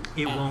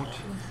 it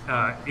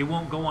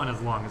won't go on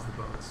as long as the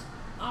boats.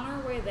 On our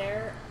way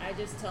there, I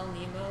just tell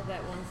Nemo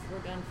that once we're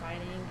done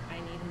fighting, I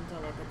need him to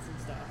look at some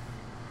stuff.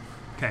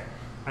 Okay.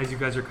 As you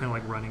guys are kind of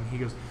like running, he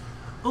goes,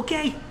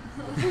 "Okay."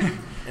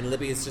 And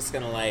Libby is just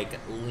gonna like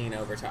lean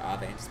over to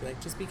Ave and just be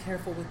like, just be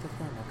careful with the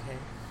thorn, okay?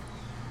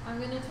 I'm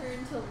gonna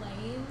turn to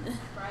Lane,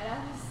 right at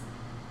us,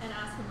 and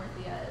ask him where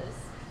Thea is.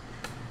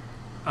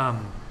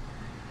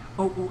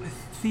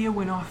 Thea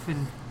went off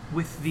and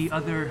with the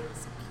other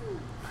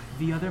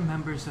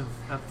members of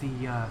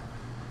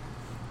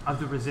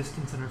the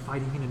resistance and are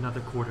fighting in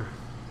another quarter.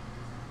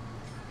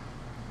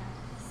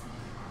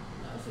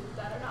 No, she's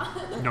dead or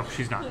not? No,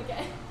 she's not.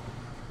 Okay.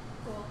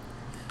 Cool.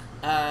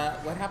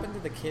 What happened to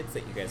the kids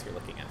that you guys were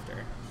looking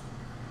after?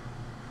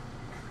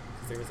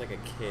 Because there was like a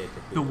kid.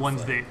 Who The was, ones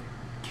like, that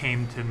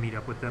came to meet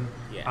up with them.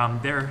 Yeah.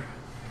 They're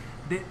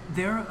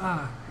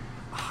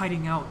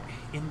hiding out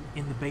in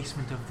the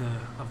basement of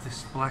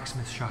this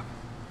blacksmith shop.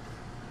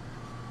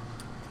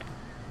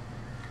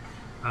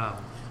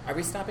 Are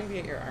we stopping to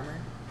get your armor?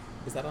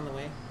 Is that on the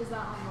way? Is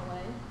that on the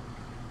way?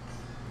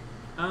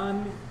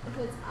 If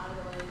it's out of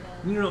the way,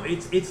 then. No,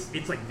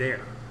 it's like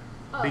there.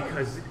 Oh.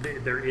 Because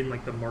they're in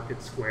like the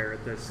market square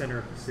at the center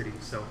of the city.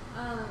 So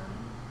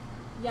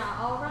Yeah,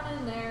 I'll run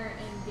in there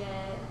and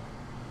get.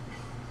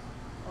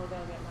 I'll go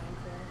get mine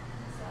for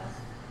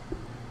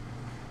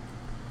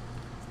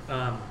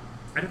stuff.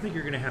 I don't think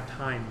you're gonna have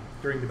time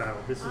during the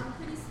battle. This is I'm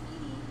pretty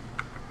speedy.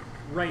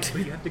 right,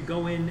 but you have to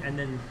go in and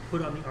then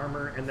put on the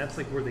armor, and that's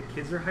like where the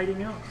kids are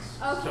hiding out.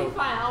 Okay, So-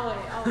 fine.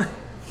 I'll wait.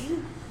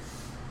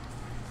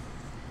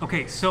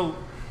 Okay, so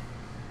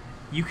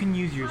you can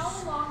use your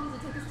How long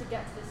does it take us to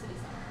get to the city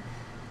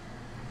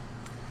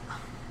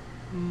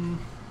center?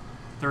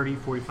 30,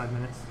 45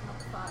 minutes. Oh,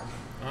 fuck.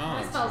 Oh,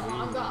 My spell's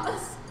long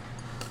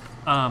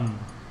gone.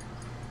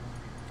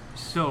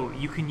 So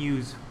you can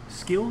use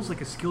skills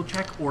like a skill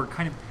check, or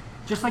kind of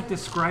just like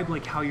describe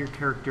like how your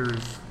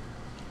characters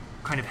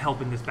kind of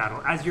help in this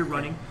battle. As you're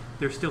running,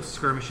 there's still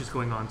skirmishes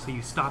going on, so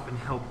you stop and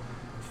help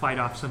fight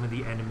off some of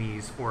the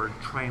enemies or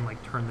try and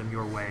like turn them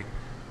your way.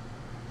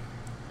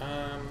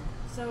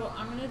 So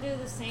I'm gonna do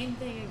the same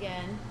thing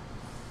again.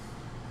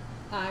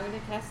 I'm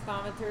gonna cast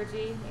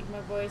thaumaturgy, make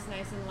my voice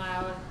nice and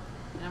loud,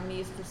 and I'm gonna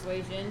use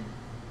persuasion.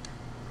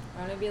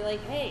 I'm gonna be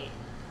like, hey,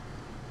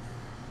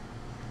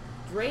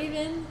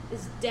 Draven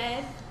is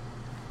dead.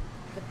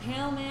 The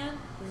Pale Man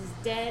is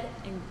dead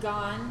and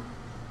gone.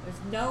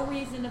 There's no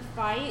reason to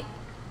fight.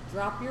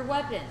 Drop your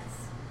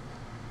weapons.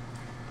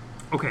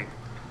 Okay.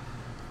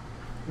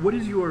 What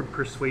is your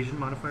persuasion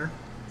modifier?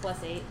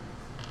 +8.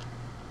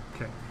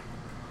 Okay.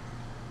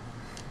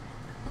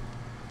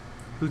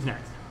 Who's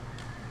next?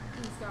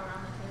 Let's go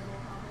around the table,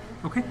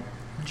 probably. Okay.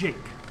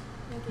 Jake.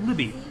 Make it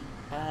Libby. easy.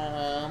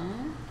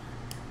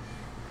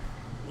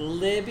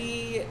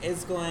 Libby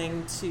is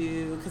going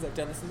to, because I've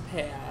done this in the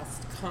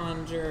past,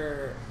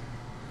 conjure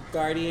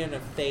Guardian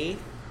of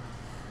Faith,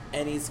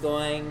 and he's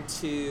going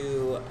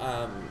to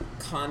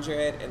conjure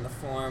it in the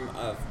form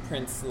of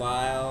Prince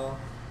Lionel.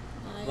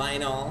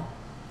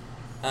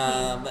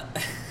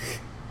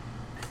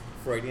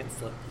 Freudian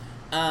slip.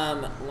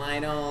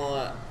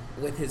 Lionel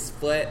with his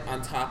foot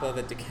on top of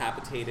a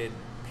decapitated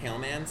Pale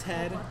Man's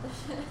head, What the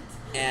shit?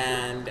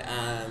 and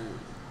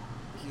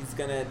he's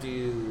gonna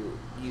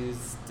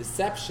use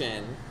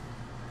deception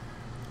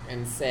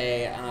and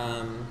say,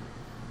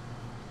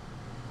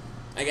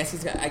 I guess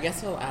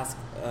he'll ask,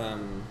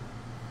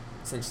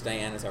 since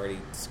Diana's already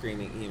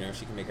screaming,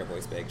 she can make her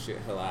voice big.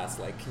 He'll ask,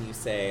 like, can you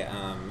say,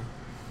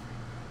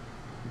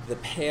 the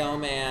Pale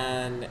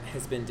Man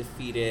has been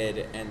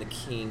defeated and the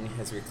king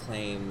has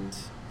reclaimed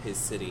his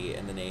city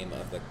in the name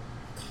of the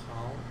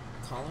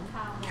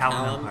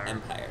Callum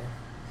Empire.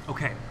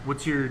 Okay,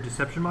 what's your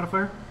deception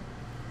modifier?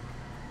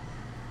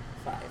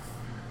 5.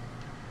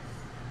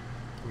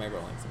 Am I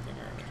rolling something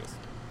or am I just...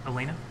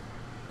 Elena?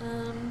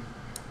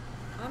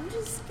 I'm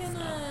just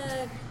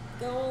gonna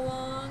go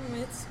along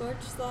with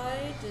Scorch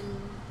Slide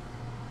and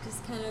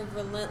just kind of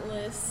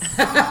relentless.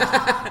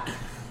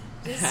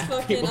 Just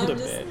fucking, I'm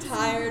just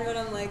tired, but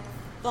I'm like,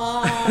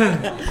 fuck.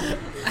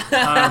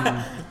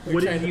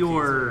 What is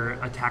your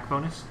attack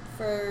bonus?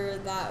 For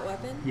that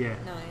weapon? Yeah.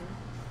 9.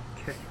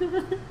 Okay.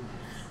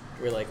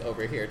 We're like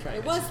over here trying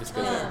It to was just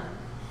go there.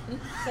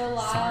 So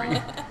Sorry.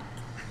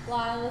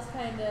 Lyle is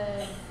kind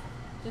of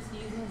just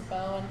using his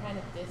bow and kind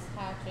of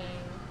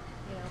dispatching,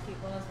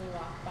 people as we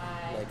walk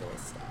by. Legolas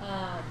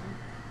style.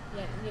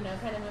 Yeah,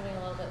 kind of moving a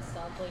little bit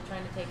stealthily,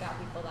 trying to take out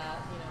people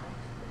that,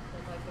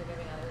 look like they're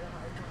giving others a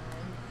hard time.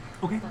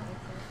 Okay. Does that make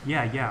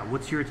sense? Yeah.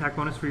 What's your attack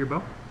bonus for your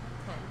bow?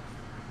 10.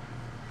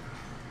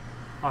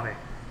 Ave.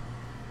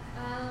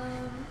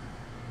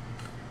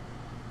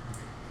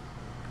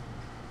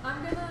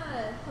 I'm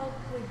gonna help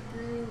the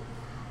group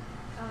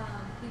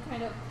be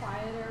kind of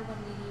quieter when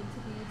we need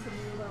to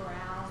move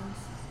around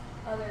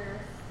other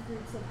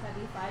groups of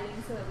heavy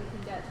fighting so that we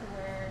can get to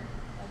where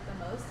like the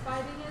most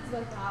fighting is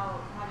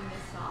without having to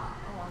stop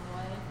along the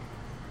way.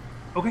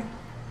 Okay.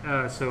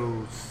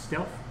 So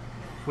stealth.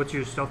 What's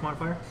your stealth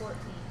modifier? 14.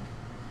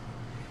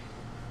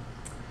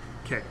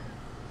 Okay.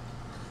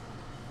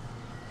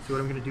 So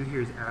what I'm going to do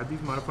here is add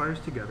these modifiers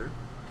together.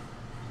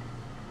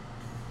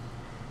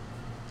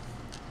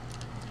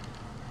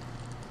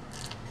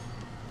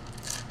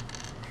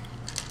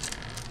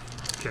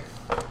 Okay.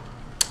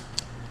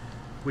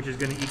 Which is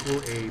going to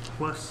equal a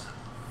plus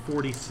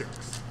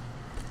 46.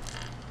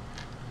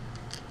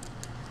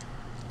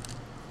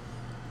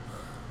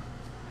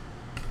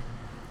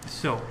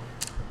 So,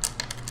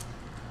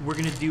 we're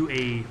going to do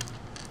a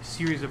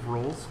series of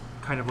rolls,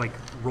 kind of like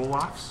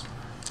roll-offs.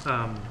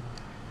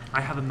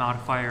 I have a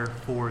modifier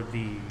for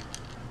the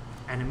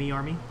enemy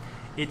army.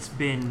 It's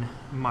been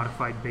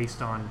modified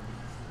based on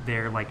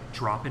their like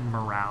drop in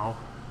morale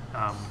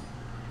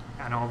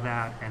and all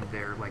that, and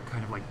their like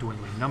kind of like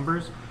dwindling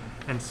numbers.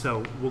 And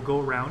so we'll go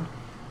around.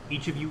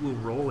 Each of you will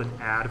roll and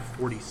add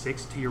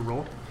 46 to your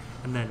roll,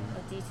 and then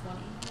A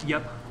D20.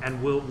 yep,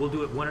 and we'll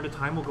do it one at a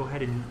time. We'll go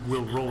ahead and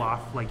we'll roll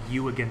off like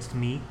you against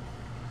me,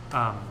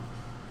 and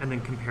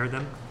then compare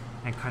them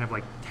and kind of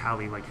like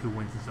tally like who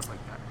wins and stuff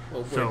like that.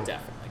 Well, we're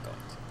definitely going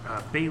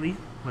to. Bailey,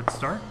 let's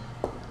start.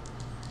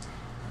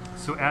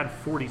 So add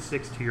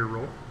 46 to your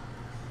roll.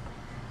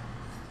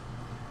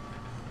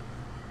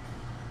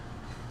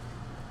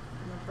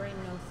 My brain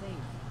no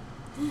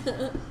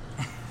think.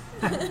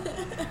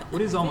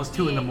 What is almost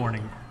 2 in the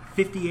morning?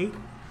 58?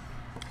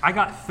 I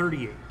got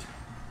 38.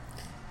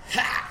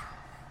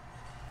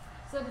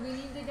 So do we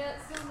need to get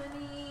so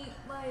many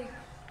like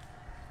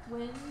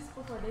wins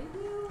before they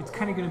do? It's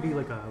kind of going to be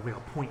like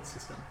a point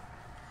system.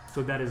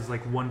 So that is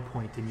like 1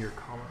 point in your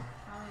column.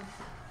 How many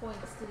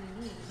points do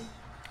we need?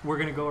 We're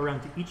going to go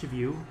around to each of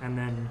you, and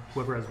then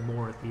whoever has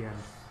more at the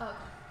end. Okay.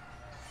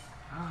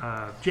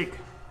 Jake.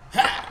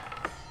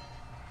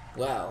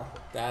 Well,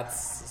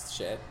 that's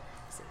shit.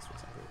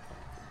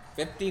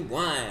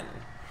 51.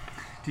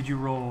 Did you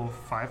roll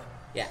 5?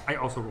 Yeah. I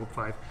also rolled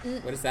 5.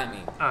 What does that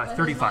mean? But his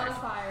 35.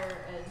 modifier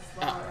is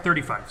lower.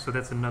 35, so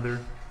that's another.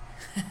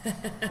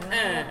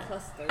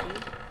 Plus 30.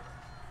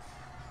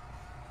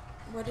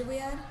 What did we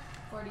add?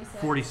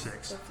 46.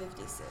 46. So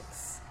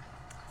 56.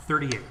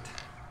 38.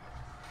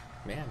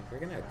 Man, we're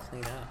going to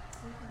clean up.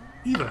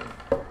 Eva.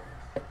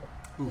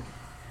 Ooh.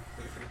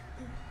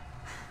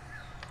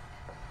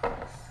 Okay,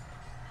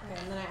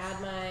 and then I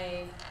add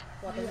my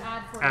weapon. You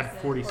add 46.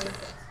 Add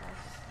 46.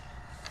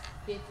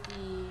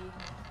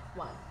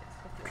 51.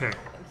 Okay.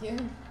 Thank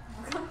you.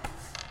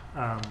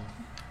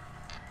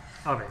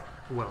 Ave.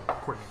 Well,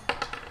 Courtney.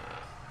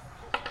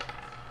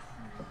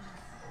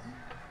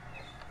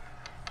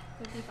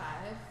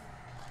 55.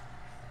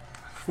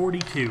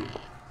 42.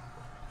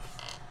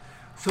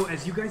 So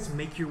as you guys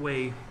make your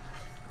way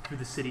through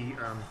the city,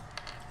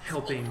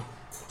 helping,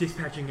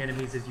 dispatching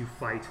enemies as you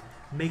fight,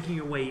 making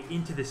your way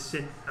into the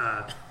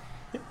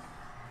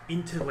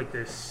into like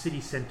the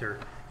city center,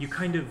 you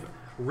kind of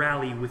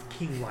rally with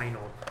King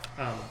Lionel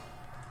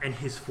and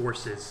his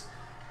forces,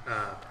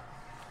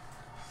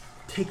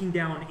 taking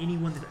down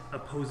anyone that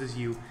opposes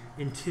you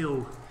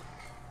until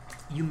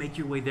you make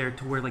your way there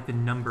to where like the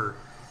number,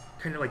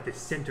 kind of like the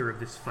center of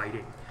this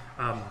fighting.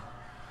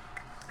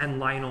 And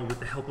Lionel, with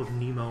the help of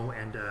Nemo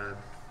and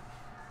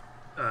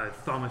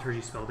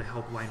thaumaturgy spell to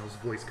help Lionel's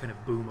voice kind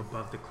of boom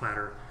above the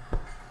clatter,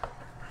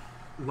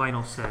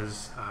 Lionel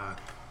says,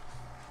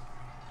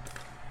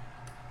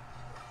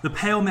 the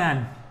Pale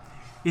Man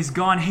is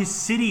gone. His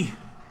city,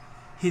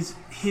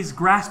 his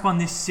grasp on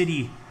this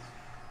city,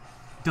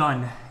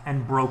 done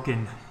and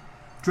broken.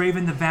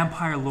 Draven the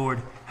Vampire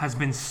Lord has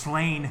been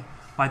slain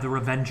by the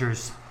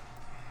Revengers.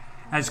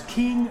 As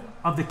king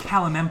of the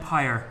Callum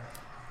Empire,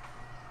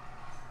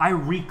 I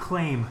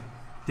reclaim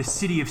the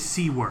city of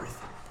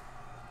Seaworth.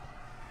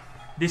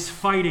 This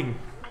fighting...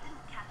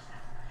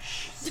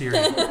 Shh, Siri.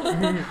 Way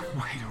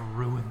to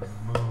ruin the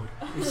mood.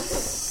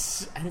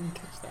 I didn't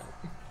catch that.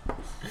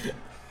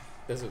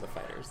 Those are the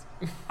fighters.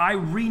 I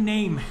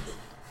rename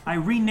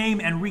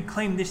and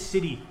reclaim this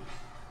city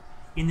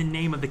in the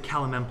name of the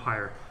Callum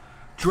Empire.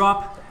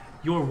 Drop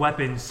your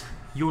weapons.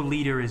 Your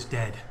leader is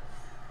dead.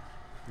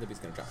 Libby's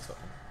gonna drop his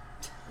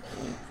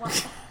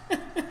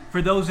weapon.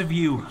 For those of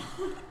you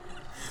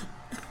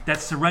that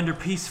surrender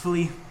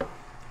peacefully,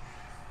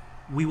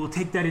 we will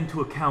take that into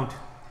account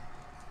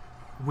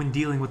when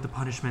dealing with the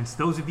punishments.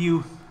 Those of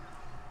you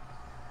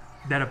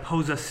that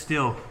oppose us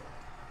still,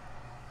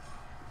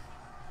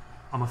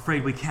 I'm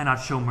afraid we cannot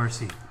show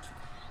mercy.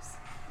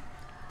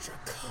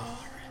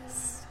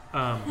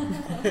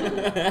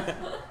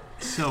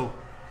 So,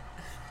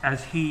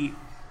 as he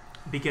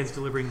begins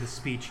delivering the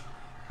speech,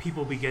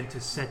 people begin to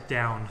set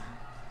down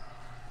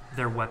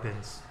their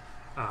weapons.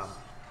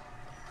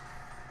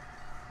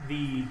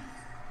 The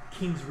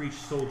King's Reach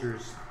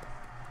soldiers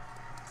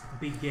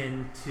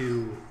begin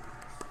to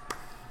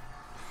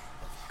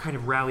kind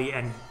of rally,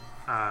 and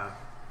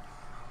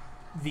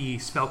the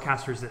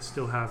spellcasters that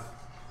still have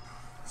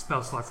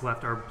spell slots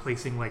left are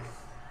placing like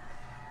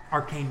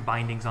arcane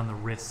bindings on the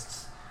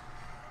wrists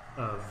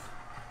of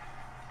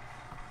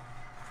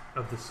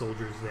the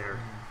soldiers there.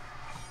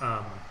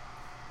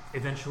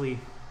 Eventually,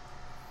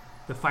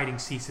 the fighting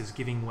ceases,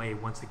 giving way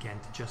once again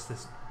to just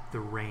the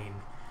rain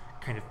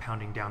kind of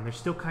pounding down. There's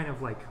still kind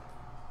of like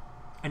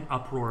an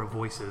uproar of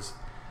voices.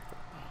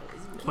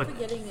 Keep But-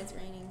 forgetting it's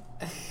raining.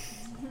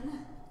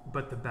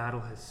 But the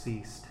battle has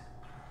ceased.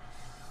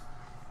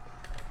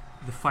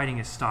 The fighting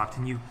has stopped,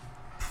 and you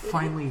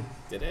finally...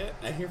 Did it?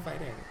 I hear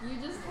fighting.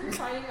 You just turned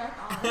fighting back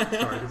on.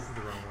 Sorry, this is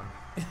the wrong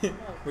one.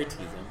 We're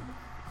teasing.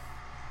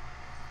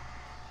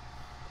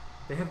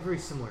 They have very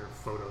similar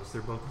photos.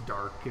 They're both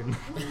dark and...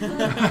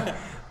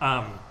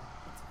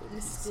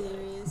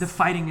 Mysterious. The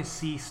fighting has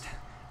ceased.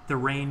 The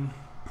rain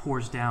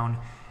pours down.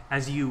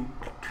 As you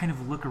kind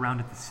of look around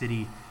at the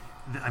city,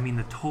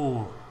 the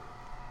toll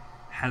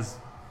has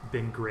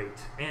been great.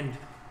 And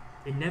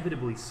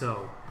inevitably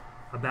so.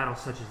 A battle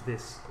such as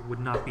this would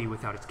not be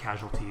without its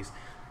casualties.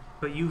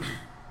 But you've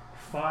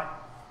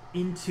fought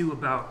into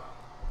about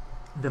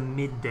the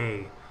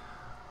midday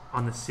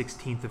on the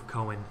 16th of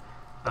Cohen.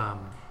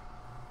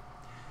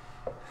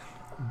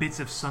 Bits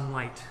of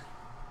sunlight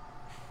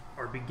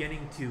are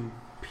beginning to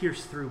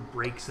pierce through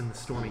breaks in the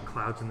stormy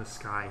clouds in the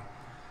sky.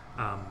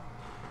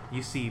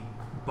 You see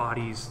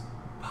bodies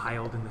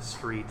piled in the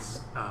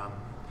streets,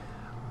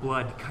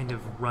 blood kind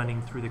of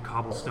running through the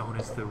cobblestone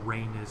as the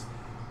rain is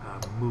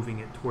moving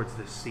it towards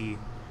the sea.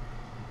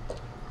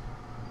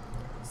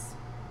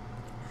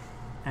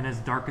 And as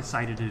dark a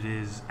sight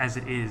as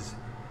it is,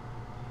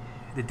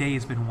 the day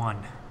has been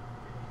won.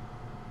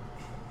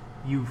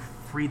 You've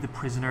freed the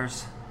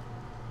prisoners,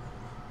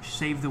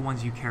 saved the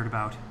ones you cared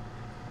about,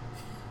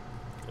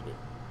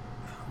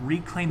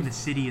 reclaimed the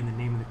city in the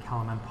name of the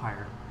Callum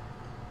Empire,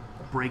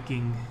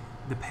 breaking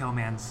the Pale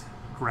Man's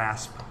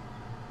grasp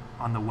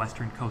on the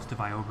western coast of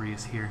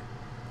Iogrius here.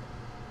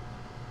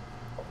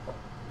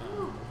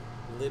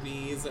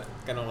 Libby's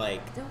gonna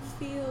Don't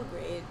feel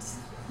great.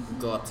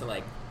 go up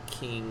to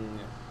King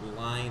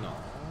Lionel.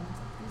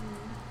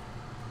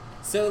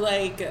 So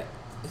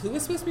who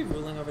was supposed to be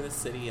ruling over the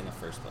city in the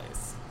first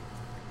place?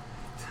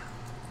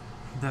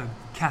 The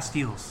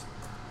Castiles.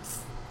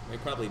 They're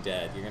probably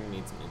dead. You're gonna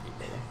need some new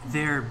people.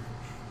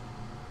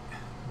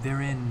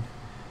 They're in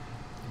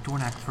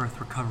Dornak Firth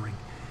recovering.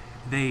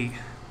 They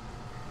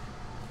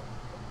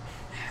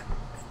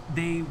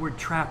were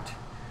trapped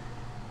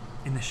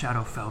in the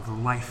Shadowfell, the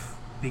life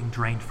being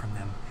drained from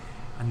them,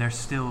 and they're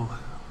still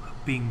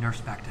being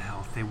nursed back to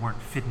health. They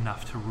weren't fit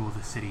enough to rule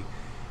the city.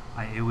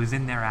 It was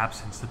in their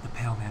absence that the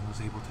Pale Man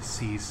was able to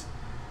seize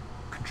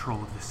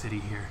control of the city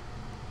here.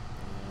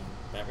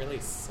 That really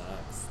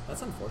sucks.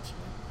 That's unfortunate.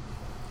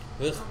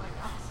 Ugh. Oh my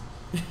gosh.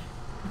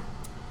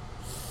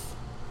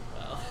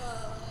 Well,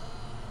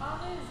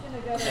 Anna is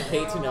gonna go to I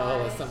hate to know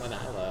it was Roy someone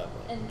I love.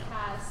 and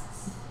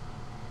cast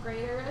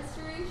Greater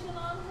Restoration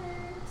on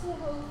her to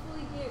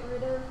hopefully get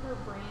rid of her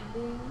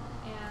branding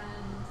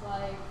and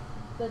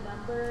the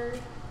number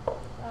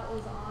that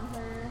was on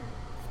her.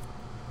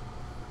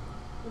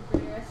 Would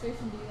Greater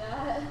Restoration do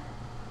that?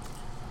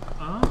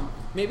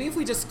 Maybe if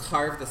we just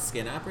carve the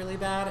skin up really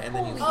bad and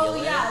then you heal Oh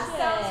it. yeah,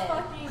 sounds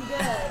fucking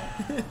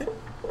good.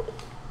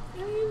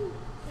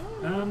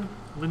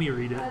 Let me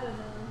read it. I don't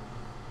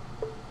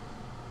know.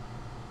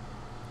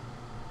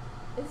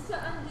 It's to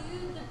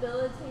undo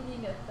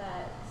debilitating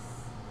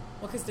effects.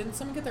 Well, because didn't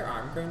someone get their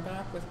arm grown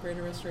back with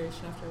greater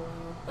restoration after a while?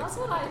 Like That's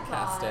someone what had I to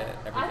cast thought. it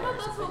every I day thought or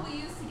that's something. what we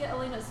used to get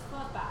Elena's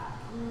foot back.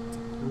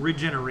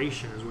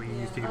 Regeneration is what you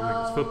use to get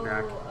Rick's foot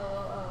back.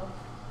 Oh.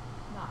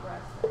 Not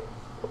restoration.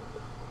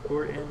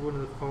 Or and one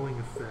of the following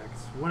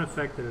effects. One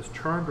effect that has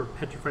charmed or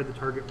petrified the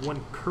target.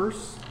 One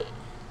curse.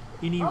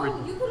 Any You could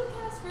have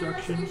cast Greater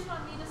reduction. Restoration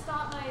on me to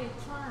stop my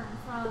charm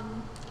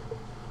from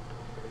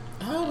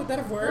Oh, would that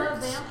have the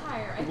worked?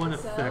 vampire. I one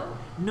think effect. so.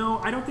 No,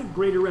 I don't think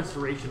Greater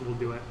Restoration will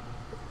do it.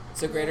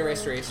 So greater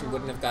restoration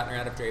wouldn't have gotten her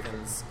out of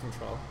Draven's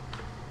control.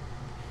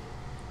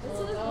 This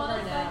Well, is it's one over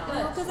effect now.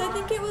 that Because I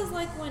think it was charms.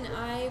 like when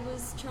I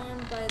was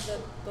charmed by the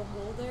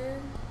beholder,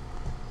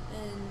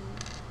 and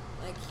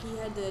like he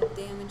had to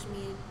damage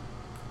me.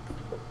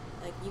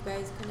 Like you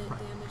guys couldn't Right.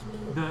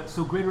 damage me.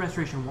 So Greater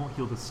Restoration won't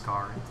heal the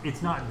scar.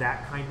 It's not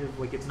that kind of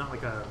like it's not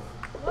like a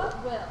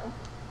What will?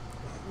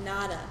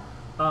 Nada.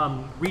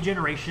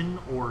 regeneration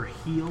or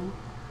heal.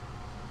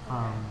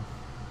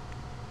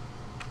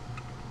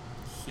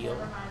 Heal?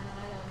 Never mind,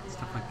 then I don't do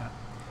Stuff that. like that.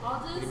 I'll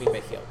What just. do you mean by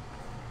heal?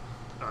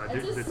 It's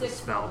a There's a 6th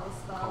spell. level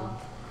spell.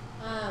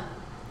 called-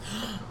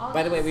 I'll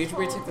By the way, just we hold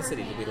retook the her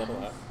city. Did we level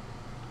hand. up?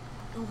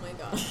 Oh my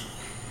gosh.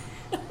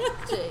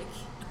 Jake.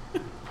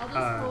 I'll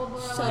just hold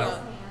Shut Lorelei's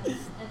up. hand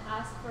and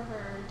ask for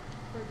her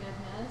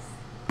forgiveness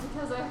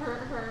because I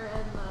hurt her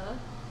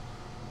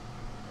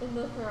in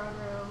the throne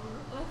room,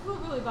 and I feel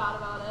really bad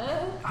about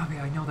it. Avi,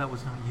 I know that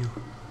was not you.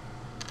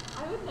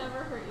 I would never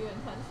hurt you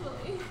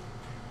intentionally.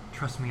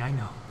 Trust me, I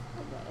know.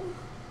 Okay.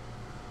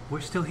 We're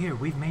still here.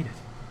 We've made it.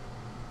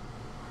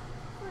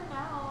 For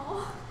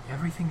now.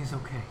 Everything is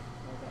okay.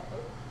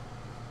 Okay.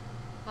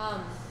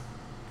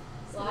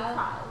 So I Lyle,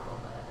 cry a little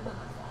bit, and then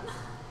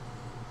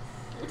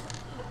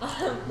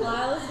I'm done.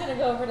 Lyle's gonna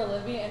go over to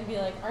Libby and be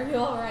like, "Are you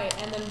all right?"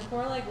 And then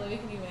before like Libby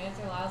can even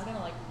answer, Lyle's gonna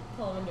like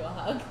pull him into a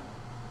hug.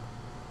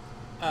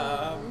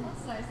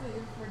 That's nice that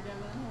you've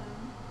forgiven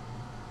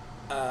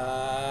him.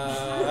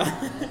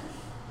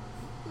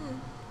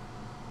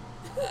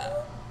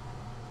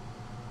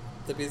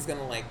 Libby's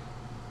gonna like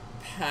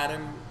pat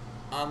him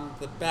on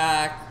the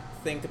back,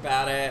 think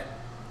about it,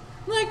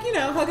 like, you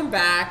know, hug him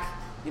back,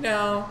 you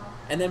know,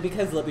 and then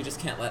because Libby just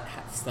can't let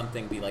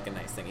something be like a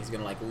nice thing, he's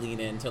gonna like lean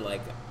into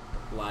like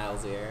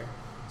Lyle's ear,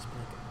 just be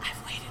like,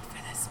 I've waited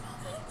for this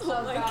moment.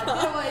 Oh my god.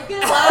 Get away,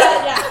 get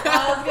away.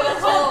 Lyle's gonna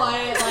pull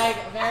away,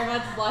 like very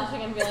much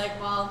blushing, and be like,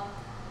 "Well,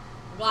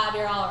 I'm glad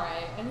you're all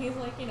right." And he's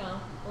like, you know,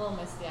 a little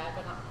misty-eyed,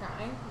 but not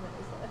crying. And then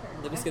he's gonna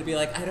turn Libby's away. gonna be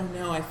like, I don't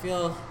know, I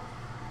feel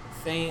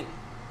faint.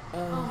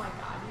 Oh my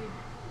god,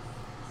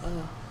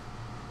 you.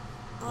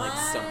 Like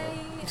I stumble.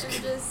 am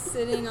just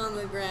sitting on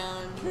the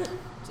ground,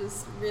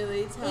 just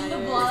really tired. In the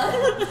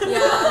blood.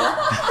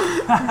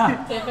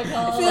 Yeah.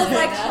 Typical. Feels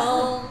like Elena.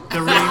 home.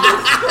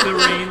 The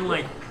rain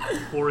like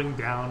pouring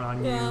down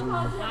on Yeah. you.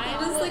 I'm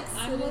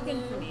sitting looking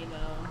there. for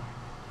Nemo.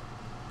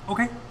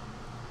 Okay.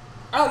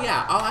 Oh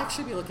yeah, I'll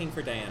actually be looking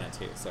for Diana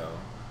too, so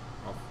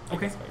I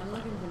Okay. guess I can I'm find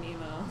looking her. for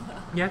Nemo.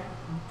 Yeah.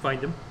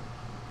 Find him.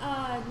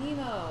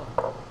 Nemo.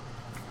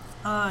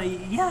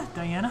 Yeah,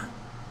 Diana.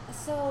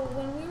 So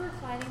when we were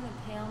fighting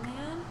the Pale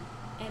Man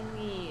and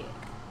we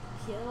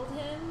killed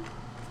him,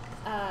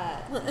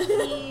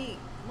 he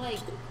like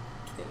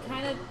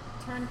kind of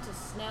turned to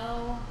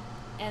snow,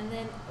 and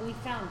then we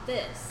found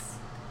this,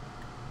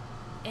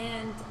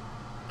 and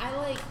I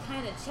like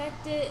kind of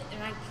checked it,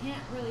 and I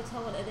can't really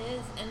tell what it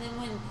is. And then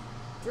when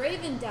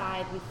Draven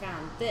died, we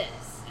found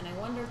this, and I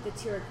wonder if the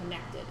two are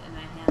connected. And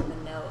I hand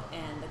the note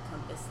and the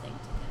compass thing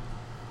to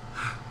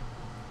him.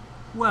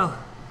 Well,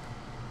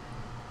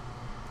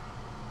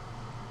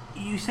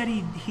 you said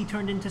he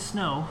turned into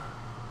snow.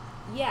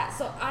 Yeah,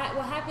 so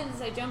what happened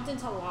is I jumped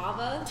into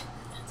lava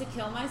to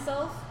kill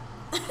myself,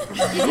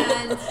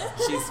 and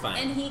She's fine.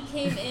 and he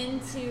came in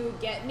to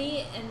get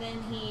me, and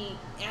then he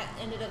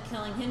ended up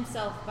killing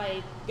himself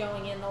by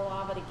going in the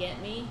lava to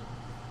get me,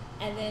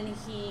 and then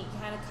he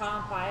kind of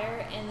caught on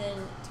fire and then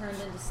turned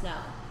into snow.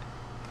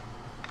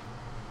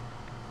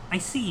 I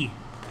see.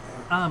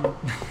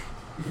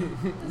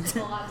 It's a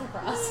lot to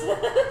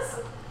process.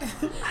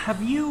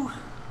 Have you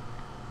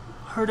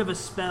heard of a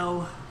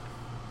spell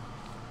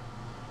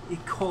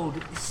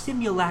called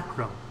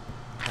simulacrum?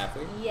 Have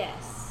we?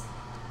 Yes.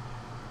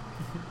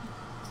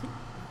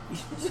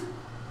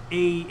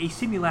 A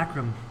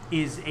simulacrum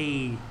is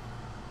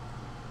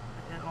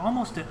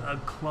almost a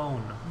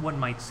clone, one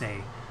might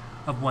say,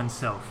 of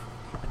oneself.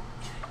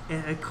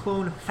 A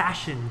clone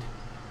fashioned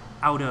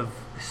out of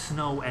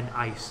snow and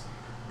ice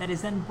that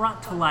is then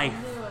brought to life.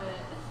 I knew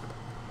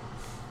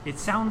it. It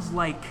sounds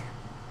like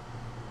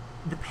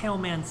the Pale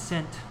Man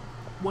sent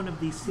one of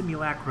these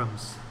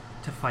simulacrums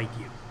to fight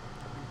you.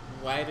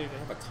 Why did it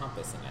have a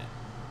compass in it?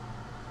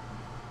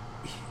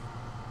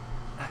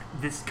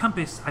 This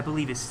compass, I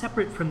believe, is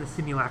separate from the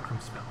simulacrum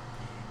spell,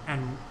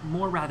 and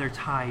more rather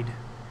tied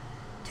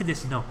to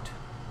this note.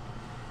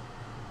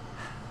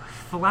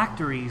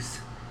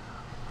 Phylacteries,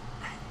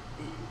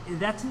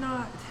 that's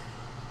not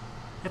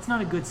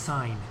a good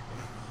sign,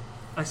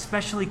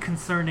 especially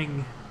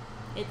concerning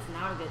It's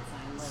not a good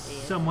sign, Libby.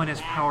 It's Someone a as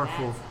bad,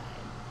 powerful. bad sign.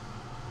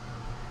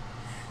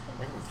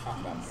 We'll talk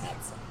about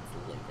bad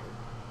signs later.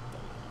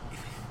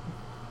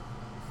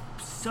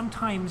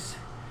 Sometimes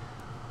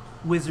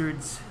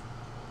wizards,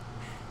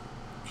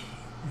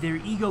 their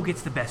ego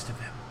gets the best of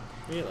them.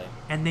 Really?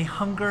 And they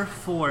hunger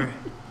for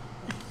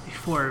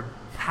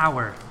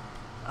power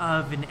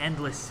of an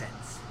endless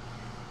sense.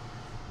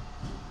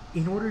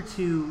 In order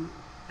to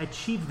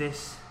achieve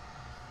this,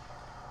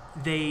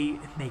 they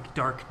make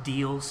dark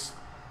deals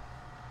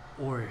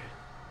or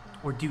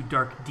do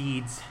dark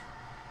deeds,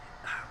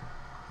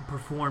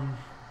 perform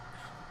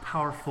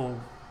powerful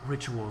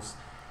rituals,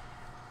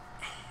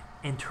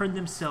 and turn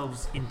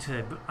themselves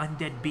into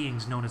undead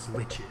beings known as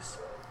liches.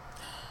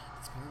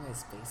 That's probably why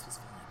his face was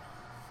falling off.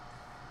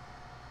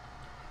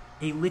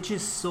 A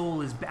lich's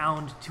soul is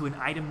bound to an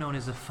item known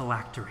as a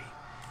phylactery.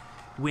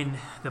 When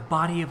the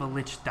body of a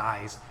lich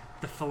dies,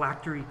 the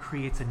phylactery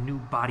creates a new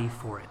body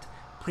for it,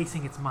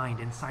 placing its mind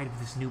inside of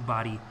this new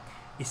body,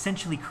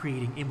 essentially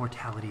creating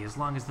immortality as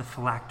long as the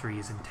phylactery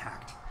is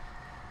intact.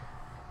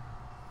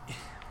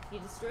 You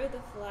destroy the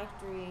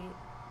phylactery,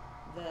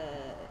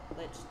 the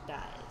lich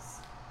dies.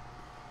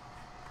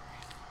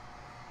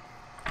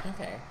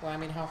 Okay. Well, I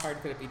mean, how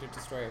hard could it be to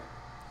destroy a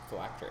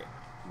phylactery?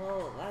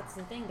 Well, that's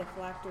the thing. The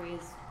phylactery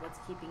is what's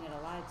keeping it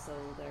alive, so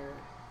they're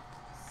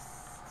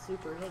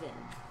super hidden.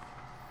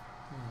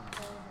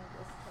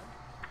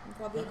 And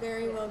probably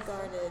very well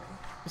guarded.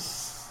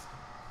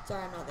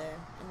 Sorry, I'm not there.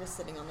 I'm just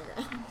sitting on the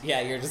ground. Yeah,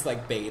 you're just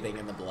like bathing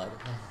in the blood.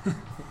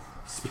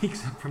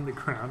 Speaks up from the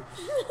ground.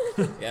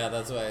 Yeah,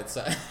 that's why it's.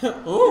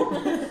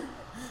 Ooh!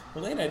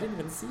 Elena, I didn't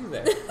even see you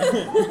there.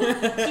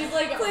 She's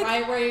like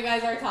right where you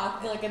guys are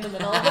talking, like in the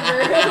middle of the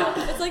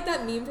room. It's like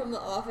that meme from The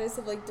Office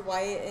of like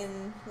Dwight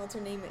and what's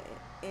her name,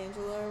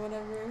 Angela or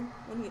whatever.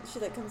 When she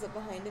like comes up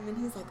behind him and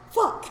he's like,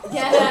 "Fuck!"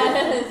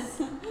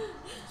 Yes.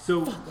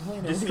 So,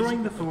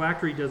 destroying the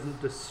phylactery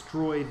doesn't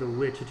destroy the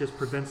lich; it just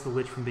prevents the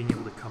lich from being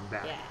able to come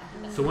back.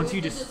 Yeah. So once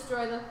you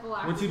destroy the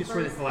phylactery. once you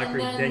destroy the first,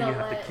 phylactery, and then the you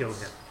have to lich. kill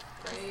him.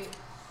 Right.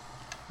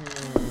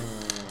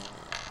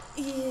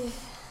 Yeah.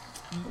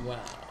 Wow.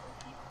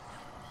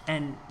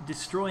 And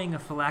destroying a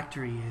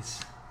phylactery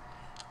is,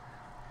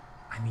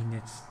 I mean,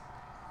 it's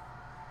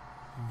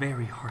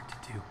very hard to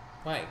do.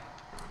 Why?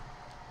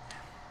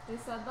 They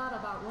said that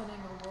about winning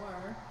a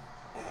war.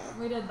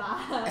 We did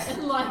that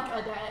in like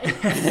a day.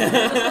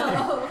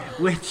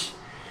 Which,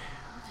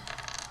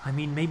 I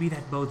mean, maybe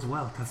that bodes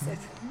well, doesn't it?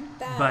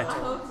 Battle. But- I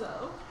hope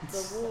so.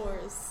 The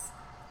wars.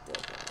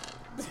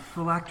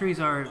 Phylacteries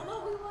are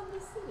Well, we won the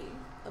city.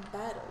 A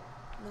battle,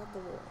 not the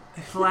war.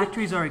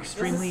 phylacteries are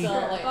extremely Still,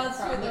 like, That's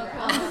from for the the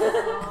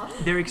ground.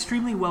 they're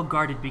extremely well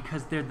guarded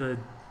because they're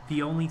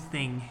the only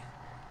thing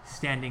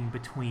standing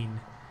between.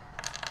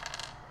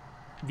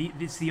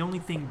 It's the only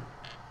thing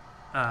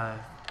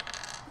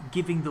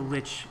giving the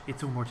lich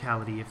its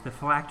immortality. If the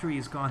phylactery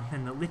is gone,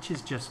 then the lich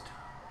is just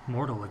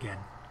mortal again.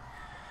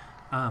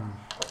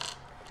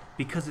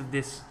 Because of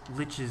this,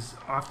 liches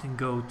often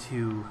go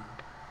to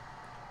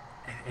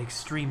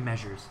extreme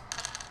measures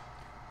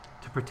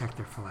to protect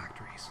their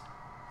phylacteries.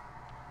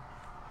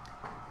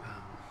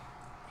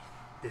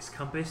 This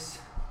compass,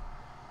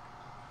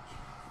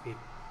 it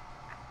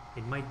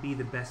might be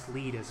the best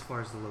lead as far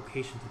as the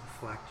location to the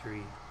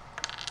phylactery.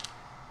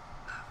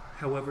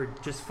 However,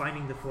 just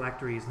finding the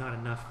phylactery is not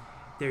enough.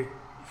 They're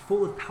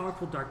full of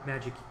powerful dark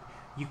magic.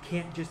 You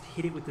can't just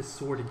hit it with the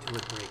sword until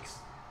it breaks.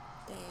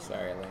 Damn.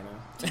 Sorry, Elena.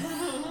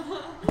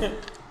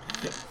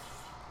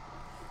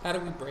 How do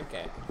we break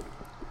it?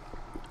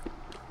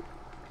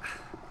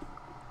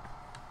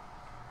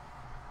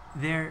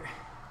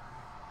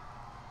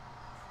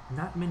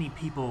 Not many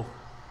people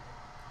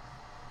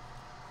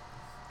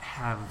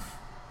have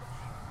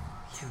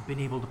been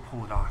able to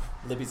pull it off.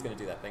 Libby's gonna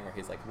do that thing where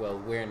he's like, "Well,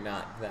 we're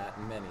not that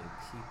many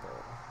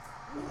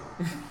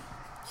people."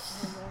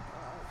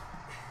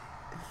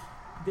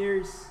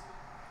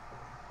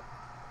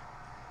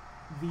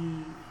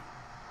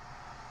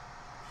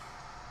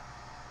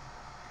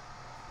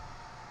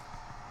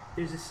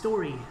 There's a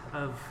story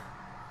of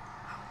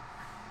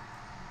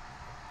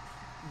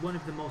one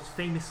of the most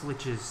famous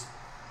liches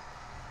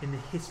in the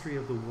history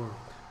of the world,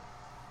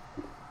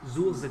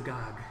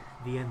 Zul-Zagag,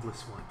 the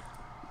Endless One.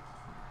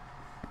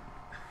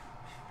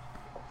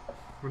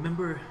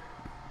 Remember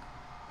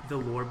the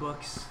lore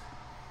books?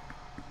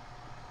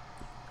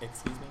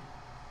 Excuse me?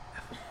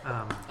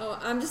 Oh,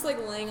 I'm just like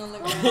laying on the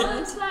What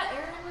ground. was that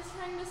Aaron was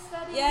trying to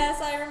study?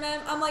 Yes, I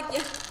remember. I'm like,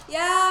 yeah,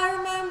 I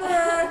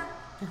remember.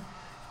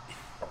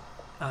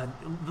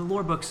 The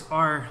lore books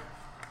are...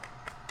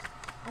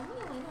 Only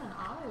Elena and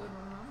I would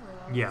remember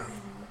those. Yeah.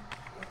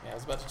 Yeah, I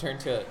was about to turn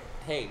to,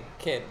 "Hey,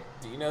 kid,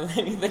 do you know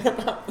anything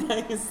about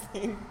these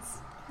things?"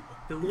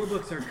 The lore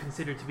books are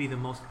considered to be the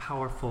most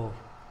powerful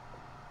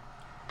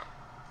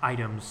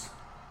items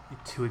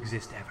to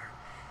exist ever.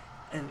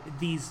 And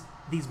these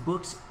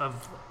books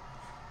of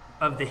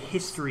the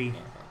history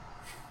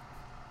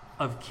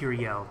of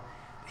Kyriel,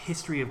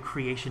 history of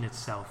creation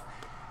itself,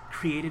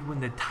 created when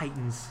the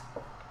Titans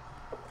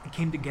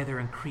came together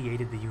and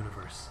created the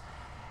universe.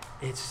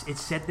 It's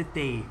said that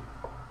they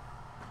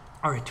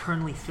are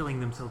eternally filling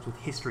themselves with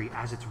history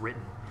as it's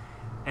written.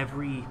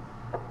 every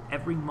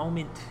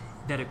moment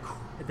that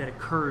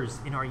occurs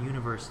in our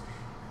universe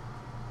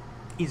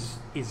is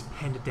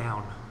penned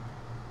down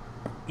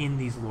in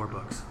these lore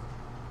books.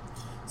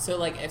 So,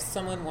 like, if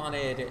someone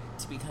wanted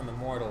to become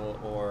immortal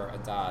or a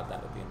god,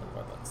 that would be in the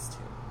lore books,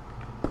 too.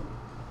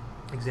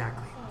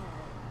 Exactly.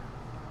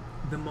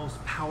 The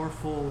most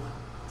powerful...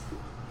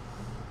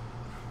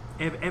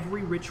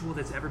 Every ritual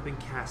that's ever been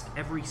cast,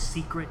 every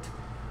secret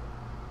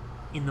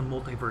in the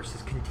multiverse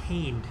is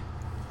contained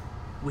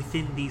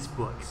within these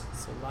books.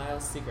 So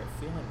Lyle's secret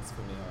feelings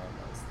for me are in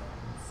those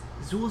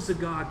things.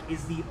 Zul-Zagog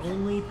is the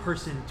only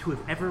person to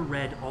have ever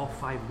read all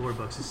 5 lore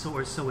books,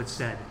 or so it's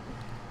said.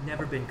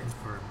 Never been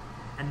confirmed.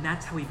 And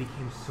that's how he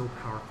became so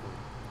powerful.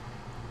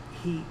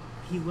 He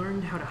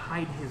learned how to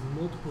hide his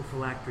multiple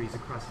phylacteries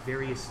across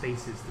various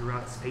spaces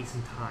throughout space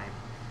and time,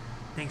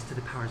 thanks to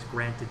the powers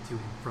granted to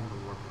him from the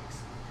lore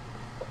books.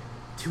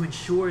 To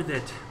ensure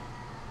that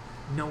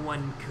no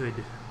one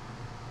could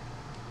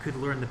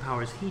learn the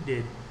powers he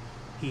did,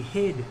 he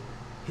hid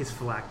his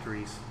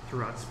phylacteries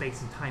throughout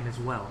space and time as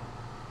well.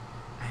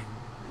 And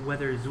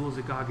whether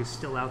Zul-Zagog is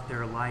still out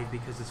there alive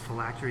because his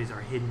phylacteries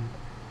are hidden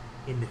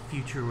in the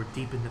future or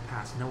deep in the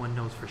past, no one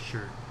knows for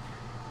sure.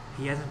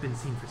 He hasn't been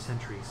seen for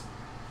centuries.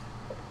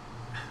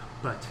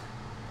 But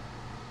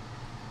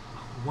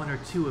 1 or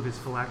 2 of his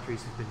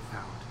phylacteries have been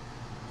found,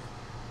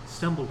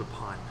 stumbled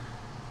upon,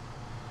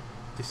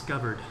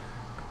 discovered,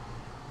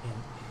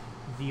 and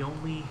the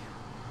only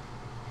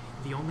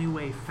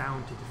way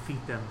found to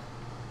defeat them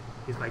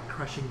is by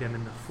crushing them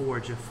in the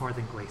forge of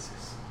Farthing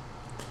Glacis.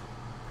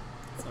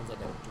 Sounds like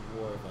a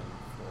dwarven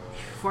forge.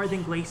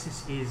 Farthing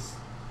Glacis is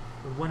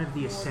one of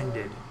the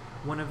ascended,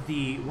 one of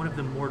the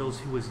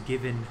mortals who was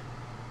given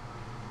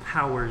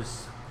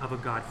powers of a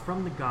god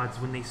from the gods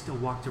when they still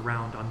walked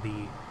around on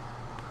the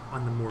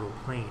mortal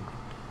plane.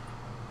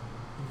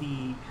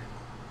 The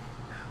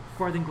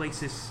Farthing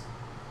Glacis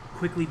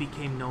quickly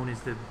became known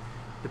as the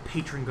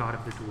patron god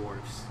of the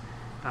dwarves.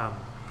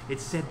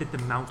 It's said that the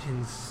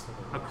mountains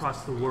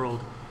across the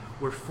world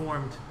were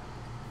formed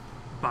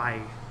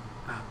by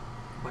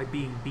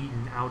being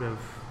beaten out of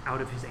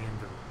his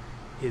anvil.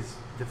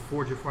 The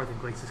forge of Farthing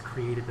Glacis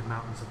created the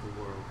mountains of the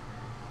world.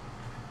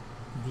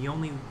 The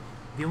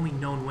only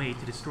known way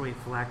to destroy a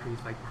phylactery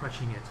is by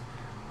crushing it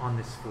on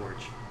this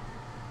forge.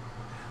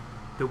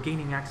 Though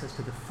gaining access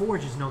to the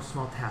forge is no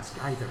small task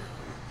either.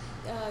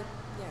 Yeah.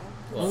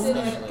 Well,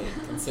 especially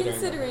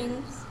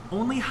considering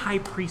Only high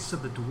priests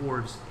of the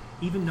dwarves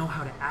even know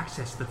how to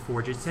access the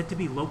forge. It's said to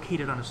be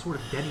located on a sort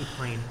of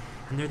demi-plane,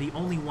 and they're the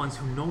only ones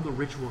who know the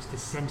rituals to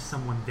send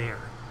someone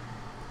there.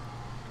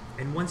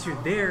 And once you're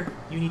there,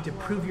 you need to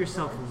prove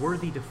yourself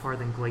worthy to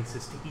Farthing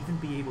Glacis to even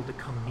be able to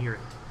come near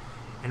it.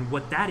 And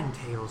what that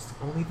entails,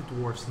 only the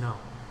dwarves know.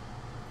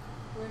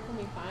 Where can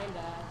we find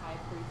a high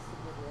priest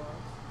of the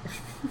dwarves?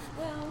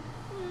 Well,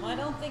 I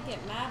don't think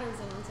it matters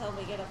until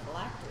we get a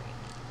phylactery.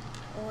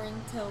 or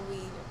until we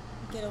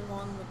get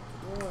along with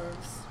the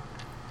dwarves.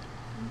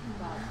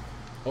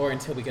 Or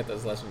until we get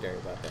those legendary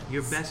weapons.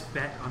 Your best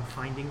bet on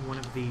finding one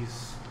of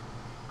these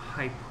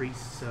high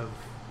priests of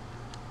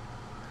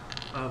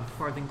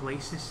Farthing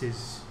Glacis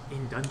is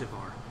in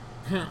Dundavar,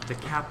 the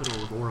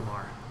capital of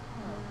Oromar.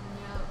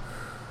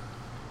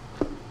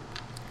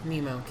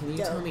 Nemo, can you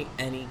Go. tell me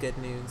any good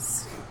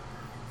news?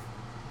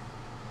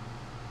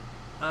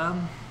 You're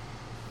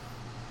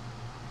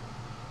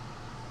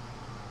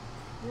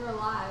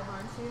alive,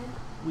 aren't you?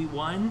 We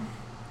won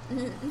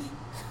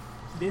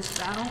this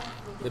battle.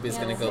 Libby's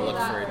Yeah, gonna we'll go look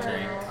say for a that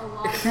drink. A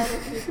lot of other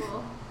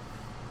people.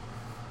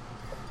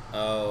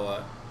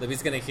 Oh,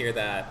 Libby's gonna hear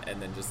that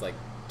and then just like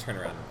turn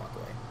around and walk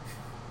away.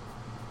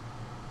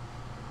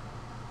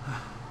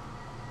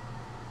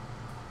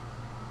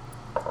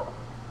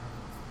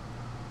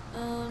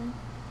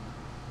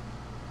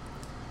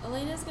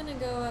 Elena's gonna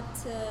go up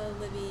to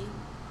Libby.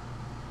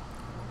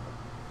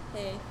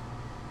 Hey.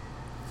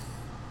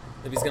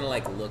 Libby's gonna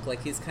like look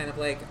like he's kind of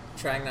like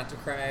trying not to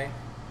cry.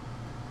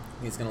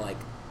 He's gonna like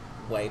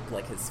wipe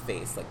like his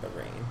face like the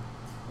rain.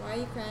 Why are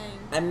you crying?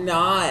 I'm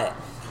not.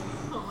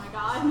 Oh my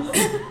god.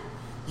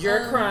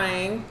 You're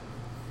crying.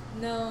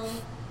 No,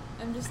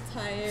 I'm just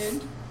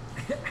tired.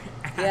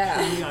 Yeah.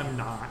 Actually, I'm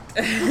not.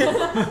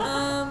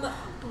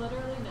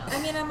 Literally no. I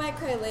mean, I might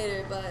cry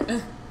later, but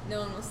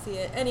no one will see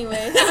it.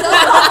 Anyway,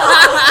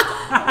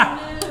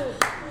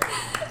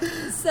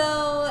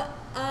 so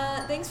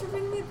thanks for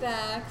bringing me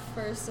back,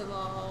 first of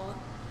all.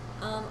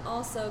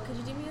 Also, could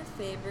you do me a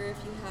favor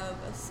if you have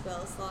a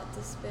spell slot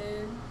to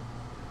spare?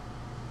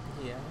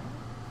 Yeah.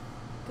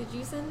 Could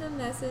you send a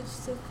message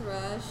to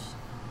Thrush?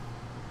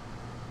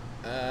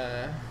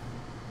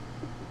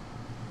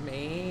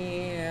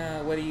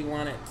 What do you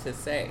want it to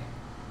say?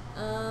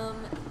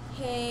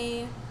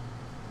 Hey,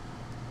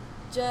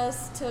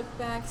 just took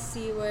back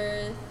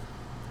Seaworth.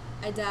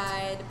 I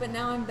died, but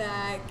now I'm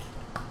back.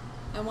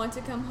 I want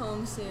to come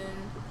home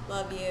soon.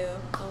 Love you,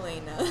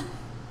 Elena.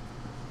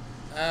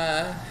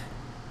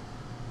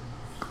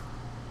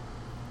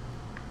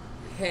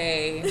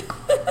 Hey.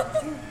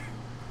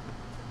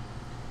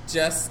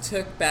 Just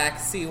took back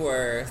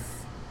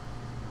Seaworth.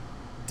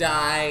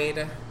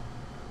 died.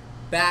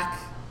 Back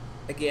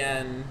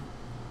again.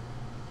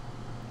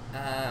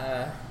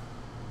 I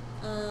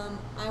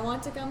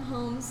want to come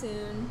home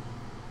soon.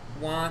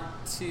 Want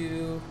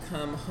to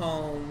come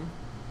home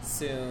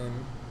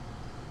soon.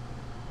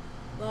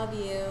 Love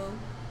you.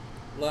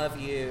 Love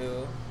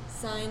you.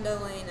 Signed,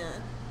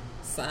 Elena.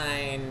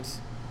 Signed,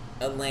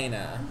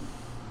 Elena.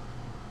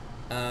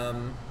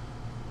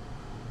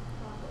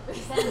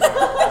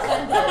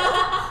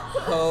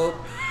 Hope,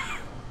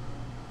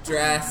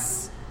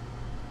 dress,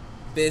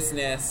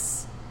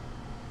 business.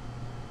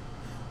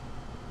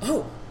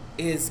 Oh,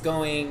 is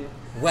going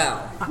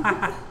well.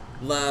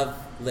 Love,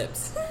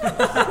 lips.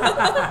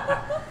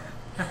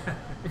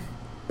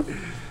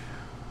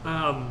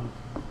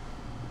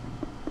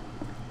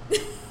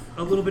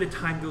 A little bit of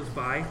time goes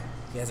by.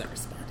 He hasn't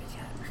responded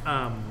yet.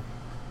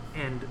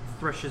 And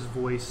Thresh's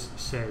voice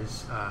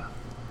says,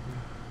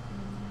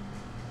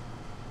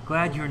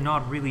 glad you're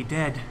not really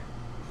dead.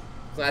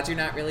 Glad you're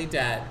not really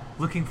dead.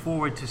 Looking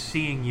forward to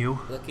seeing you.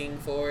 Looking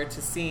forward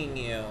to seeing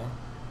you.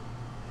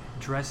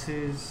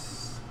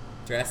 Dresses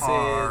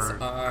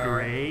are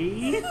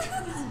great.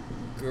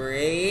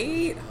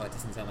 Great. Oh, it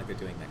doesn't sound like they're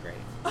doing that great.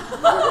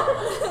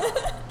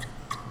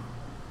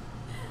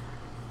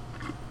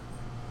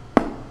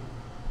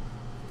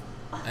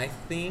 I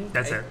think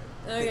That's it.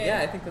 Okay.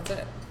 Yeah, I think that's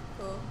it.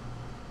 Cool.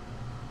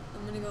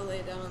 I'm gonna go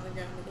lay down on the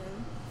ground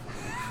again.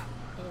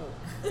 Oh.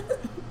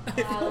 I I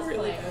feel was really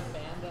playing bad. with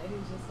Bandit.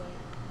 He's just like,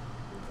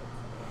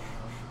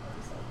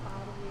 I'm so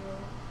proud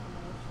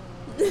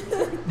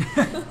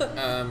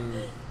of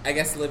you. I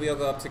guess Libby will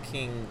go up to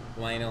King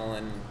Lionel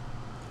and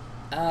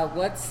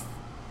what's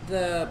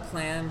the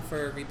plan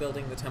for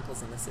rebuilding the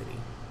temples in the city?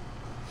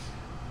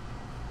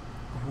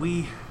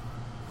 We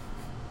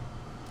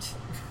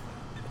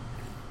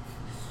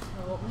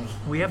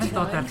haven't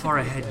thought that far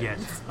ahead yet.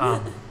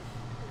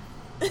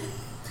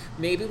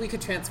 Maybe we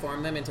could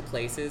transform them into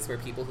places where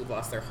people who've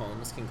lost their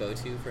homes can go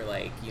to for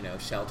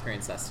shelter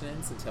and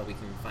sustenance until we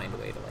can find a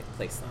way to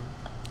place them.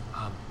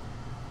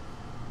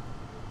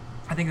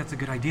 I think that's a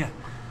good idea.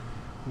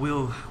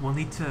 We'll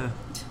need to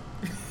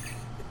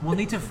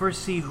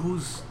first see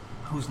who's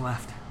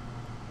left.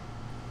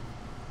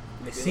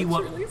 Maybe See it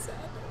what looks really sad.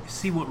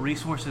 see what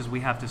resources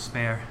we have to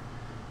spare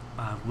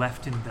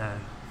left in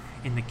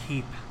the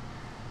keep,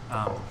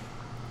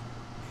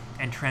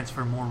 and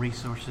transfer more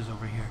resources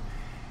over here.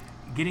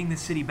 Getting the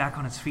city back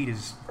on its feet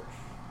is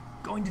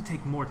going to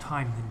take more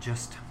time than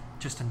just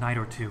a night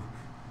or two.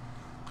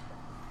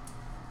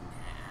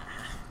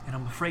 And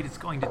I'm afraid it's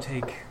going to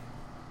take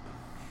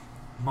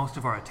most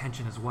of our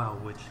attention as well,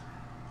 which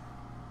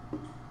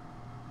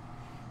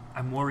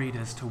I'm worried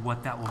as to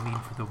what that will mean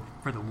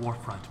for the war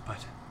front,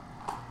 but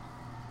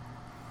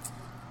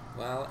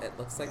Well, it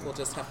looks like we'll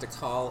just have to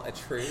call a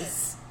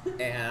truce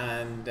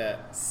and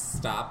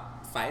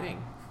stop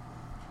fighting.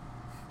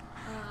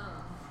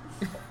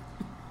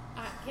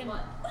 Can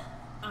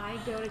I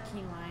go to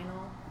King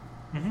Lionel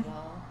Mhm. as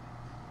well?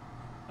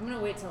 I'm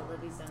gonna wait till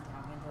Libby's done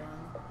talking to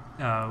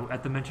him.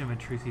 at the mention of a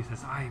truce, he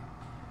says,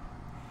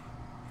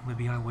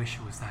 Libby, I wish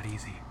it was that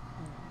easy.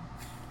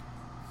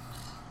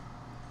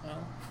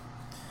 Well,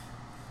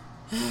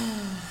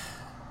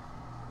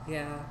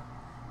 yeah,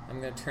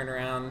 I'm gonna turn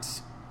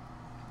around,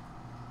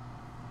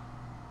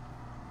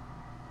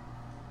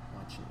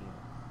 watching you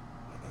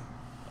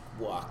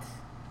walk,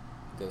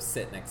 go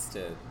sit next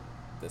to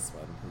this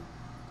one who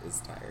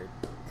is tired.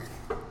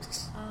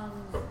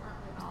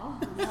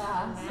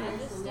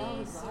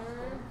 Majesty,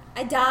 sir.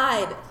 I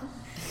died.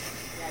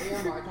 Yeah,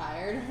 you're more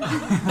tired.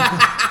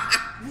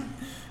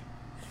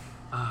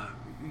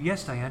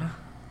 Yes, Diana.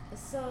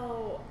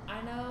 So,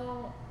 I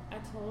know I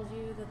told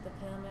you that the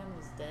Pale Man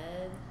was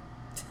dead.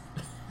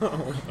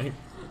 Oh my.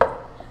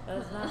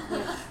 That's not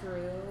quite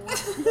true. I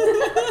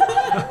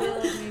feel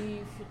like maybe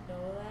you should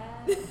know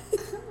that.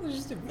 We'll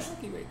just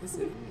evacuate the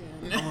city.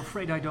 I'm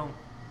afraid I don't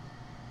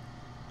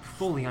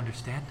fully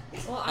understand.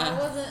 Well, I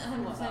wasn't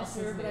 100% What else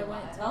sure, is but I new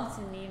went and about it? talked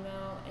to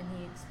Nemo, and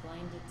he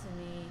explained it to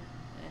me.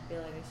 And I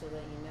feel like I should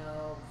let you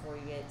know before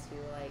you get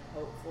too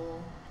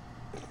hopeful.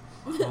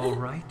 All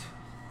right.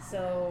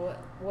 So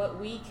what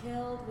we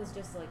killed was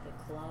just like a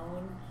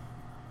clone,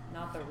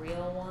 not the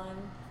real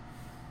one.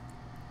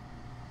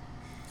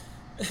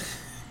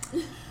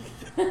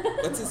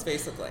 What's his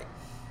face look like?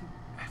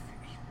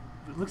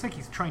 It looks like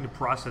he's trying to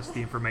process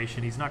the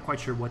information. He's not quite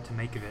sure what to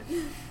make of it.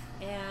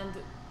 And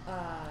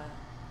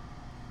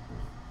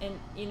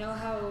you know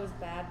how it was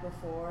bad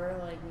before?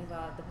 Like we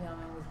thought the Pale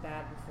Man was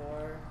bad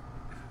before.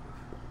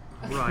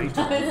 Right.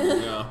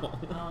 No.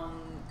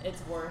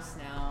 It's worse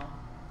now.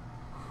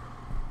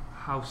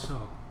 How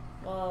so?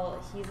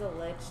 Well, he's a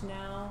lich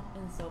now,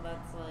 and so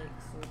that's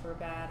super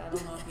bad. I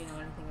don't know if you know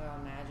anything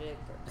about magic.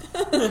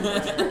 I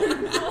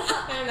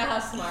don't know how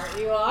smart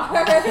you are.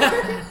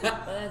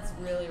 But that's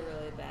really,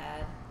 really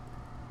bad.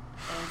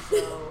 And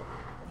so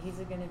he's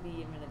going to be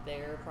even a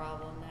bigger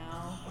problem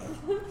now.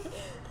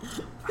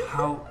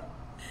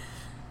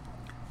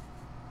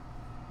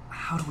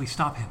 How do we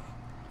stop him?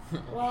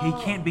 Well, He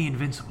can't be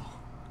invincible.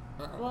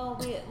 Well,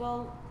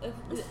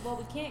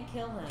 we can't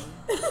kill him.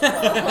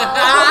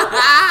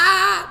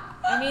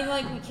 I mean,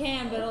 like, we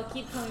can, but he'll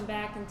keep coming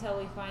back until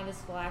we find his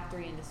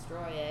phylactery and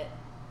destroy it.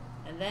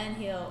 And then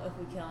if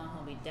we kill him,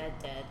 he'll be dead.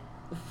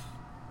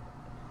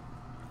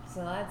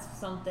 So that's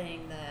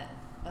something that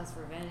I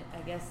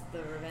guess the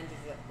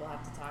Revengers that we'll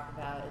have to talk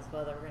about is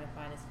whether we're going to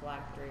find his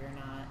phylactery or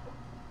not.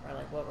 Or,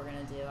 like, what we're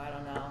going to do. I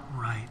don't know.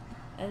 Right.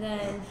 And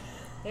then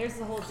there's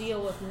the whole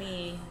deal with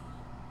me.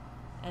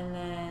 And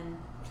then...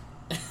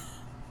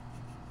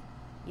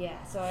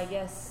 Yeah, so I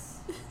guess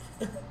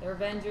the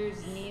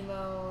Revengers,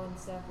 Nemo, and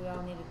stuff, we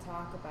all need to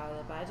talk about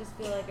it. But I just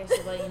feel like I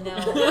should let you know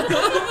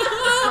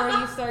before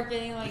you start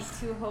getting, like,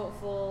 too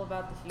hopeful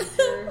about the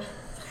future.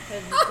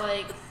 Because it's,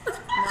 like,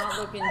 not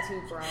looking too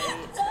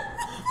bright.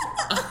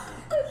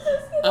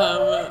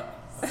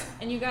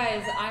 And you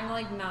guys, I'm,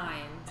 like,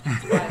 9, by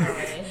the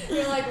way.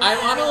 You're like, I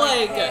want to,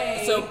 like,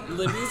 hey. so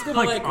Libby's going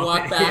to, like,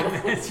 walk back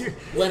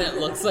when it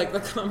looks like the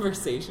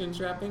conversation's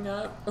wrapping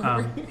up.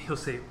 He'll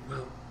say,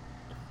 well,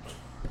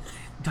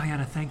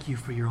 Diana, thank you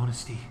for your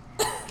honesty.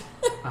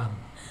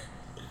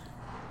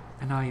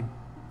 And I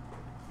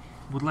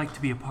would like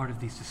to be a part of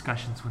these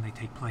discussions when they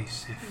take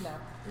place.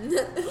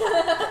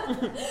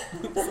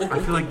 I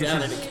feel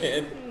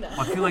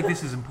like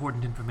this is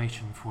important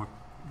information for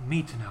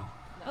me to know.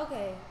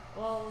 Okay,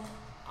 well,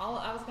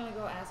 I was going to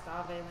go ask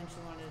Ave when she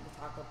wanted to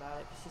talk about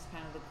it, because she's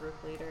kind of the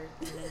group leader,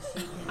 and then she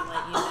can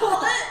let you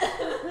know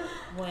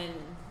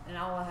and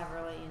I'll have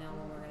her let you know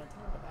when we're going to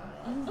talk about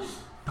it.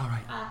 All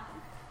right.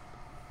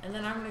 And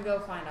then I'm going to go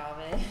find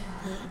Ave.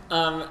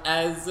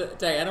 As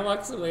Diana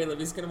walks away,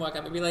 Libby's going to walk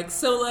up and be like,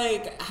 so,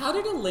 like, how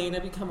did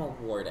Elena become a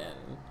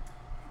warden?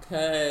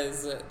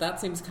 Because that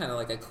seems kind of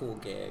like a cool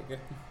gig.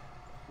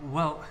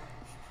 Well,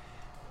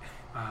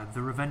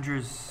 the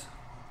Revengers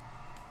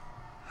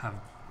have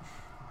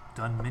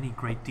done many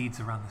great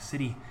deeds around the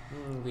city.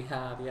 We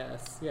have,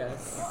 yes.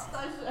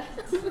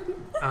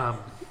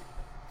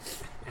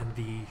 And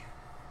the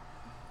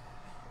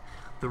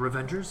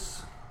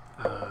Revengers,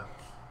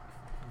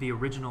 the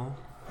original,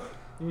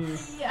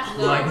 Yeah.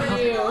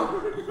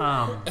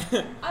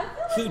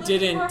 who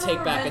didn't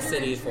take back a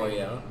city for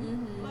you.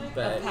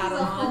 But He's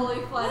a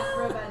fully fledged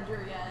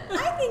Revenger yet.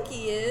 I think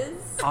he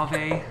is.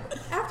 Ave,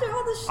 After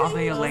all the shit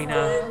Ave, he's Elena,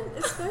 done,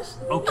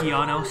 especially.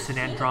 Okeanos, and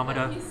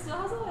Andromeda He still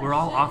has a lot of were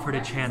all shit offered a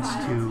to chance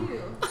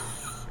reconcile,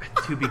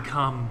 to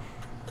become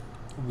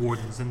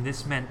wardens, and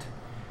this meant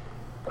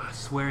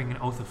swearing an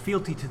oath of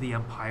fealty to the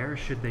Empire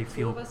should they Two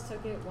feel of us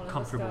took it, one of us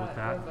comfortable got with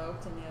that.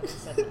 revoked, and the other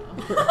said no.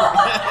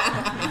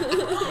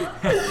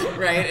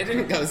 right, it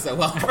didn't go so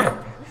well.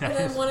 And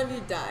then one of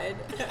you died.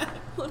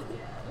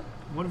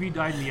 One of you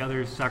died and the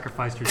other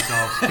sacrificed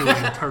yourself to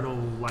an eternal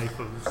life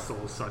of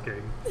soul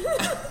sucking. But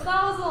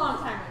that was a long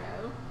time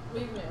ago.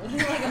 We've moved.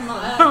 Like a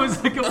month. That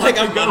was like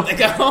a month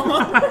ago.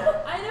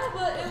 I know,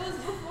 but it was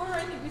before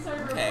I think we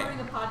started recording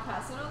the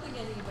podcast, so I don't think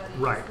anybody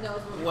knows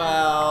what we're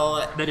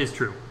Well, that is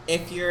true.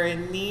 If you're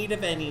in need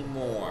of any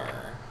more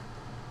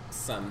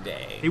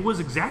someday. It was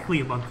exactly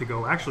a month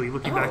ago, actually,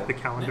 looking back at the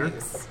calendar.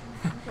 Nice.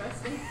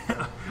 interesting.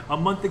 A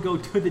month ago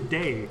to the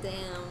day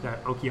Damn.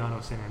 that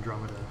Okeanos and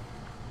Andromeda died.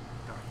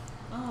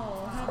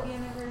 Oh, happy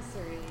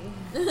anniversary.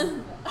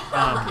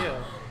 Thank you.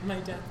 My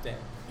death day.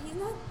 He's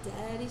not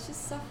dead. He's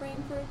just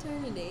suffering for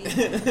eternity.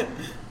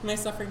 My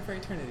suffering for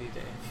eternity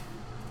day.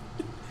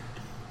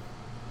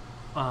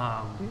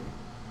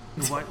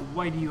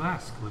 Why do you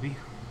ask, Libby?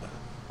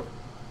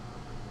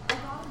 I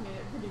thought I made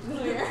it pretty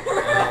clear.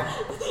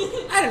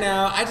 I don't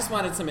know. I just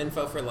wanted some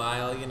info for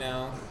Lyle, you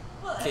know,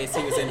 in case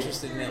he was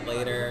interested in it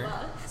later.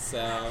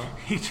 So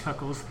He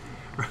chuckles.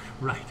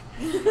 Right.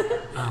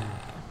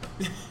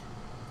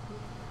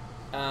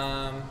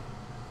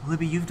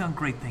 Libby, you've done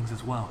great things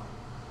as well.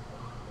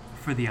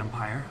 For the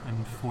Empire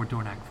and for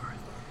Dornakford.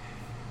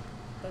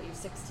 But you're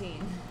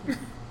 16. That's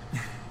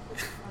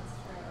true.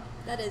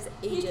 That is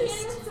He can't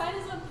ageist. even sign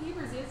his own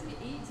papers. He has to be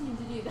 18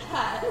 to do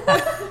that.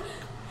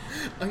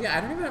 oh yeah,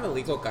 I don't even have a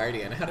legal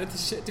guardian. How do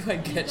I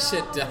get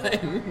shit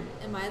done?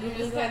 Am I the You're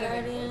just legal kind of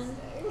guardian?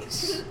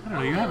 I don't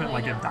know, you haven't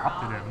like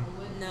adopted him.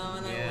 No,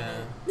 and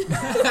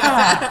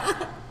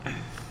Yeah. I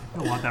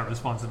don't want that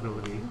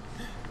responsibility.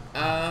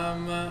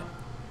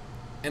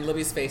 And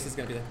Libby's face is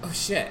gonna be like, oh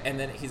shit, and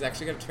then he's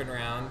actually gonna turn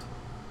around,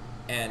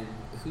 and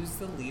who's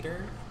the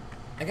leader?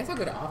 I guess I'll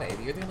go to Ave.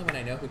 You're the only one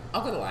I know who.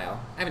 I'll go to Lyle.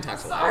 I haven't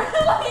talked to Sorry.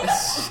 Lyle.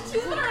 She's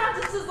been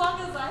around just as long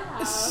as I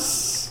have.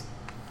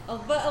 Oh,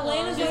 but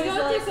Elena's She's always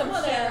going like, through some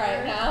shit whatever.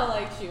 right now.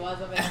 Like, she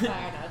was a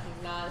vampire, now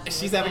she's not. She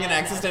She's was having an dead,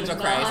 now existential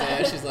she's not.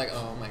 crisis. She's like,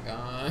 oh my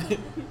god. True,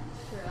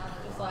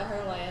 just let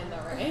her lay in the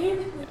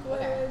rain.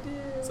 Okay.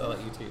 So I'll let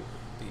you two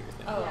do your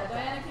thing. Oh, yeah, okay.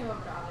 Diana came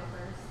over to Ave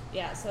first.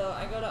 Yeah, so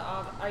I go to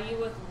are you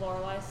with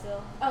Lorelai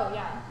still? Oh,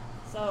 yeah.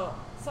 So,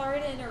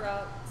 sorry to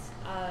interrupt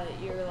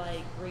your,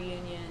 like,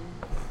 reunion.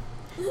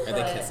 Are they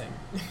but- kissing?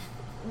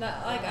 No,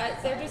 like,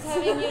 they're just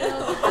having,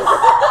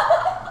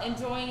 just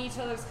enjoying each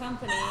other's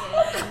company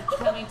and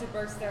coming to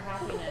burst their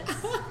happiness.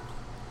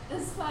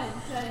 It's fine,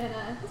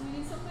 Diana. Do you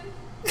need something?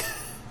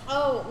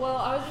 Oh, well,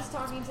 I was just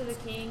talking to the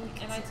king,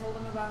 and I told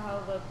him about how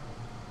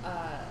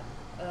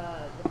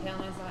the Pale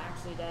Man's not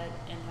actually dead,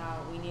 and how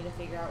we need to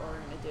figure out what we're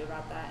going to do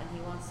about that, and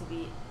he wants to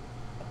be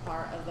a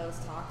part of those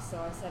talks, so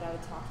I said I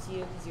would talk to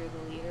you because you're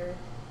the leader.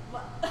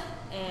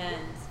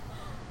 And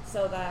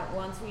so that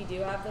once we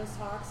do have those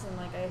talks, and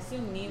like I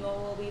assume Nemo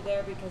will be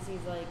there because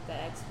he's like the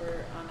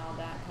expert on all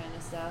that kind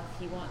of stuff.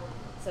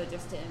 So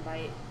just to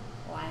invite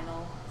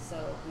Lionel,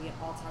 so we can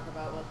all talk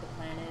about what the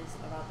plan is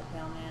about the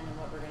Pale Man and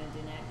what we're gonna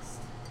do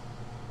next.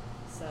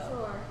 So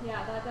Sure,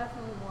 yeah, that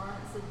definitely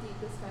warrants a deep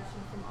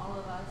discussion from all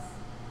of us.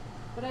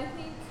 But I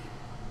think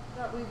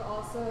that we've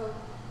also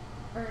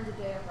earned a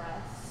day of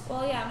rest.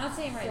 well, yeah, I'm not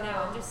saying right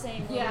now. I'm just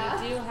saying when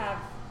we do have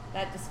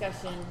that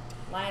discussion,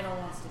 Lionel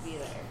wants to be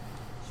there.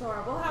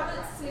 Sure, we'll have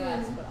it soon.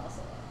 Yes, but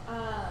also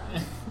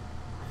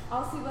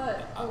I'll see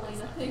what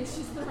Elena thinks.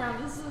 She's been around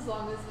just as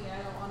long as me.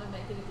 I don't want to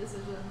make any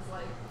decisions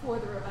like for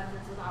the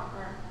Revengers without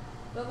her.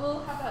 But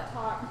we'll have that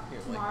talk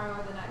tomorrow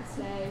or the next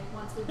day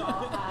once we've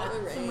all had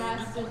some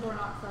rest and we're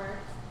not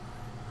first.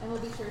 And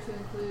we'll be sure to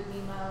include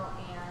Nemo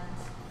and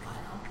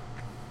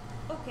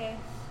Lionel. Okay.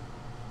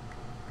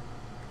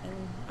 And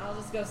I'll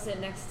just go sit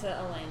next to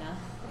Elena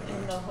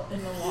in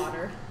the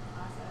water.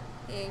 Awesome.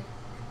 Hey,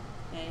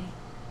 Hey.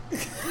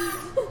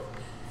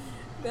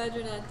 glad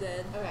you're not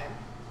dead. okay.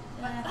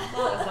 That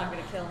was not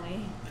gonna kill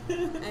me.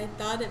 I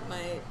thought it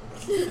might.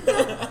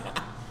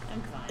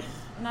 I'm fine.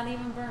 I'm not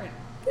even burnt.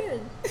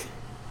 Good.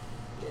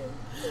 Good.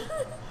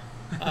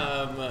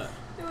 Um, I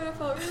would have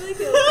felt really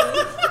guilty.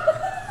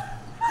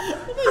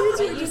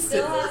 But you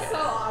still have so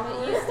awkward.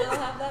 But you still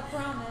have that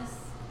promise.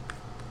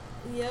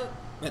 Yep.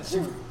 that's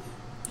true.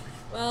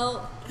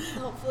 Well,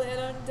 hopefully I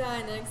don't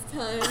die next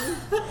time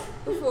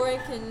before I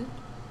can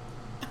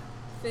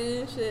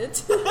finish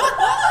it.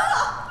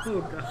 Oh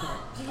god.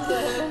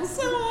 Jesus.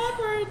 So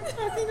awkward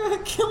talking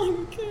about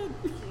killing a kid.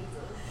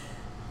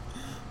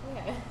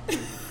 Okay.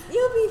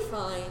 You'll be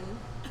fine.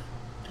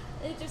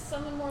 It just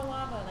summon more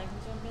lava and I can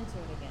jump into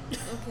it again.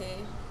 Okay.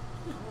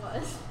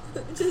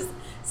 What? Just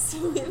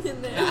swim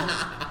in there.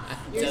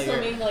 You're Tell your-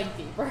 swimming like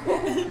deeper.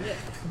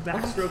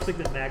 Backstrokes like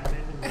the magnet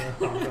and the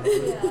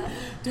hobgoblin. Yeah.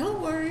 Don't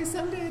worry,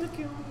 someday it'll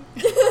kill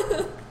me.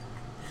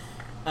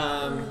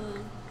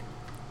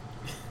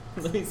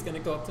 Lily's gonna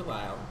go up to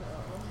Lyle.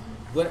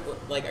 What,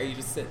 like, are you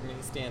just sitting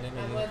and standing?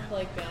 I'm And with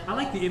like Ben. I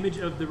like the image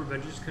of the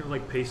Revengers just kind of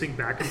like pacing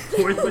back and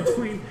forth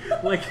between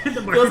like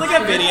the feels like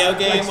a video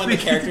game like, when the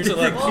speaking characters to are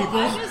like, different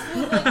Well, people. I just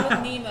was like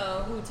with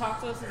Nemo, who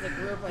talked to us as a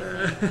group, I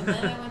think, and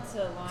then I went to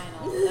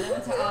Lionel, then I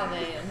went to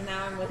Ave, and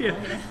now I'm with Yeah,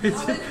 Elena. it's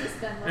Always just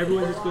been like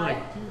everyone's a just going lie.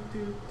 like doo,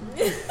 doo,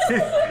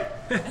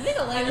 I think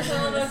Elena's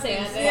I'm on the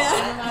same standing. spot.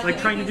 Yeah. I'm like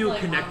trying to he's, do like,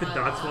 connect on the my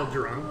dots lap. while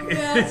drunk.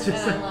 Yeah. It's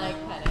just And I'm like,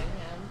 like petting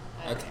him.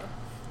 I don't Okay. know.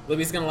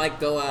 Libby's gonna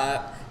like go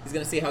up. He's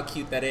gonna see how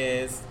cute that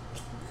is.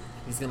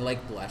 He's gonna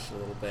like blush a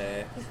little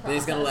bit. Then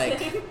he's gonna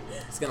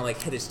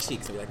like hit his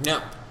cheeks and be like,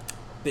 no,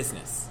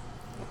 business.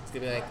 He's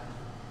gonna be like,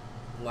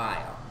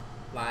 Lyle,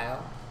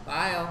 Lyle,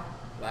 Lyle,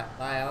 Lyle,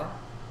 Lyle.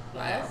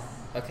 Yes,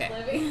 Okay.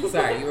 Libby.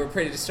 Sorry, you were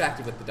pretty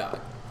distracted with the dog.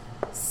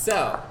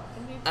 So,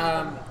 Can do two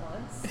things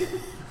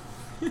at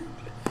once.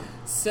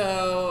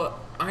 so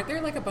aren't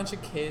there like a bunch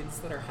of kids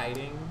that are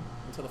hiding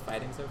until the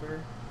fighting's over?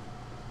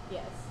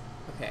 Yes.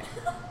 Okay.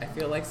 I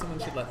feel like someone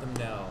should let them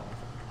know.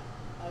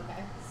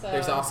 Okay. So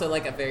There's also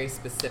like a very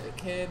specific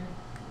kid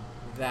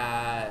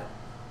that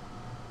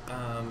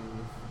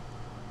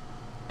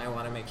I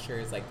want to make sure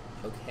is like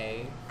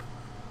okay.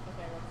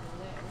 Okay, what's his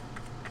name?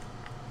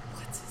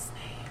 What's his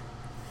name?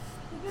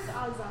 I think it's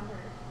Alexander.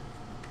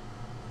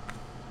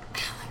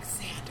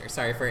 Alexander.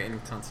 Sorry for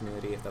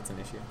incontinuity if that's an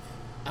issue.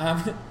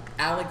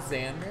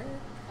 Alexander.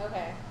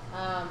 Okay.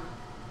 I'm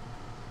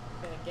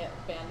gonna get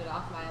banded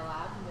off my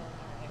lap and be like,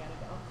 alright, I gotta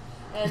go.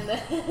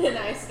 And then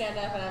I stand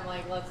up and I'm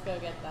like, let's go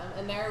get them.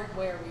 And they're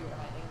where we were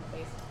hiding in the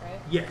basement,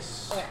 right?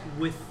 yes, Okay.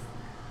 with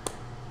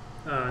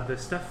the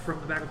stuff from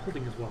the bag of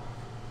holding as well.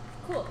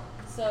 Cool.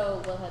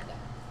 So we'll head down.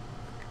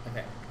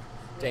 Okay.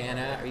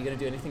 Diana, are you gonna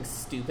do anything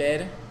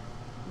stupid? I'm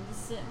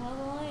just sitting with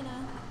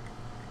Elena.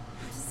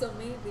 So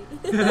maybe.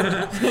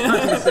 I was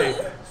gonna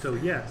say, so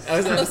yes. I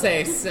was about to say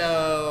I'm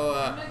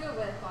so. gonna go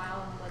with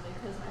Lyle and Libby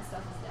because my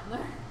stuff is down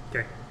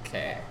there. Okay.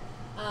 Okay.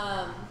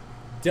 Um,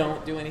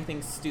 Don't do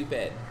anything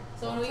stupid.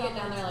 so when we get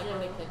down there, like, how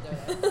many kids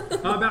are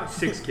there? About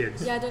 6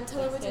 kids. Yeah, don't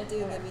tell her what to Kids? do,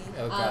 Okay. Libby.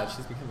 Oh god,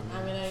 she's becoming.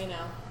 I'm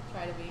gonna,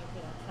 try to be,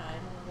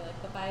 kind. I'll be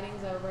like, the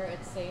fighting's over.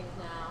 It's safe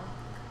now.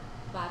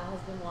 Battle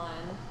has been won.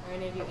 Are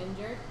any of you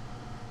injured?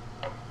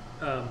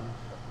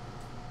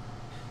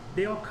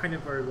 They all kind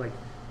of are like,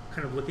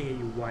 kind of looking at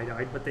you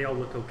wide-eyed, but they all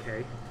look okay.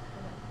 Okay.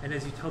 And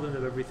as you tell them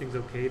that everything's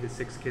okay, the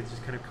 6 kids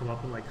just kind of come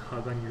up and like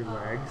hug on your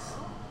legs.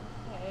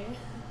 Okay.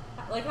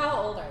 Like,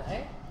 how old are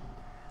they?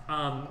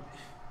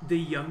 The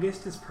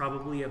youngest is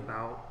probably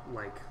about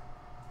like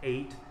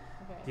 8. Okay.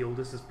 The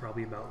oldest is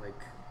probably about like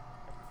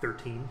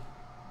 13.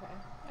 Okay.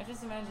 I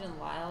just imagine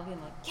Lyle being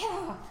like, get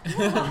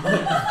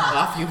off!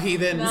 Off you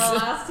heathens. No,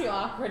 that's too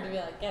awkward to be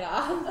like, get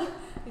off.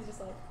 He's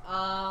just like,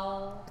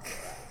 I'll.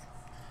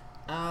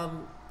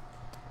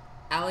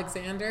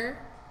 Alexander?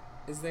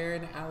 Is there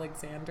an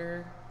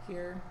Alexander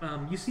here?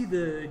 You see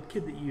the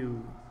kid that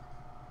you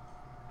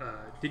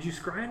Did you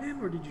scry on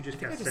him, or did you just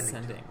cast just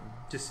sending? sending.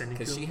 Just sending.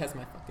 Because she has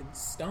my fucking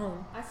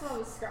stone. I saw I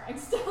was scrying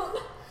stone.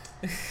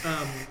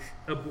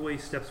 A boy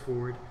steps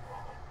forward.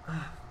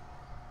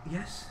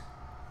 Yes.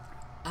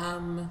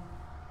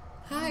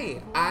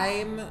 Hi.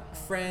 I'm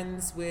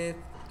friends with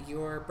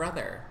your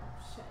brother.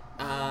 Shit.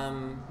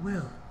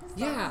 Will.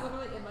 Yeah.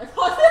 Literally in my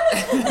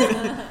pocket.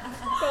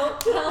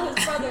 Don't tell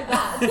his brother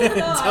that.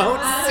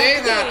 Don't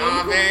say that,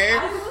 Ave.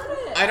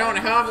 wouldn't. I don't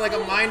have like a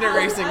mind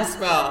erasing I'm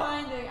spell.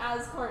 reminding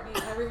as Courtney,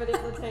 everybody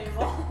at the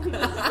table.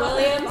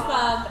 William's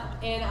thumb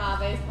in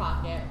Ave's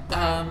pocket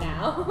right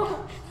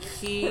now.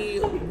 He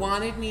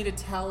wanted me to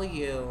tell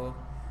you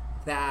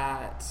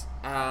that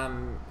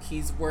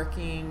he's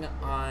working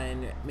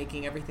on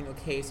making everything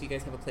okay so you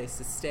guys have a place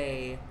to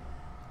stay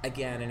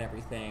again and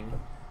everything.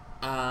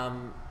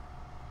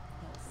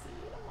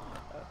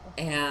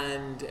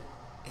 And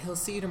he'll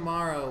see you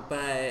tomorrow,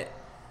 but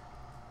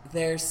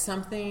there's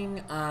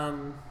something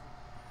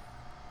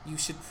you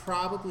should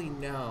probably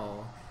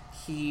know.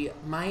 He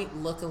might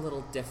look a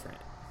little different.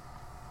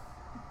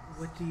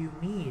 What do you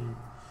mean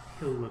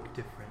he'll look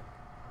different?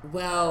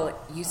 Well,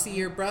 you see,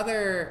 your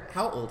brother...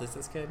 How old is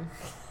this kid?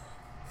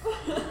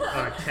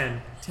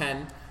 10.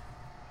 10.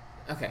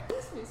 Okay.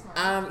 He's pretty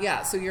smart.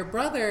 Yeah, so your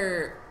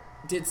brother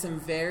did some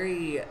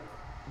very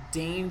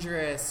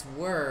dangerous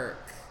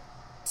work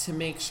to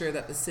make sure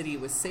that the city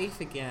was safe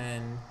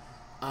again.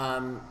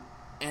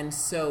 And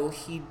so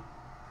he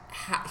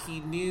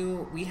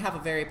knew... We have a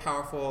very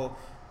powerful...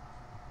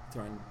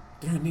 Throwing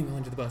Nemo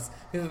under the bus.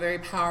 We have a very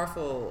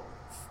powerful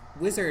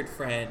wizard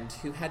friend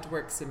who had to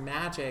work some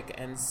magic,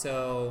 and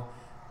so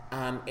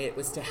it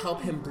was to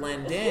help him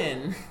blend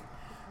in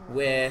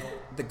with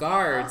the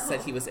guards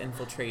that he was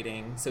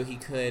infiltrating so he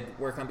could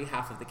work on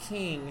behalf of the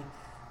king.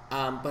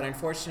 But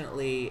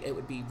unfortunately, it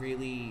would be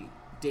really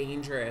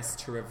dangerous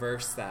to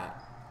reverse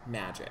that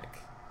magic.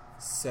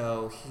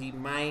 So he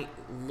might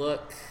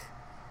look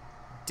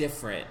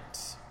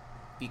different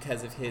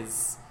because of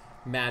his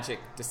magic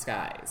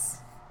disguise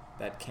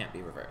that can't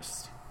be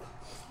reversed.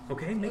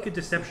 Okay, make a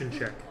deception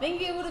check. I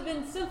think it would have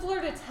been simpler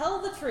to tell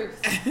the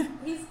truth.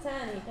 He's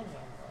 10, he can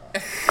handle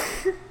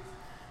it.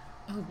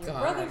 Oh, Your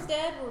God. brother's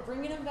dead, we're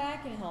bringing him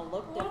back, and he'll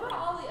look What different. about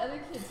all the other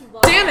kids who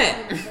love Damn it!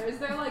 members?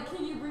 They're like,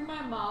 can you bring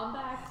my mom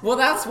back? Well,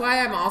 that's why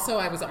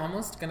I was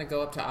almost going to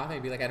go up to Ave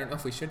and be like, I don't know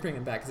if we should bring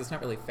him back because it's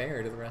not really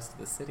fair to the rest of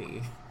the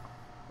city.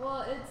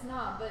 Well, it's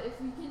not, but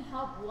if we can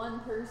help one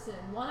person,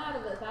 1 out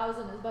of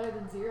 1,000 is better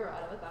than 0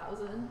 out of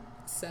 1,000.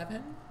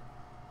 7?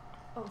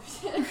 Oh,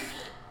 shit.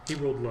 He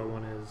rolled low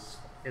on his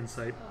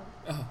insight.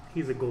 Oh,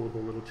 He's a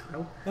gullible little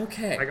child.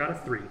 okay. I got a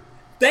 3.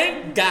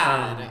 Thank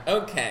God.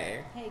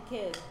 Okay. Hey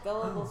kid,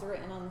 gullible's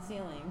written on the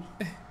ceiling.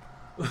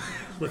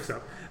 Looks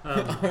up.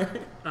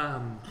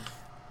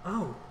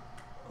 Oh,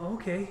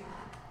 okay.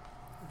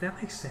 That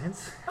makes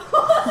sense.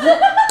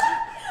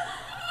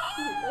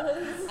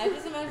 I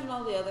just imagine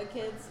all the other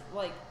kids,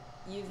 like,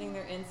 using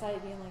their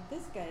insight, being like,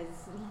 this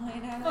guy's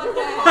lying out of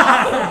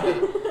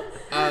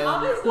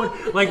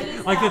Like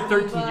the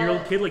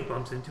 13-year-old kid like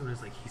bumps into him and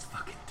is like, he's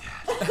fucking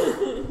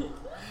dead.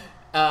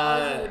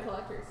 The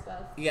collector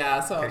stuff. Yeah,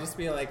 so I'll Okay. just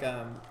be like,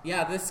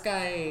 yeah, this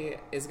guy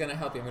is going to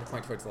help you. I'm going to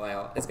point towards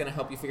Lyle. Is going to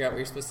help you figure out where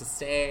you're supposed to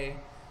stay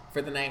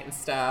for the night and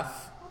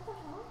stuff. What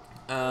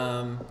the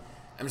hell?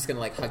 I'm just going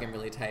to like hug him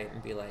really tight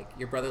and be like,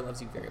 your brother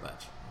loves you very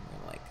much. I'm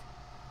going to like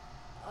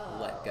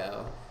let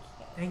go.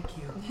 Thank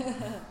you.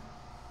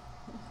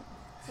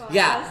 So I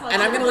Yeah, guess, like,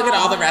 and I'm going to look at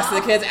all the rest of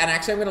the now. kids, and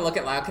actually I'm going to look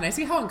at Lyle. Can I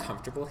see how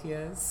uncomfortable he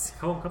is?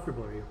 How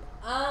uncomfortable are you?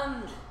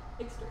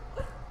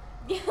 Extremely.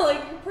 Yeah,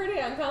 like, pretty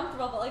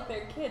uncomfortable, but like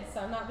they're kids, so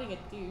I'm not being a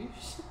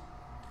douche.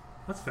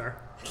 That's fair.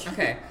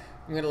 Okay,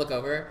 I'm going to look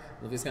over.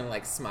 Luby's going to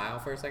like smile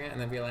for a second and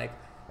then be like,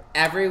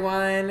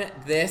 everyone,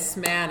 this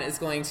man is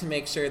going to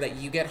make sure that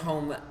you get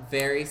home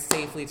very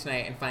safely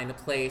tonight and find a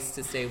place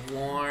to stay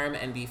warm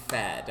and be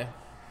fed.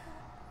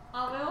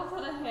 I will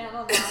put a hand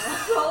on my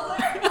shoulder.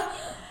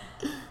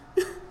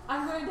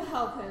 I'm going to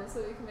help him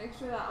so we can make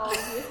sure that all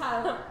of you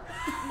have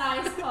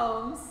nice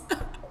homes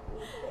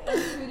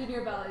and food in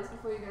your bellies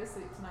before you go to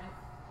sleep tonight.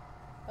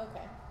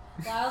 Okay.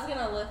 Lyle's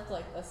gonna lift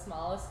like the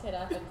smallest kid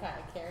up and kind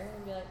of carry him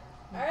and be like,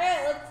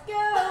 "Alright, let's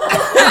go!"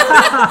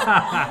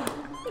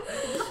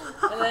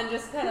 And then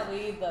just kind of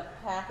lead the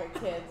pack of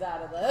kids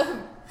out of the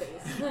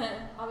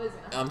basement. Always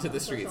gonna Onto the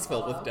push streets them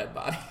filled all with out. dead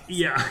bodies.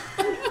 Yeah.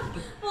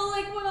 Well,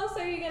 like, what else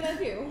are you gonna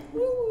do?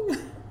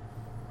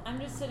 I'm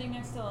just sitting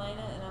next to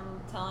Elena, and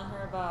I'm telling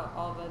her about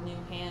all the new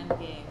hand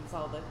games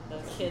all the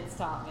kids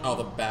taught me. All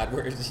the bad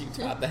words you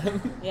taught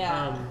them.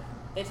 Yeah.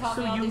 They taught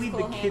so me all you these lead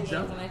cool the hand kids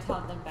games, up? and I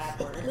taught them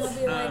bad I'll words.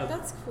 be like,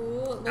 that's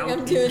cool. Like, Out I'm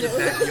into doing the it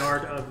with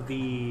backyard of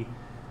the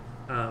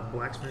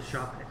blacksmith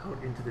shop,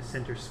 out into the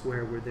center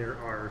square where there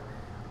are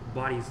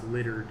bodies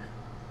littered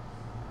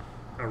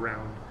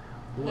around.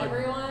 Blood.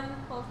 Everyone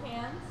hold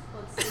hands.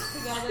 Let's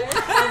sleep together.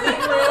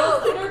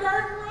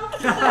 Kindergarten room.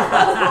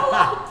 Hold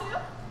on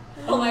to.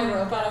 Pull my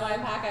rope out of my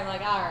pack. I'm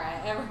like,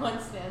 alright, everyone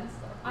stand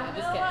still. No, I'm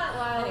just gonna kidding. let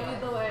Lyle Anyway.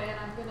 lead the way, and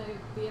I'm gonna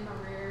be in the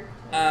rear.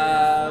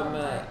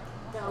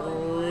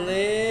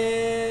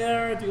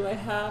 Where do I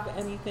have have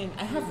anything?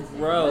 I have With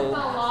rope. the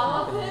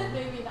lava pit,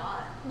 maybe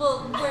not. Well,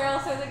 where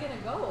else are they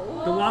gonna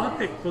go? The lava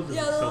pit closes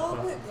Yeah, the itself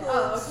lava up. pit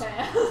Oh, closed.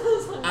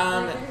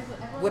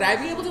 okay. Would I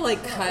be able to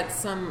like cut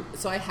some?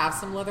 So I have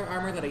some leather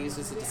armor that I use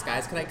as a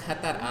disguise. Could I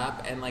cut that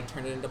up and like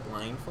turn it into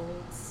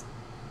blindfolds?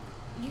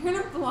 You're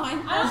gonna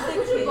blind. I don't think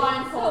we should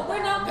blindfold. Oh,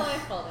 we're not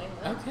blindfolding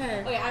them.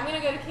 Okay. Okay, I'm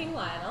gonna go to King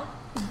Lionel,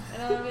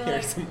 and I'm gonna be Here's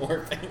like, some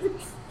more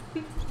things.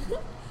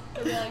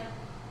 I'll be like,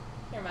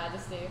 Your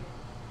Majesty,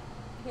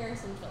 here are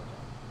some children.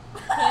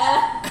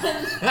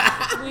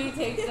 Can we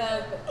take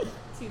them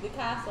to the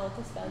castle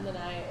to spend the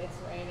night? It's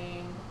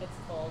raining, it's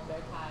cold, they're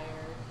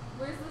tired.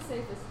 Where's the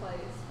safest place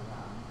for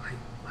them?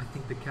 I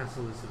think the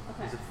castle is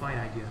a Okay. fine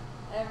idea.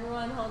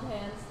 Everyone hold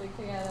hands, stick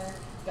together.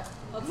 Go.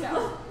 Let's Yeah.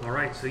 go. All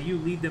right, so you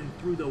lead them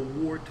through the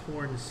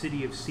war-torn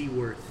city of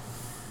Seaworth.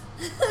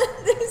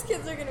 These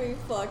kids are gonna be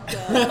fucked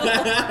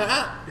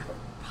up.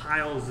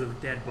 Piles of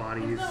dead There's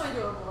bodies. no way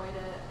to avoid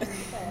it.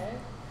 Okay.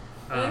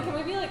 And then can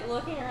we be like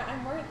looking around?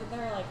 I'm worried that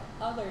there are like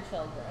other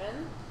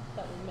children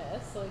that we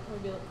missed, so like, can we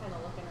be kind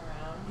of looking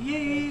around?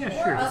 Yeah,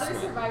 Or sure. other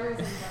survivors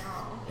in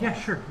general. Yeah,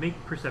 sure.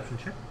 Make perception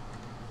check.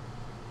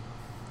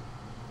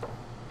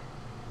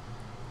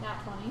 Nat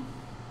 20.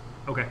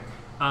 Okay.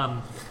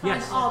 Find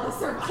Yes. all the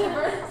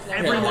survivors.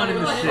 Everyone in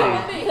the Like, city. look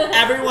at me.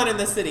 Everyone in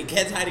the city.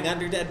 Kids hiding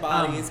under dead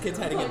bodies. Kids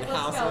hiding in Let's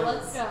houses. go,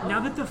 let's go. Now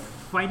that the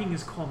fighting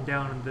has calmed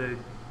down and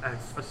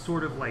a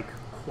sort of like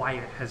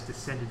quiet has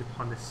descended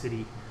upon the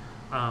city,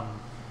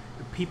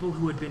 the people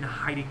who had been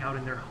hiding out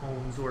in their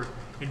homes or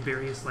in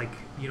various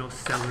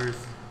cellars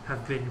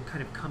have been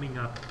kind of coming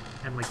up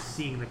and like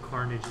seeing the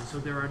carnage, and so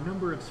there are a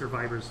number of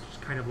survivors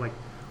just kind of like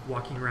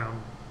walking around,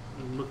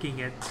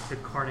 looking at the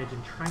carnage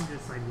and trying to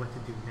decide what to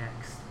do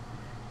next.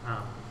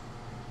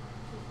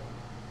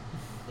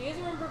 Do you guys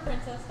remember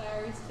Princess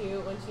Diaries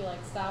 2 when she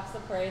like stops the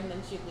parade and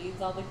then she leads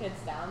all the kids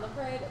down the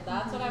parade?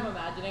 That's what I'm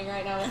imagining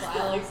right now with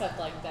Lyle, except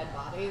like dead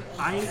bodies.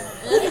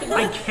 And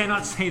I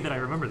cannot say that I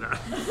remember that.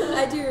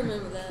 I do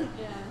remember that.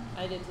 Yeah.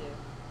 I did too.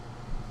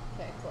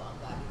 Okay, cool. I'm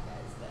glad you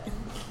guys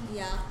did.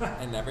 Yeah.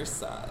 I never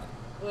saw it.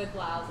 With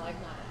Lyle's like,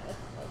 nah,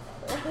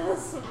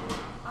 it's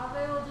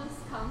Ave will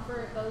just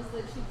comfort those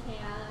that she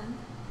can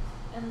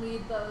and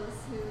lead those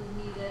who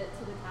need it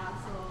to the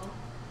castle.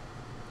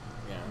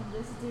 Yeah. And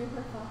just do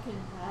her fucking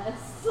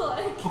best.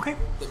 Like, Okay.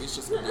 Libby's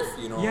just gonna do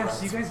funeral.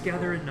 Yes, rites you guys for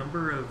gather a people.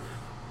 number of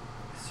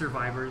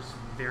survivors,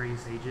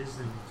 various ages,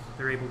 and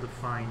they're able to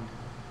find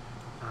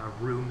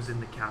rooms in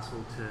the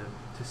castle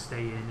to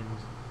stay in and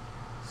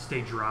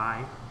stay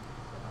dry.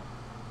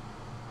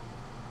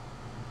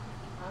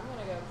 I'm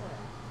gonna go kind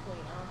of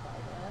clean up, I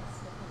guess.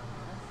 To kind of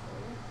pass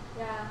through.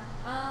 yeah.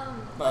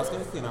 But I was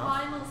gonna clean off.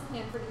 Lionel's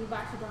plan for getting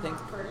back to Think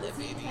Dormont first? Is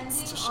he Libby needs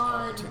intending to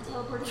shower on too.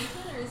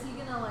 teleportation, or is he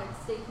gonna like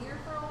stay here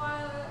for a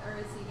while, or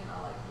is he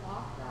gonna like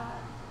walk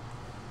back?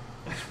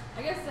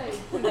 I guess I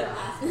could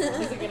ask.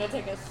 Is he gonna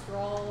take a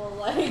stroll?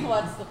 Like,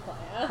 what's the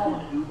plan? Call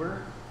an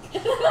Uber.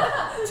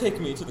 Take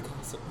me to the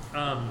castle.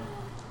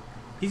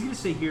 He's going to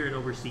stay here and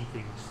oversee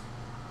things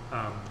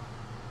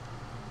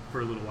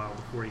for a little while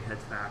before he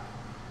heads back.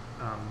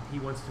 He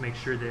wants to make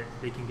sure that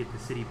they can get the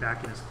city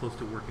back in as close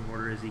to working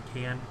order as he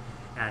can,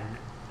 and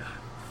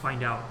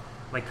find out,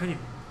 like, kind of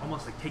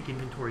almost like take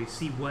inventory,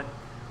 see what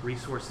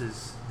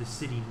resources the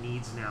city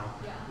needs now,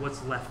 Yeah.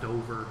 what's left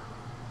over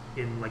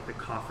in like the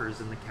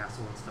coffers in the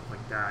castle and stuff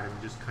like that,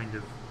 and just kind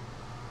of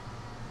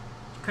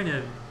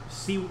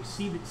see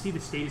the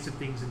status of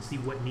things and see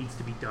what needs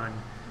to be done.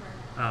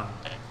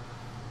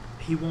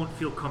 He won't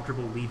feel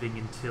comfortable leaving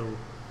until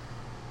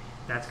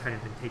that's kind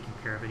of been taken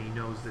care of, and he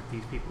knows that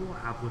these people will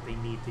have what they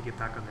need to get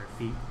back on their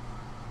feet.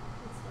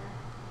 That's fair.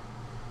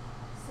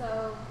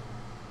 So,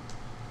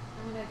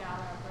 I'm gonna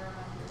gather up the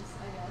reminders,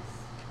 I guess,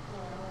 a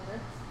little later.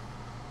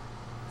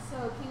 So,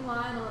 King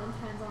Lionel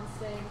intends on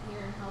staying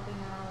here and helping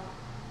out.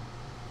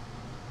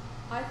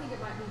 I think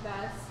it might be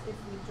best if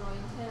we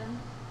joined him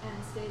and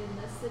stayed in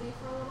this city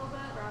for a little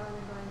bit rather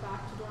than going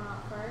back to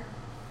Dormont Park.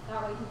 That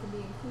way he can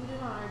be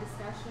included on our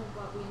discussion of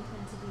what we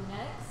intend to do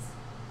next,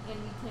 and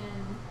we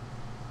can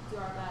do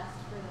our best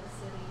for this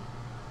city.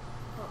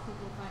 Help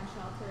people find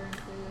shelter and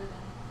food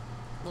and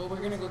Well,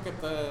 we're gonna go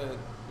get the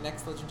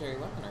next legendary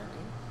weapon, aren't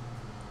we?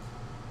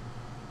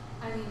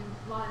 I mean,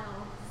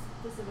 Lionel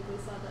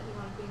specifically said that he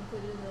wanted to be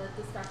included in the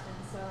discussion,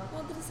 so.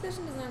 Well, the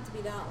discussion doesn't have to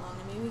be that long.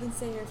 I mean, we can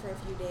stay here for a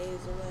few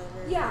days or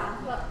whatever. Yeah,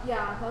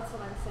 that's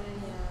what I'm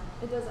saying.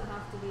 Yeah. It doesn't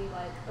have to be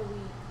like a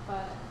week,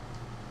 but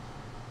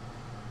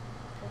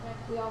Okay.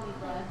 we all need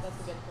Right, rest. that's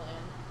a good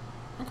plan.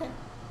 Okay.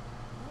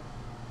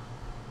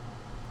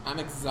 I'm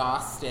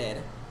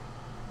exhausted.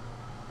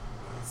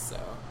 So. I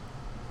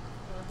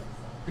don't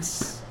think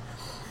so.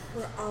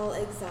 We're all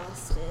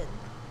exhausted.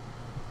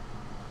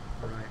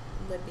 All right.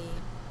 Libby.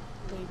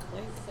 Wink,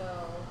 wink. So,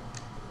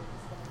 we're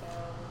just gonna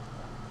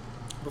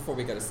go. Before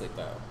we go to sleep,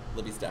 though,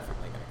 Libby's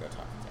definitely gonna go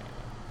talk to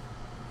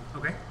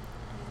Diana.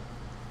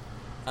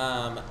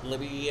 Okay.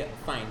 Libby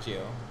finds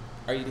you.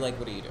 Are you like?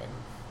 What are you doing?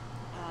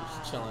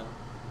 Just chilling.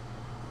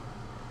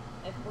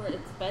 If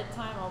it's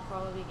bedtime, I'll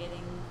probably be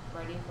getting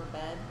ready for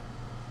bed.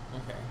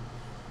 Okay.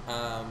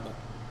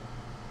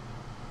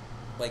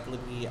 like,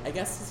 Libby, I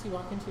guess as you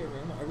walk into your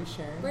room, are we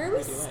sharing? Where are we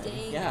What doing?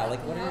 staying? Yeah,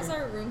 like, what how's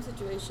are... our room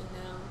situation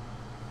now?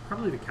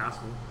 Probably the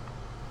castle.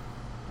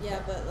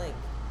 Yeah, but like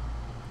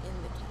in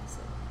the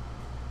castle.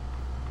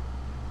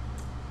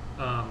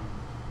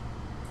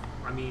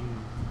 I mean,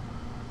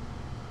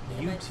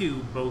 Yeah, you but- two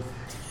both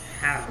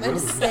have Am I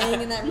rooms. just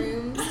staying in that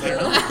room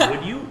still?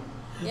 Would you?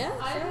 Yeah,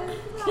 I sure.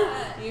 think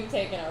that. You've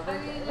taken over. I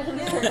mean, if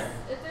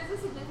there's a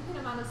significant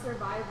amount of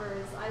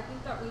survivors, I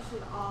think that we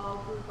should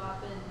all group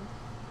up and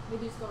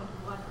maybe just go into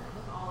one room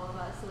with all of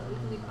us so that we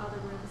can leave other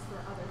rooms for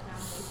other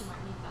families who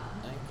might need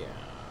them. I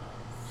guess.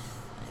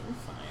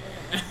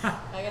 Fine.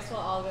 I guess we'll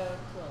all go to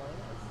Elena's.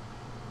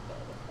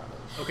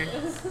 Okay.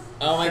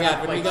 Oh my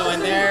god, when we go in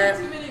Too there...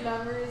 many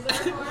memories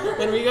anymore.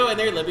 When we go in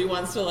there, Libby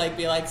wants to, like,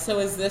 be like, so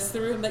is this the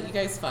room that you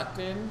guys fucked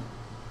in?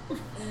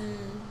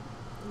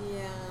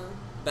 Yeah.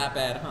 That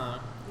bad, huh?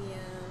 Yeah.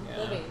 Yeah.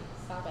 Libby,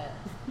 stop it.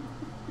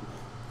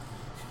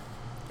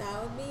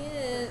 That would be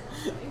it.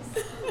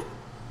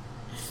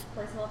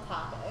 Personal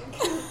topic.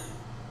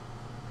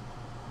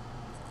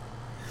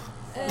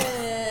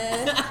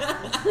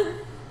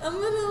 I'm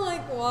gonna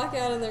like walk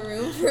out of the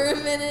room for a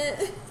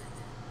minute.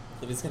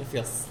 Libby's gonna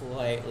feel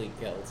slightly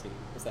guilty.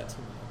 Is that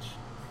too much?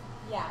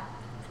 Yeah,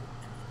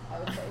 I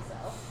would say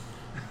so.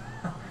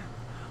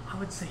 I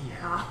would say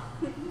yeah.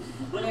 I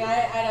mean,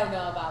 I don't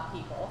know about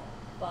people,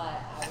 but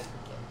I would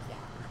give, yeah.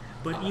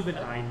 But even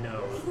I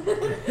know.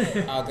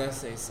 I'll go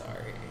say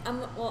sorry. I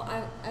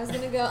was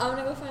gonna go. I'm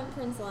gonna go find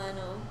Prince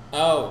Lionel.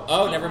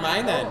 Oh, never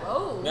mind then.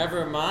 Oh.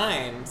 Never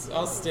mind.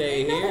 I'll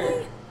stay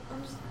here.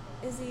 I'm just.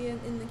 Is he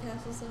in the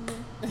castle somewhere?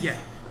 Yeah. Okay.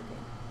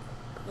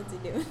 What's he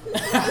doing?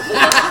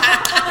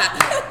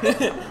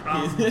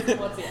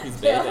 What's he He's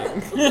up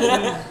to?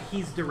 bathing.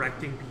 He's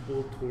directing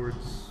people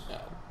towards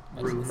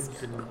Oh, rooms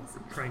and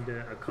trying to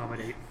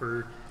accommodate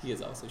for he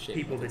is also shaking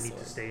people with that his need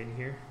to sword. stay in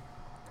here.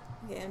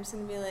 Okay, I'm just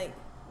gonna be like,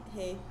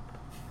 hey,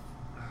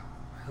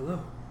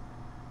 Hello.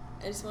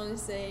 I just want to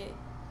say,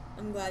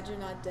 I'm glad you're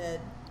not dead,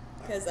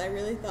 because I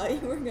really thought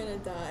you were gonna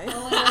die.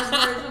 Elena's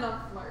version of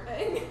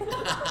flirting.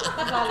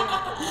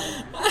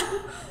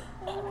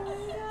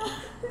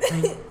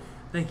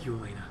 Thank you,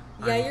 Elena.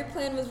 Yeah, your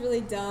plan was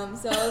really dumb,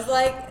 so I was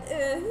like,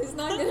 he's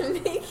not gonna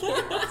make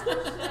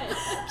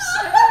it.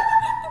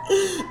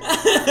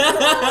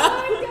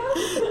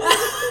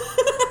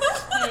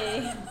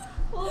 Hey.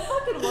 Well, it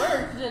fucking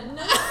worked, didn't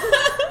it?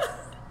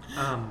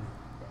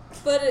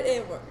 But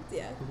it worked,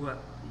 yeah. What?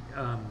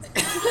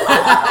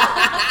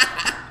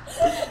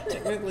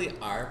 Technically,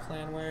 our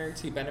plan worked.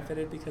 He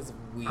benefited because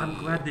we. I'm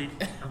glad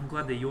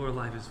that you're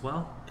alive as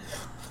well.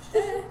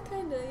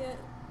 Kinda, yeah.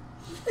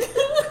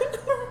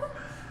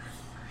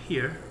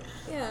 Here,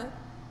 Yeah.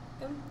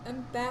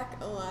 I'm back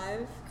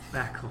alive.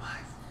 back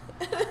alive.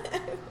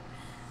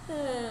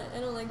 I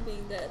don't like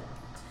being dead.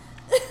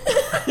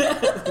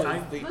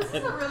 This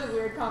is a really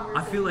weird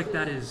conversation. I feel like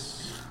that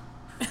is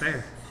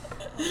fair.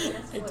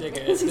 I dig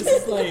it. This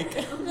is like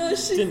No,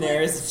 she's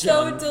Daenerys like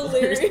so Jon.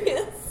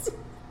 delirious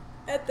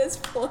at this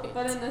point.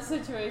 But in this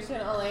situation,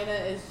 Elena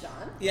is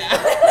John. Yeah.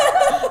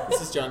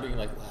 This is John being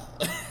like, well.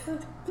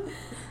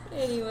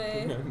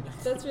 Anyway,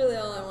 that's really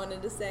all I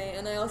wanted to say.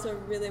 And I also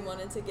really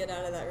wanted to get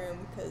out of that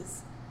room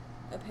because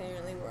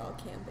apparently we're all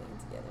camping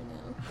together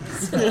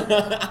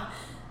now.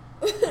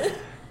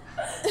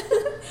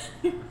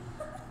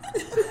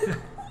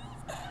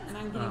 And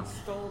I'm getting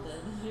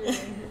scolded. You're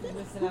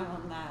missing out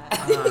on that.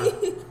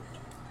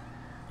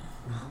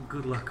 Well,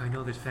 good luck. I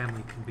know this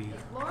family can be.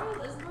 Is Laura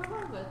with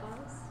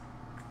us?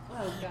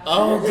 Oh, God.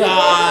 Oh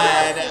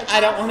god. I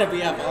don't want to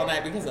be up all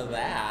night because of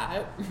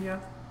that. Yeah.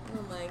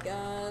 Oh my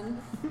god.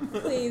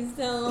 Please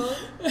don't.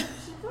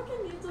 She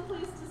fucking needs a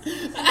place to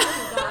sleep, you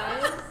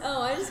guys.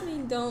 Oh, I just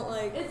mean don't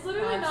like. It's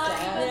literally I'm not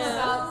sad. even Yeah.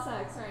 about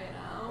sex right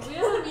now. We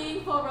have a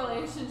meaningful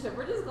relationship.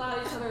 We're just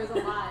glad each other is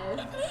alive.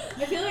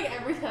 I feel like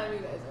every time you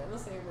guys are in the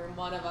same room,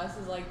 one of us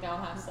is like,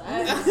 don't have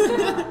sex.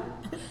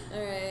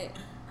 Alright.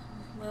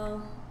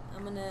 Well,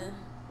 I'm gonna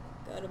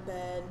go to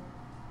bed.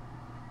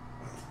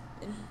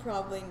 And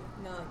probably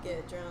not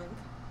get drunk.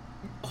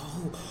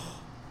 Oh,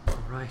 All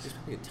right. there's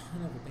probably a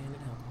ton of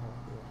abandoned alcohol.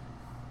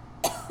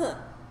 Well,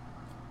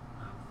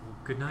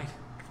 good night.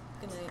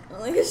 Good night. I'm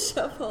like a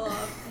shuffle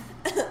off.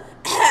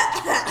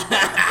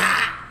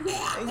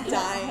 I'm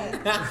dying.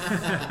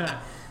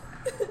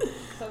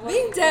 So what-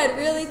 Being dead what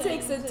are really you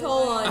takes a saying to,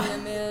 toll like- on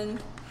you, man.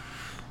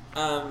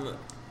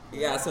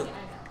 Yeah, so Yeah,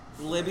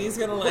 I know. Libby's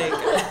gonna like.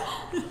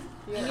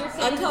 And you're A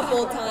saying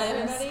couple this in front of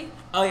times. everybody?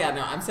 Oh yeah,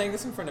 no, I'm saying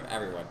this in front of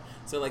everyone.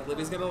 So like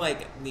Libby's gonna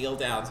like kneel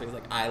down, so he's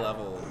like eye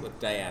level with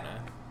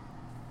Diana.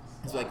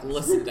 He's like,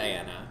 listen,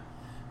 Diana,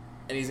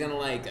 and he's gonna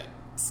like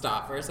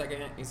stop for a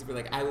second. He's gonna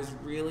be like, I was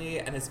really,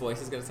 and his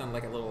voice is gonna sound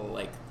like a little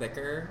like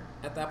thicker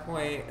at that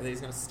point, and then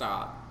he's gonna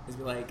stop. He's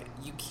gonna be like,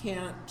 you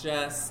can't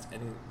just,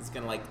 and he's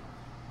gonna like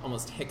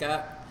almost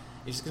hiccup.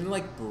 He's just gonna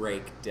like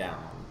break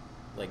down,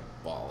 like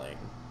bawling,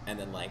 and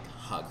then like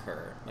hug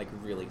her like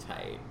really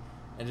tight,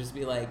 and just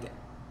be like,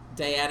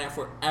 Diana, if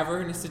we're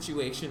ever in a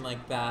situation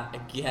like that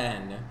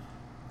again,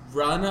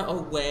 run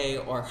away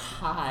or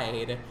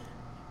hide.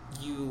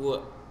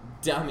 You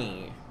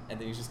dummy. And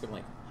then he's just gonna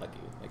like hug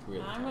you, like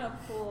really. I'm gonna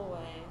pull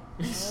away.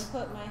 I'm gonna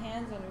put my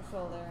hands on your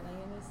shoulder and I'm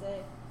gonna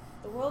say,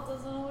 the world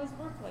doesn't always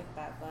work like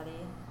that, buddy.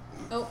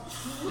 Oh.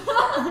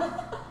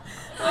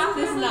 Like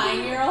this Libby-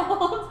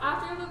 9-year-old.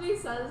 After Libby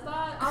says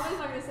that, Avi's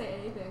not gonna say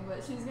anything,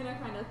 but she's gonna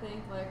kind of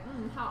think like,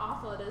 how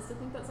awful it is to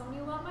think that somebody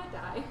you love might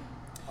die.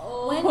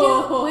 Oh.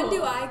 When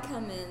do I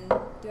come in?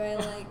 Do I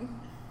like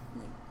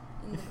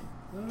in the,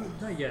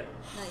 Not yet.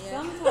 not yet?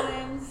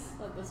 Sometimes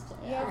Let this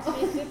play you have out. to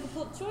make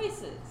difficult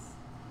choices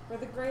for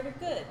the greater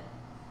good.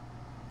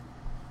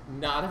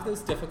 Not if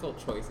those difficult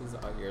choices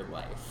are your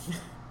life.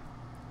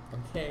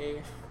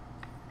 Okay.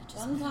 I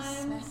just wanna smack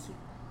Sometimes you.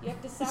 you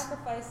have to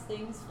sacrifice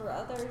things for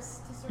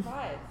others to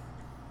survive.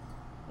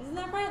 Isn't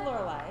that right,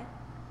 Lorelai?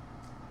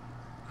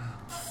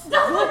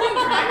 Stop letting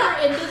drag her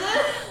into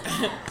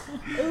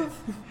this.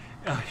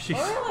 She's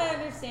Lorelai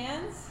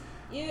understands.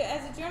 You,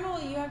 as a journal,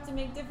 you have to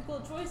make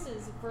difficult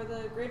choices for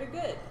the greater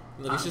good.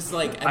 Libby's just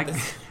like I at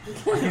this,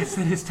 I guess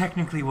that is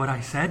technically what I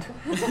said.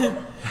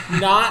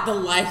 not the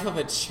life of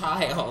a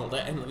child,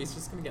 and Libby's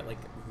just gonna get like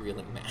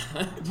really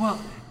mad. Well,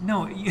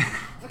 no, you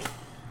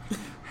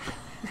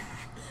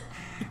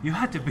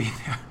had to be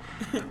there.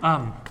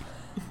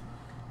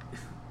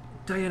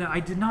 Diana, I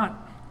did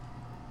not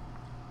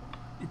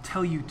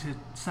tell you to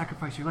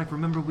sacrifice your life.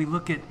 Remember, we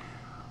look at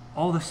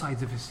all the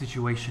sides of his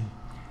situation.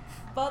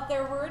 But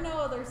there were no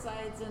other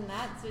sides in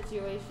that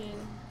situation.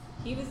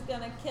 He was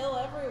gonna kill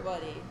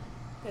everybody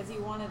because he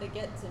wanted to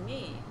get to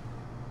me.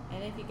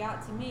 And if he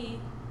got to me,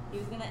 he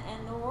was gonna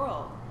end the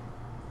world.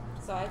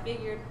 So I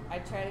figured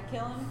I'd try to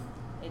kill him.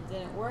 It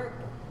didn't work,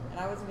 and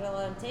I wasn't gonna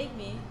let him take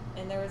me.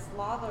 And there was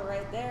lava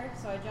right there,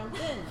 so I jumped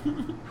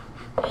in.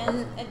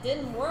 And it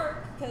didn't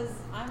work because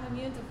I'm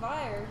immune to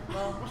fire.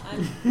 Well,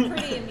 I'm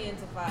pretty immune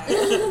to fire.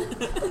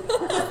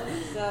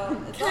 So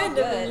it's all Kind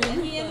of good. immune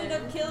And he to ended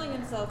fire. up killing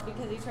himself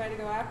because he tried to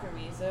go after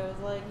me. So it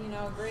was like,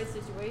 a great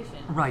situation.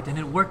 Right, and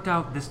it worked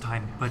out this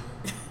time, but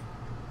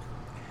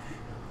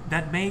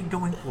that may,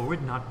 going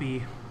forward, not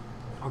be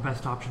our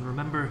best option.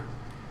 Remember,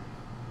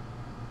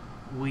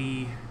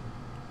 we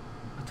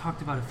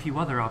talked about a few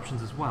other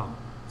options as well.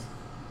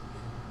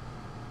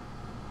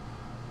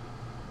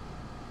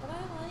 But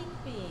I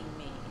like being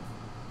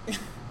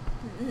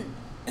me.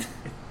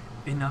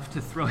 Enough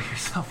to throw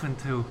yourself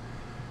into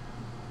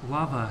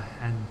lava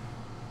and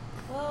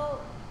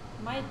Well,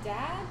 my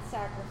dad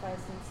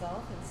sacrificed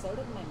himself, and so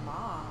did my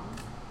mom.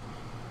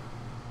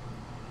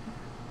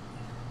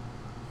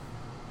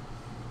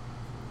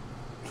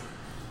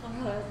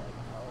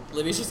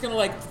 Libby's just gonna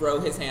like throw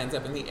his hands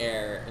up in the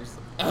air and just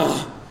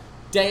ugh.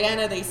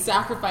 Diana, they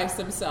sacrificed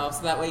themselves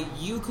so that way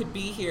you could be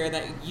here,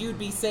 that you'd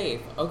be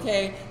safe,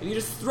 okay? If you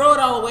just throw it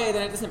all away,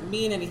 then it doesn't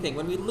mean anything.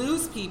 When we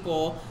lose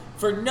people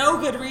for no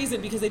good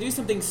reason because they do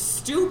something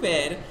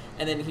stupid,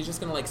 and then he's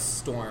just gonna like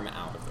storm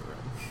out of the room.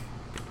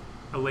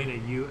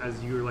 Elena,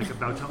 as you're like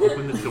about to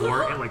open the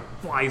door, it like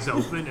flies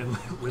open and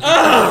Livy's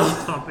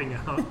stomping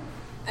out.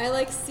 I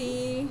like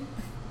see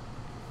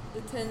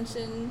the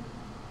tension,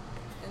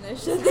 and I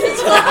shut the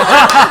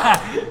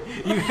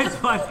door. You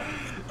guys want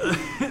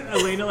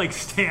Elena like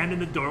stand in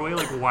the doorway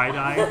like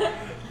wide-eyed?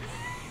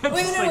 Wait,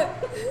 Just, no,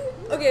 like,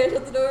 okay, I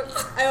shut the door.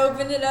 I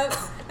open it up.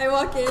 I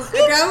walk in.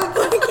 I grab a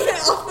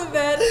blanket off the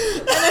bed,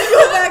 and I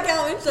go back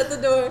out and shut the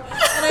door.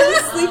 And I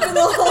just sleep in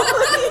the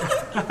hallway.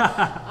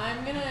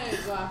 I'm gonna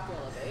go after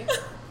Libby.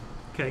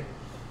 Okay.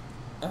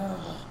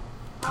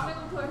 Avi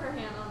will put her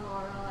hand on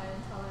Lorelai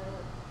and tell her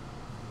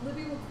that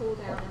Libby will cool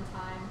down in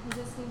time. He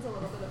just needs a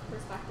little bit of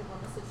perspective on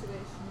the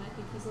situation. I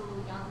think he's a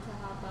little young to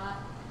have that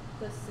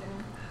this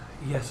soon.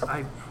 Yes,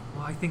 I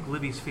think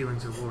Libby's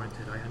feelings are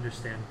warranted. I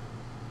understand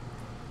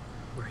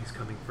where he's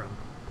coming from.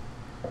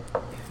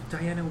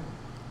 Diana,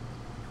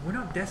 we're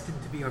not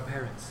destined to be our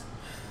parents.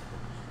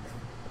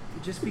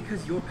 Just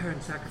because your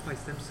parents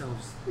sacrificed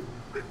themselves,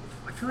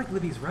 I feel like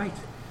Libby's right.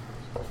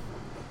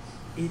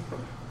 They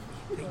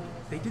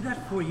did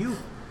that for you.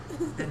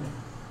 Then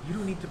you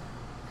don't need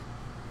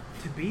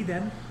to be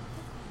them.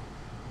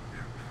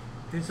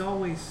 There's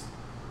always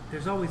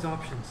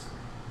options.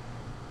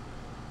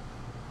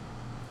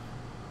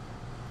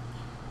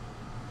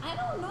 I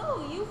don't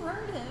know. You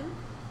heard him.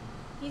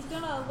 He's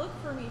gonna look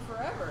for me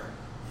forever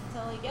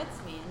until he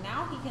gets me, and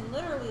now he can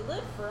literally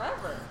live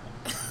forever.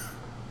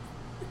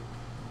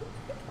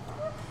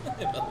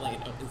 If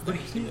Elena is But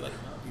there, she'd be like,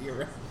 oh, you're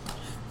right.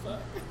 Fuck.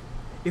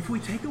 If we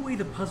take away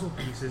the puzzle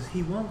pieces,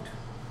 he won't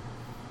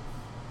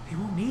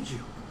need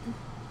you.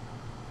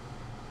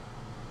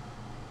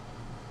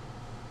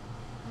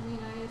 I mean,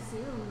 I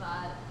assume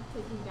that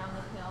taking down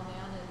the Pale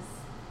Man is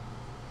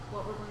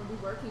what we're going to be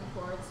working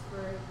towards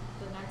for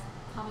the next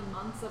coming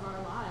months of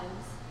our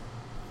lives.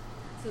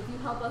 So if you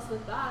help us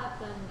with that,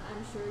 then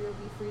I'm sure you'll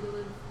be free to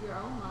live your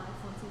own life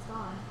once he's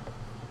gone.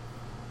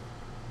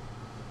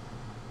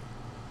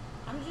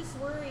 I'm just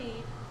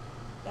worried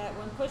that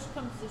when push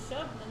comes to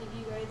shove, none of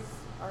you guys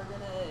are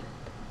gonna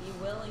be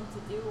willing to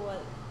do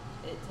what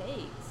it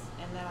takes,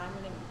 and that I'm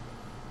gonna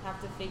have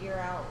to figure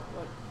out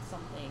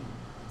something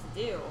to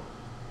do,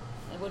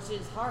 and which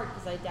is hard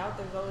because I doubt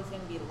there's always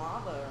gonna be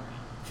lava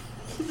around.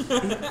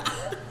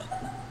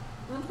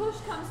 When push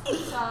comes to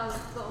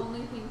shove, the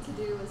only thing to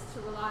do is to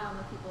rely on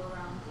the people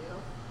around you.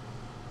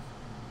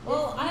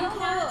 Well, If I you don't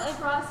can't know if-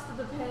 trust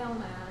the Pale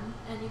Man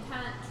and you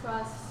can't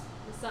trust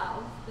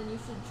yourself, then you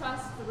should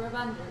trust the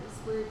Revengers.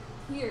 We're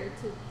here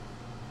to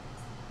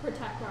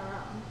protect our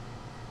own.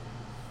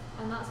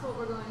 And that's what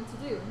we're going to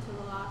do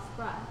until the last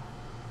breath.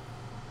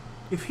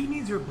 If he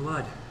needs your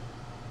blood,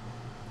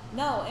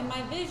 No, in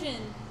my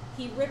vision,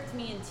 he ripped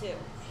me in two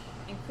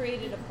and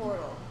created a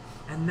portal.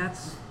 and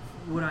that's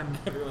what I'm.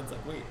 Everyone's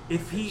like, wait.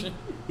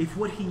 If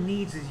what he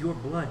needs is your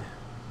blood,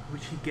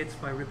 which he gets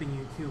by ripping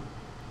you too.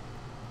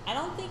 I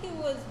don't think it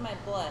was my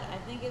blood. I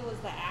think it was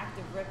the act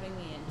of ripping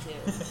me in two.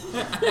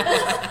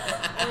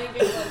 I think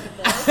it was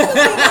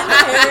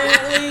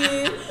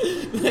Apparently.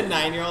 The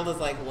 9-year-old is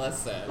like,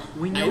 listen,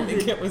 We know I think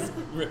that- it was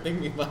ripping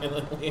me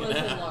violently in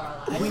Listen, half.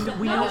 Lorelai.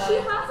 We No, know. she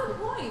has a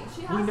point.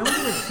 She has We know a that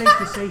point. it's safe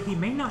to say he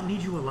may not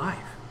need you alive.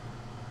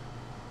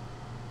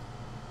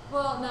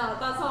 Well, no,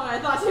 that's not what I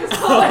thought she was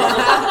going.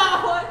 That's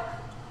not what.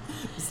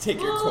 Just take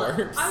your Well,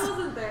 corpse. I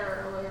wasn't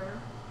there earlier.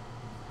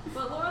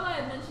 But Lorelai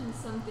had mentioned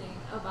something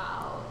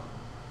about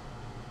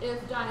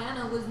if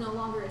Diana was no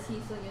longer a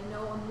tiefling and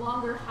no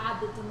longer had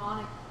the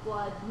demonic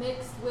blood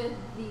mixed with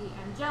the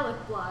angelic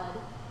blood,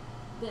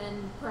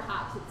 then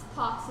perhaps it's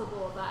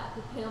possible that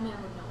the Pale Man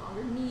would no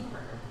longer need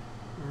her.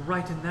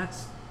 Right, and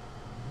that's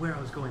where I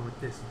was going with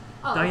this.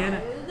 Oh, Diana,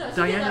 okay. No, she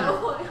Diana,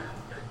 didn't know.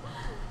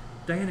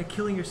 Diana,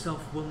 killing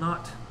yourself will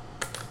not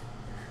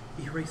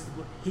erase the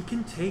blood. He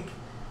can take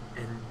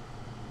and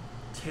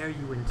tear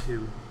you in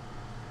two,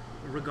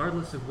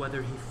 regardless of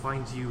whether he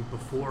finds you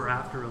before or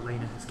after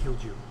Elena has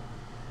killed you.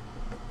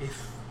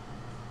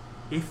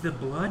 If the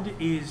blood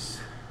is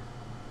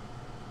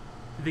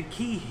the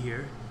key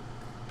here,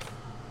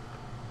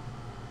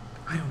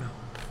 I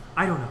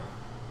don't know.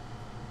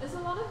 It's a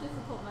lot of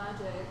difficult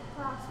magic.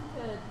 Perhaps we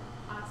could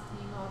ask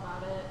Nemo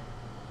about it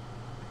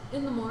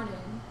in the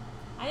morning.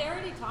 I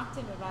already talked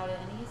to him about it,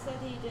 and he said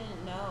he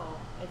didn't know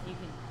if you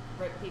could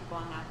rip people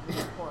in half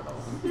with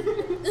portals.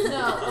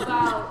 No,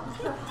 about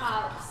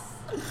perhaps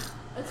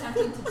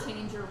attempting to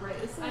change your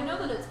race. I know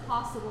that it's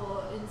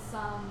possible in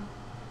some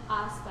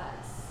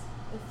aspects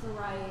if the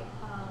right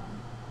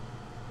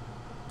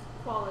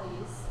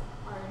qualities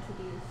are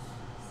introduced.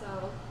 So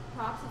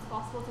perhaps it's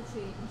possible to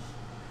change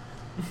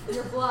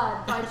your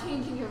blood by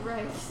changing your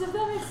race, if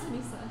that makes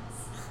any sense.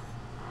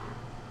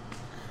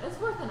 It's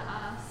worth an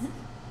ask.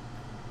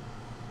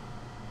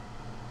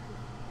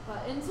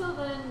 But until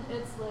then,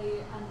 it's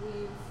late and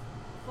we've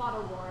fought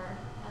a war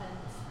and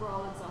we're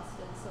all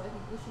exhausted. So I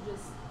think we should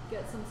just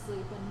get some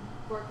sleep and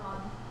work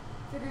on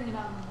figuring it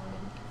out in the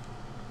morning.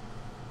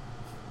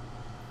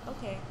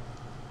 Okay.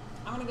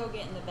 I'm gonna go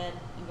get in the bed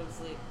and go to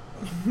sleep.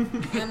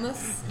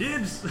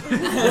 Dibs!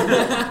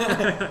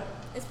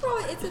 It's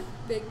a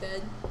big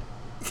bed.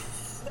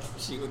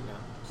 She would know.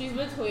 She's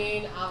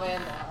between Ave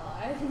and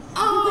Lorelai.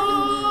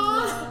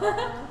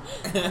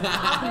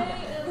 Ave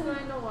is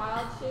going to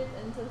wild shape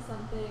into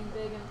something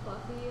big and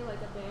fluffy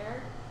like a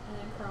bear and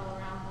then curl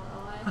around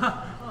Lorelai.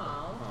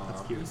 Aw.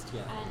 That's cute.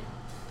 Yeah. And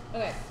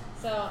Okay,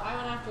 so I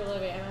went after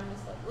Libby, and I'm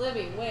just like,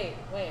 Libby, wait.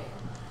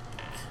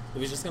 He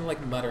was just gonna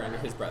like mutter under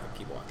his breath and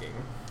keep walking.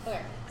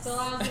 Okay, so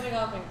I was gonna go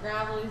up and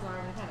grab Lily's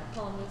arm and kind of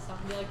pull him to his stuff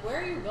and be like, where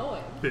are you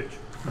going? Bitch.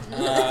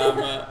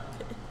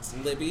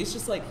 Libby's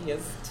just like, he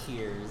has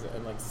tears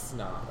and like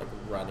snot like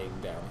running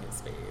down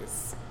his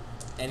face.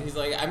 And he's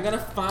like, I'm gonna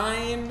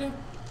find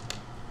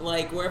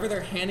like wherever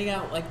they're handing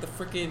out like the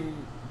freaking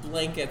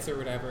blankets or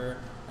whatever.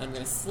 I'm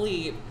gonna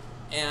sleep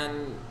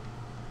and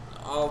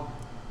I'll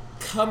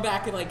come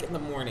back in like in the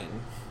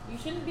morning. You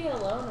shouldn't be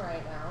alone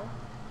right now.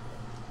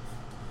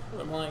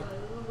 I'm like, the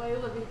way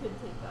Libby could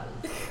take that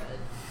is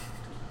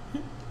good. Be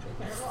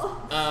careful.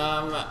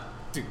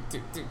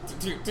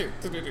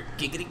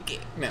 Giggity gig.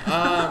 No.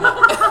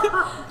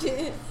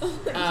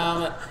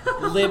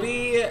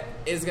 Libby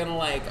is gonna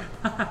like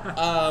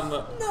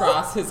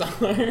cross his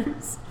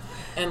arms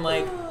and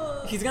like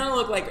he's gonna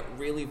look like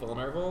really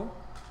vulnerable.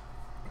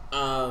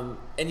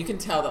 And you can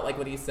tell that like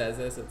when he says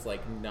this, it's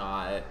like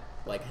not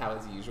like how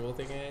his usual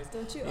thing is.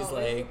 Don't you he's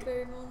always like, look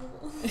very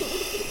vulnerable?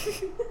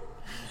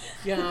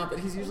 yeah, but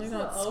he's usually I'm so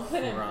not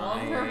open and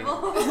crying.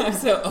 vulnerable. I'm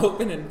so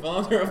open and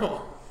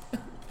vulnerable.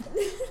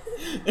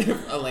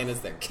 If Elena's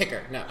there, kick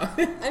her. No.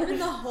 I'm in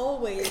the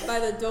hallway by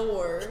the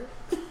door.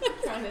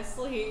 Trying to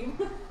sleep.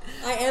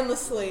 I am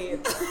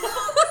asleep.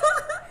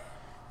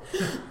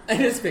 I'm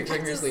just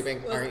picturing I her just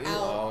sleeping. was Aren't you out.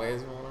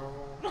 always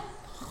vulnerable?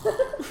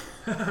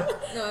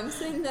 No, I'm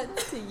saying that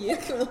to you.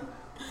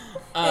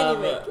 Um,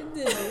 Anyway,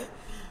 continue.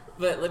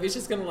 But Libby's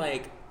just gonna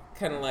like,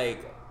 kind of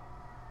like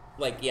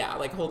yeah,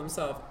 like hold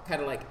himself,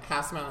 kind of like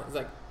half smile. He's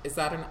like, "Is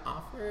that an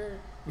offer?"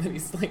 But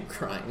he's like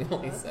crying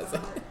while he says it.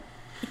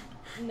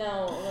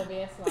 No, Libby,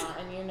 it's not,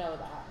 and you know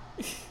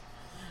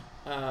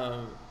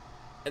that.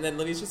 And then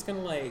Libby's just gonna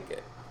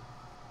like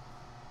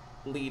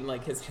lean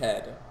like his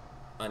head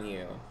on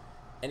you,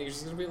 and you're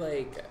just gonna be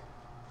like,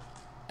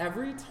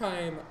 every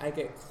time I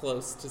get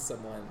close to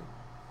someone,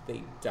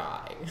 they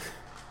die.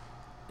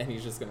 and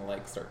he's just gonna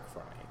like start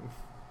crying.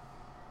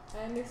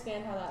 I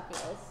understand how that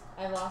feels.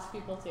 I've lost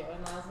people too,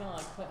 and I was gonna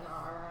like put an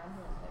arm around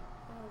him and like,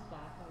 that was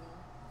bad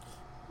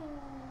for you.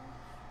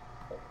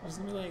 I'm just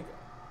gonna be like,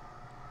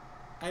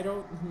 I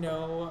don't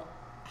know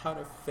how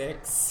to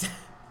fix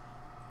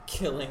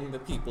killing the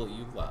people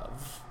you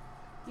love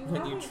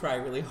when you try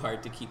really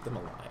hard to keep them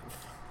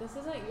alive. This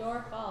isn't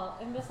your fault.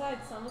 And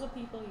besides, some of the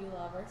people you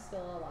love are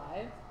still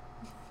alive.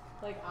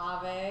 Like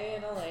Ave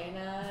and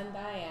Elena and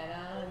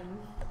Diana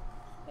and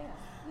yeah.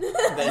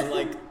 Then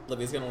like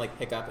Libby's gonna like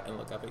hiccup and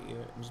look up at you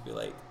and just be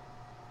like,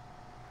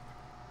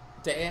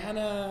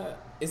 Diana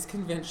is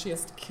convinced she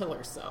has to kill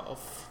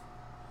herself.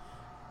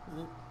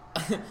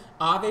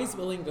 Ave's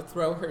willing to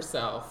throw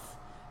herself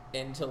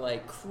into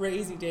like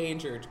crazy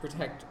danger to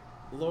protect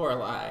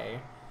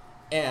Lorelai,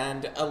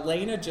 and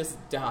Elena just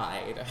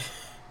died.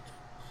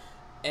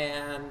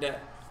 And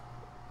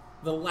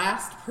the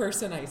last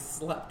person I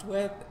slept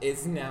with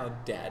is now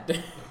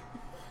dead.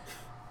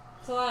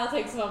 So Lyle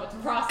takes a moment to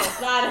process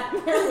that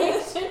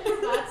information.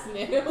 That's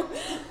new.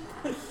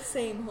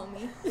 Same,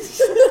 homie.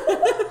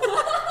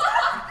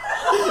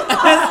 I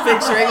was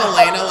picturing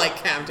Elena like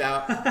camped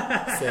out.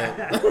 So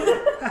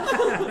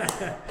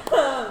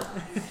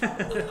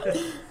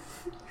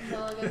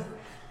I guess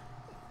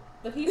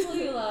the people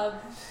you love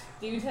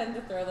do tend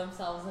to throw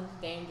themselves into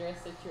dangerous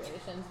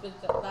situations,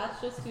 but that's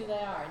just who they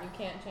are, and you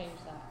can't change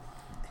that.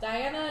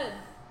 Diana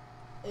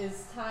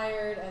is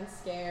tired and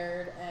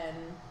scared, and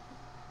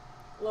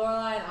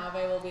Lorelai and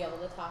Ave will be able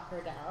to talk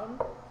her down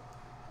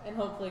and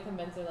hopefully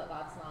convince her that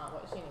that's not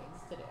what she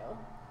needs to do.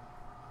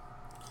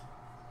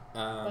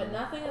 But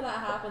nothing of that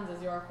happens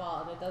is your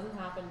fault, and it doesn't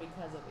happen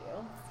because of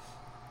you.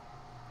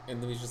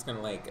 And then he's just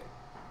gonna like,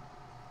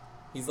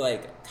 he's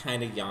like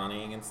kind of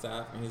yawning and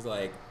stuff, and he's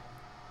like,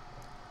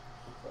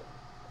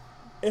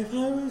 if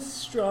I was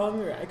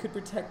stronger, I could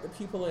protect the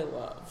people I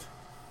love.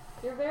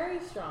 You're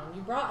very strong.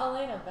 You brought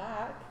Elena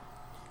back.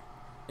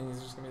 And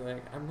he's just gonna be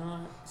like, I'm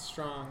not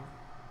strong.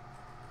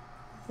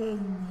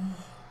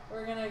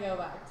 We're gonna go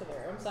back to the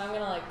room, so I'm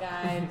gonna like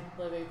guide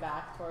Libby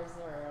back towards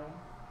the room.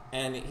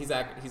 And he's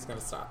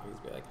gonna stop. He's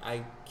gonna be like,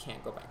 I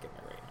can't go back in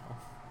there right now.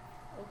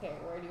 Okay,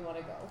 where do you want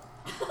to go?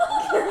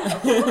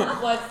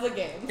 What's the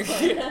game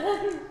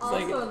plan? Also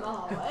like, in the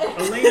hallway.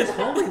 Elena's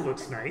hallway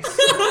looks nice.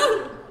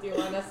 Do you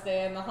want to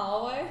stay in the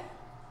hallway?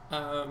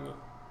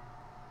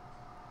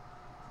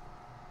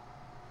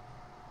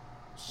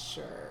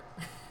 Sure.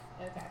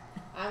 Okay.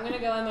 I'm gonna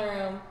go in the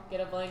room, get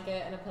a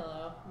blanket and a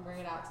pillow, and bring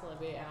it out to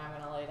Libby, and I'm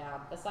gonna lay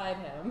down beside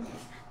him.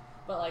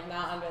 But like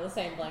not under the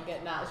same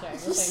blanket, not sharing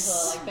the same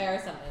pillow, like there are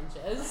some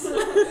inches.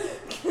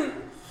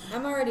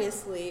 I'm already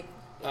asleep.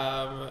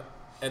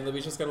 And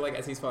Libby's just gonna like,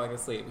 as he's falling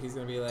asleep, he's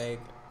gonna be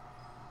like,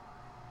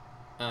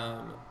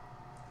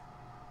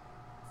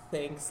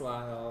 thanks,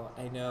 Lyle.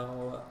 I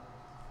know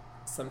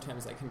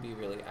sometimes I can be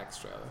really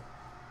extra,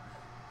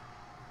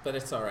 but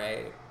it's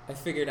alright. I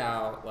figured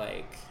out,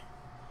 like,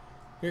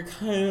 you're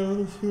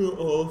kind of too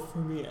old for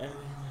me anyway.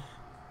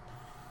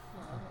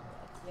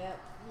 Yep.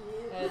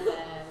 And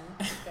then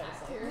go to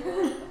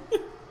sleep.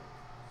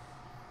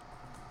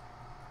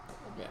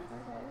 Yeah.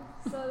 Okay.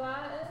 So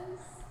that is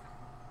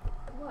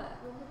what?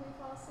 When did we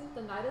fall asleep?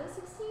 The night of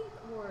the 16th,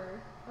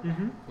 or okay.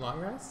 Mm-hmm. Long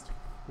rest?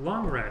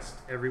 Long rest,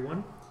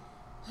 everyone.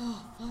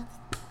 Oh, fuck.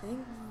 Thank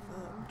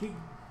fuck.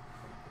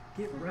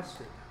 Get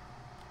rested.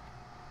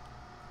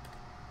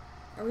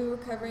 Are we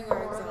recovering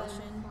our More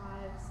exhaustion? than 5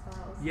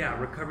 spells. Yeah,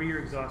 recover your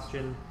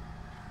exhaustion.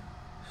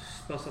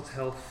 Spell slots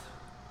health.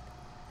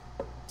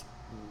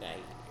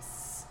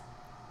 Nice.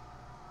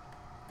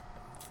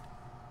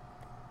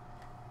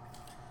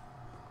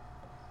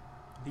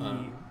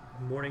 The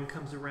morning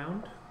comes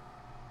around.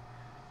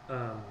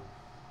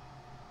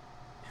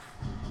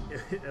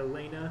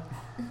 Elena,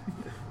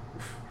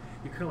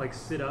 you kind of like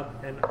sit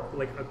up and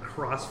like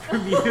across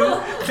from you.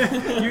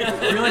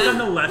 You're like on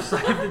the left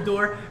side of the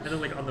door, and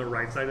then like on the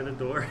right side of the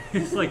door,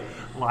 it's like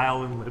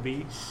Lyle and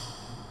Libby.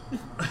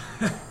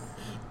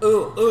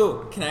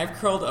 Ooh, can I have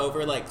curled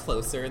over like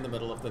closer in the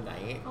middle of the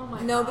night? Oh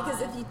my No, god.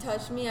 because if you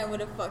touched me, I would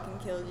have fucking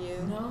killed you.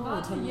 No,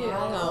 Not to you.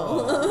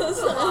 Lyle.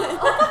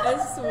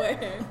 I swear.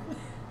 Okay.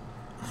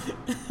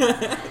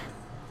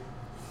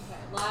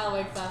 Lyle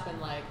wakes up and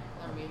like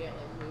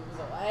immediately moves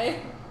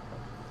away.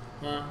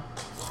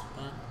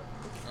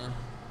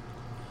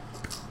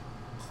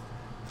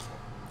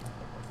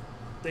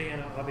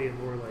 Diana, Abby, and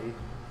Lorelai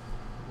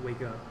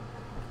wake up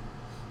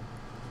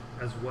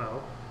as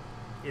well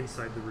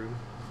inside the room.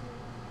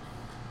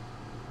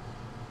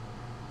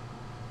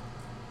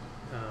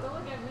 Don't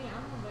look at me,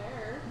 I'm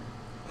there.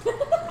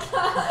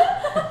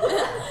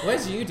 What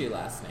did you do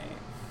last night?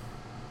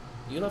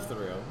 You left the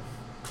room.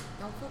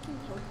 Don't fucking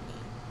poke me.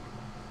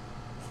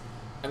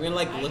 I'm gonna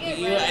like I look get at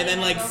you ready and then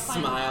and like go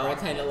find smile,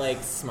 breakfast. kind of like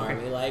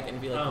smarmy like, and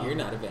be like, "You're Um,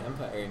 not a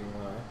vampire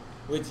anymore."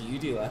 What did you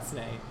do last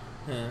night?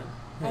 Huh?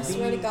 I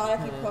swear to God,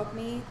 if you poke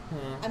me,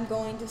 I'm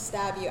going to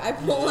stab you. I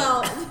pull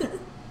out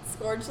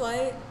Scorch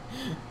Light.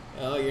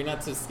 Oh, you're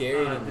not so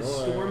scary anymore. The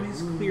storm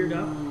has cleared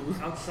up Ooh.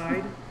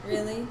 outside.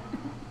 Really?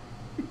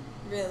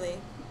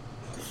 Really?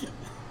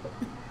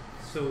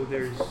 So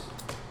there's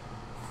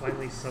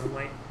finally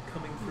sunlight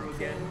coming through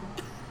again.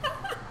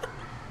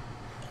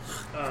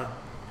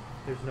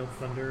 There's no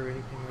thunder or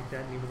anything like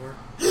that anymore.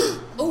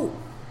 Oh,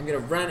 I'm gonna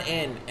run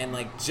in and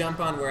like jump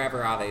on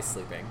wherever Ave's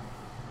sleeping.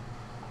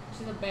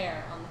 She's a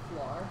bear on the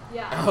floor.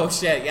 Yeah. Oh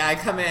shit! Yeah, I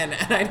come in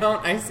and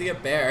I see a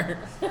bear.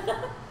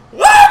 Oh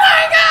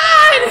my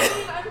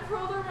god! I'm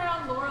curled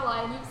around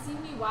Lorelai, and you've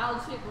seen me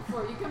wild shit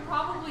before. You can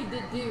probably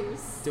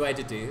deduce. Do I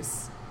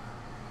deduce?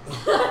 Or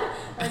do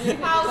you think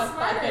How it's a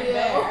smart are fucking you?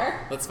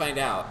 bear? Let's find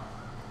out.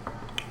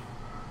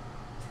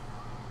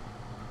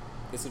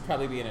 This would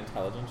probably be an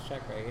intelligence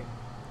check, right?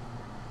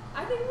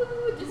 I think Libby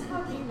would just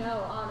fucking know,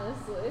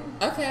 honestly.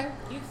 Okay.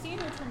 You've seen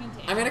her turn into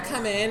I'm gonna animals.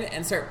 come in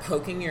and start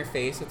poking your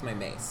face with my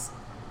mace.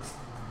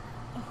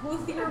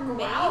 With your Growl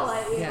mace?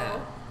 at you. Yeah.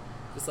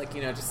 Just like,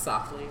 just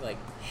softly, like,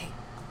 hey,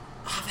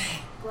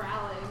 Ave,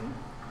 Growling.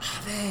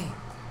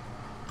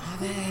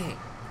 Ave,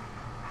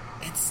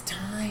 it's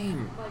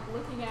time. Like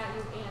looking at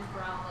you and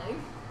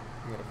growling.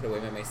 I'm gonna put away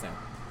my mace now.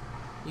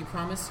 You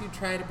promised you'd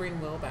try to bring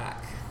Will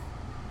back.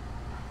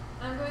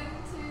 I'm going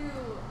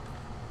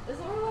to. Is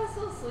Lorelai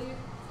still asleep?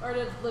 Or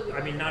did Libby?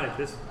 I mean, not at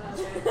this.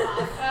 Okay, fine.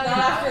 Not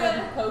after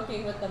the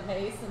poking with the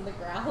mace and the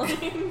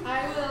growling.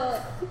 I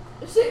will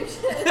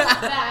shapeshift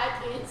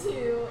back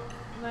into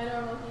my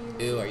normal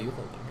human Ooh, are you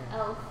holding her?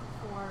 elf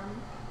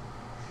form.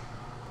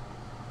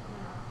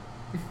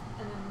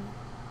 And then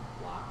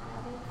walk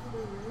out of the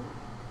room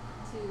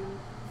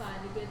to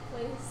find a good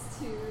place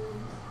to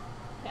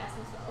cast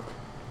a spell.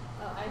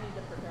 Oh, I need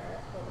to prepare it.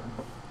 Hold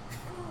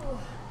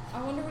on.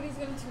 I wonder what he's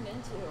going to turn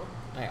into.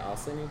 I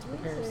also need to Me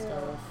prepare too.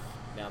 stuff,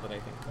 now that I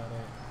think about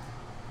it.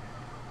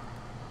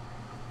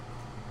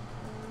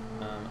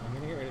 I'm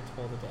gonna get rid of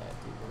Toll the Dead.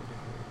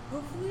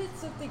 Hopefully it's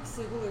something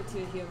similar to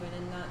a human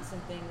and not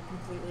something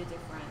completely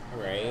different.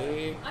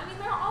 Right? I mean,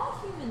 they're all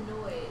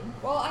humanoid.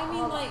 Well, I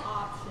mean, All the like,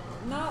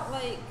 options. not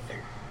like...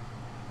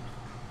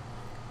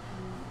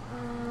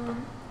 Hold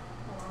on,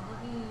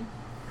 let me.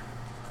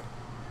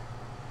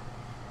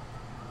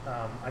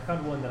 I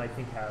found one that I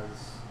think has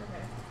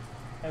Okay.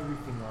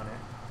 everything on it.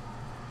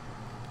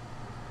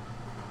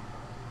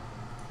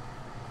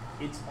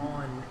 It's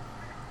on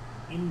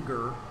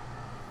Inger,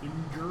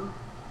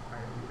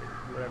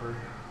 whatever.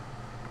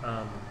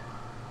 I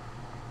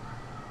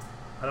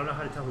don't know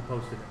how to tell who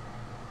posted it.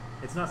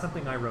 It's not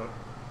something I wrote.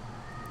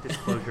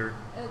 Disclosure.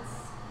 It's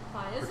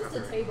fine. It's just a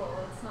Recover. table.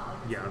 It's not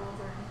like a Yeah. tools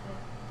or anything.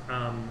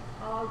 Um,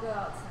 I'll go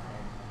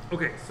outside.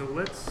 okay, so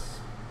let's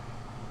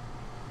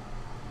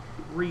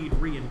read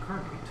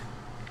reincarnate.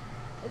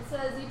 It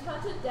says you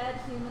touch a dead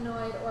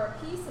humanoid or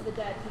a piece of a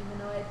dead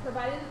humanoid,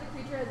 provided that the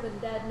creature has been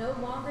dead no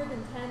longer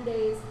than 10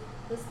 days.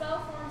 The spell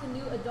forms a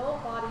new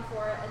adult body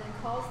for it and then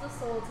calls the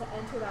soul to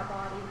enter that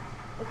body.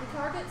 If the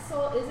target's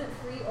soul isn't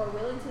free or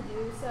willing to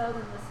do so,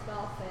 then the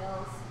spell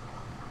fails.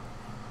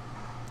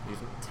 You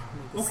didn't tell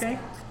me this. Okay.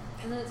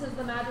 And then it says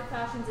the magic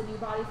fashions a new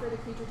body for the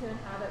creature to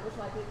inhabit, which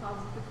likely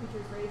causes the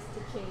creature's race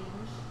to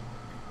change.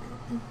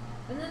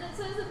 And then it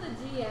says that the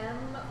GM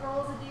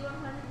rolls a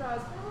D100, but I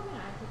was kind of hoping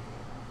I could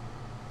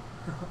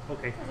do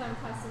Okay, because I'm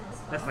casting a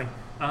spell. that's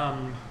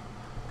fine.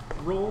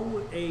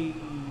 Roll a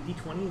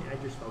d20 and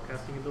add your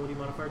spellcasting ability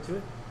modifier to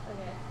it.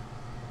 Okay.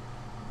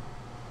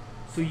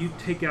 So you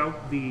take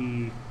out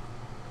the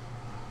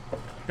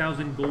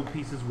 1,000 gold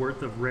pieces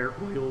worth of rare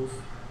oils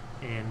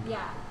and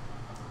Yeah.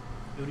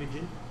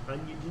 onions.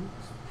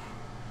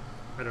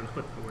 I don't know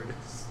what the word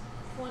is.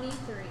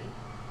 23.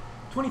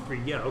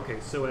 23, yeah, okay.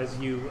 So as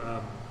you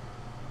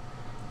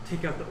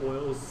take out the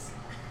oils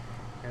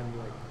and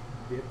like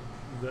dip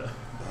the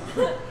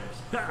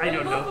I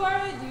don't know. Before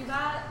I do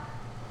that,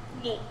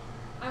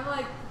 I'm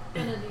like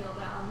gonna kneel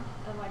down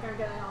and like I'm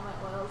getting all my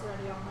oils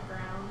ready on the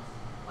ground,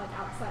 like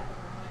outside the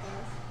room, I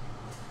guess.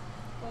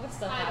 What is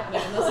stuff I don't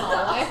happening in this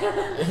hallway?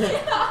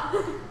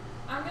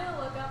 I'm gonna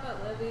look up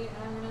at Libby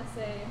and I'm gonna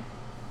say,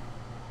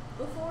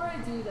 before I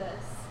do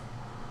this,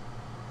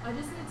 I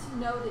just need to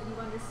know that you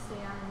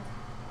understand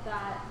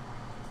that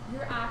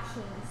your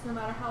actions, no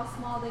matter how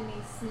small they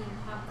may seem,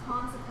 have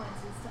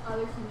consequences to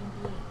other human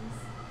beings.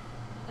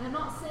 And I'm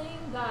not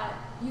saying that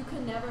you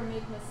can never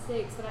make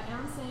mistakes, but I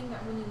am saying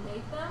that when you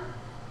make them,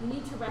 you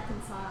need to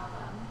reconcile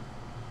them.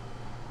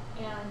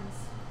 And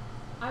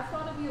I've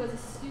thought of you as a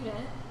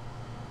student,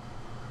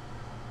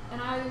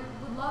 and I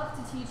would love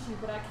to teach you,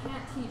 but I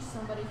can't teach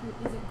somebody who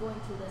isn't going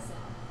to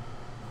listen.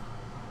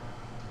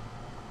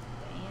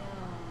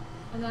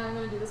 Damn. And then I'm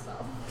going to do the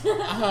spell.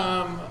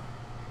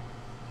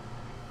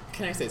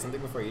 Can I say something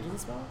before you do the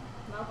spell?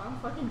 Nope, I'm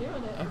fucking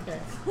doing it. Okay.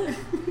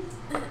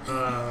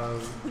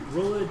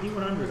 Roll a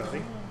d100,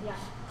 Avi. Yeah.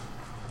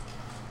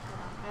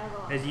 I have a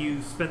lot. As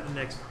you spend the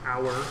next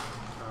hour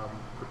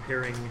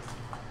preparing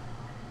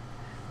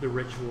the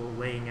ritual,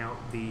 laying out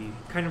the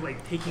kind of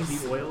like taking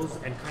the oils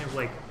and kind of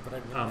like But I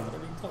didn't know what I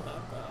mean till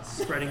that fast.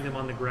 spreading them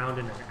on the ground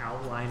in an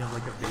outline of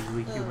like a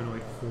vaguely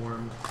humanoid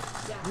form.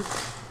 Yeah.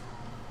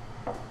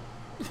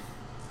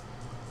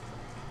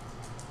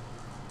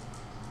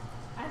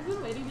 I've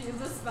been waiting to use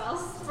this spell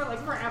for like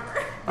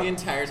forever. The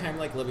entire time,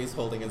 like, Libby's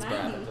holding his breath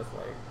and Ninety. just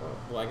like,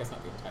 oh. Well, I guess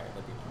not being tired.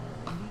 That'd be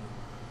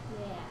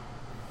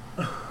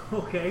Yeah.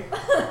 Okay.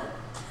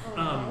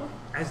 Oh,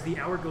 As the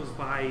hour goes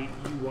by,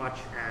 you watch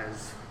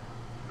as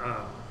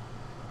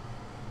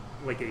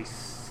like a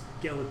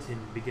skeleton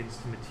begins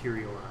to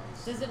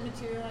materialize. Does it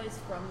materialize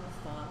from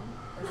the thumb?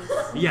 Or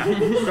does Yeah,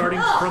 starting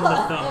from the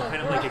thumb,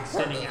 kind of like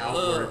extending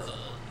outwards,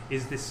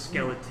 is this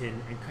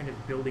skeleton and kind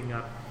of building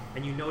up.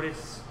 And you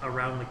notice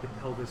around like the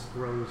pelvis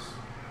grows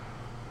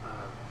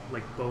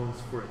like bones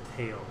for a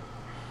tail.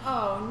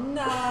 Oh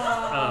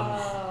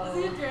no!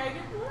 Is he a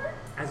dragonborn?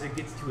 As it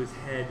gets to his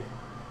head,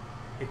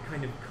 it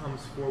kind of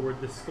comes forward.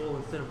 The skull,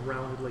 instead of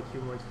rounded like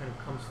humanoids, kind of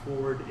comes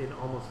forward in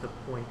almost a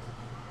point.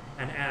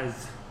 And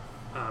as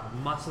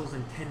muscles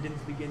and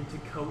tendons begin to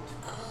coat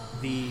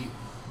the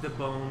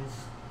bones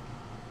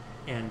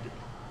and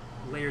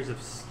layers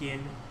of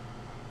skin,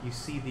 you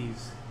see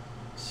these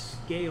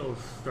scales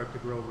start to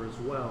grow over as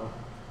well,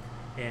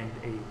 and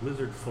a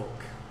lizard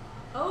folk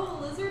Oh,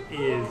 lizard.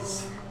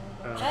 is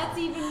That's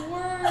even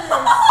worse.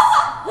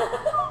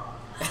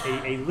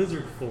 a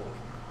lizard folk.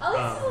 At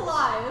least he's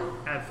alive.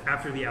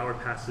 After the hour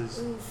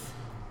passes,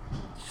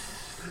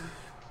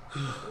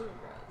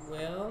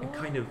 Well, and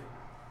kind of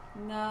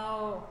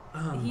No.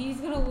 Um.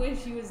 He's gonna wish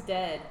he was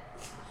dead.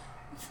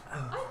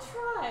 I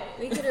tried.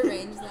 We could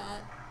arrange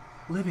that.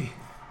 Libby,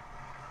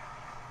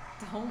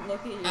 Don't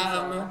look at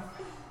yourself.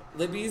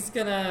 Libby's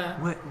gonna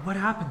what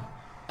happened?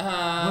 Where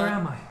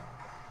am I?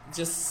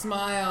 just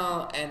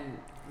smile and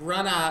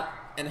run up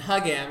and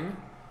hug him.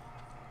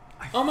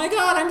 Oh my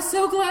god, I'm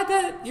so glad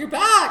that you're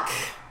back!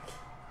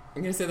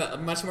 I'm gonna say that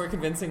much more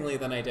convincingly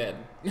than I did.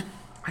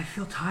 I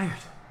feel tired.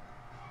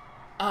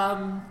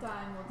 Dying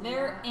will do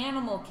They're that.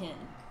 animalkin.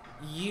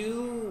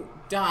 You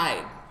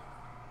died.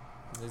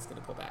 Liz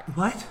gonna pull back.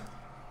 What?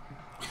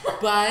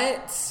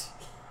 But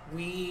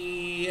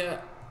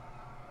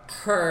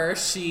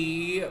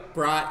she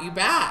brought you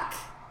back.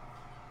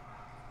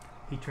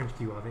 He turns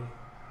to you, Ave.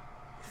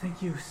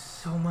 Thank you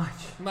so much.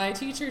 My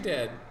teacher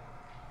did.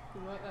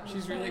 You might not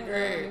She's be really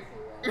tired.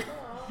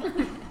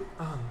 great.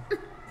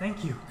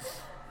 Thank you.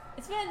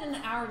 It's been an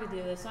hour to do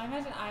this, so I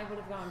imagine I would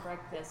have gone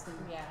breakfast and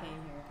came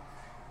here.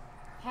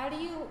 How do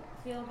you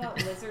feel about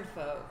lizard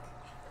folk?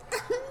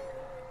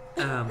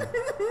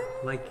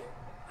 Like,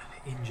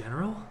 in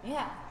general?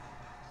 Yeah.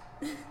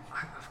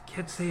 I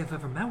can't say I've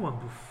ever met one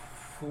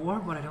before,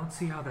 but I don't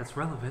see how that's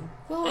relevant.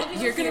 Well, I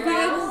just you're gonna be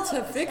feel- able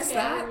to fix Okay,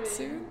 that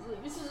soon.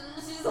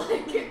 She's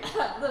like,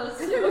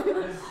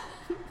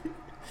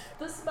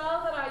 the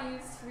spell that I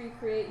used to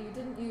recreate you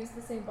didn't use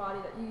the same body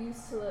that you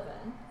used to live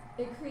in.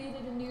 It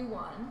created a new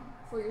one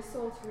for your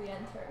soul to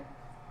re-enter.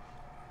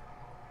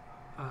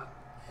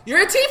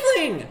 You're a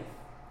tiefling!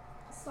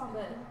 Stop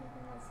it.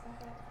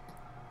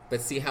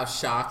 But see how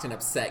shocked and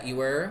upset you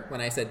were when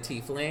I said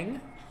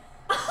tiefling?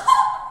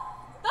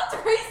 That's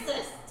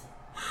racist.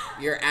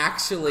 You're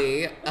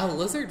actually a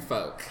lizard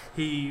folk.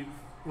 He,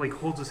 like,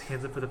 holds his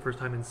hands up for the first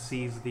time and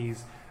sees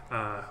these,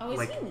 Oh, is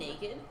like, he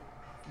naked?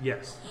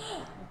 yes.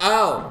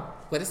 Oh,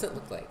 what does it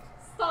look like?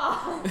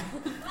 Stop.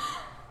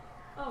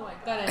 Oh my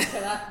Gotta god. answer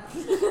that.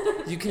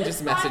 You can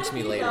just It's fine message if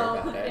me you later don't.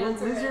 about it. Well,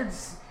 Answer it.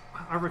 lizards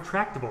are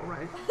retractable,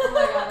 right?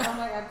 Oh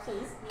my god,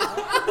 please. No.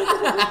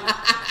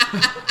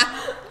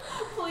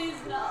 Please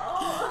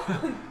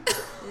no.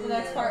 The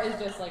next part is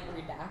just like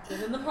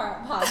redacted in the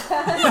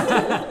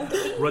podcast.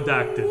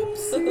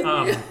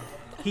 Redacted.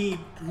 He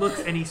looks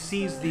and he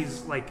sees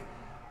these, like,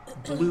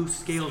 blue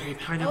scales with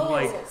kind of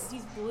like,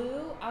 he's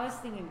blue? I was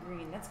thinking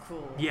green. That's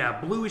cool. yeah,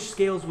 bluish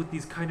scales with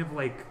these kind of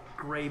like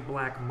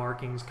gray-black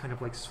markings kind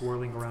of like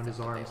swirling around his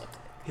arms.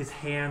 His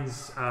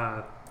hands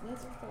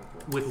Lizard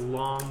folk. with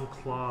long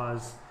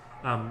claws.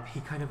 He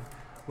kind of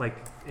like,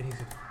 and he's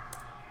like,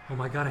 oh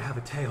my god, I have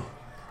a tail.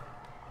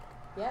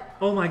 Yep.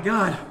 Oh my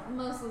god.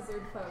 Most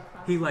lizard folk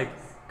have He like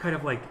this. kind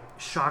of like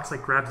shocks,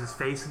 like grabs his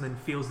face and then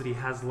feels that he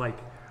has like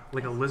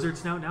a lizard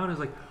snout now and is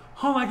like,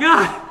 oh my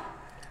god.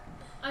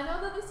 I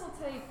know that this will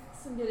take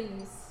some getting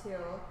used to,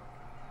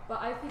 but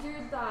I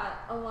figured that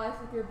a life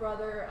with your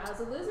brother as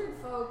a lizard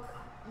folk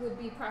would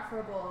be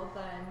preferable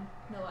than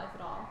no life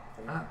at all.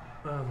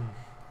 for you.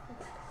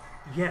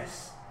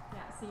 Yes. Yeah,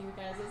 see you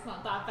guys, it's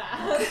not that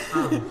bad.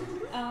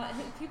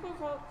 People are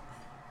probably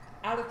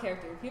out of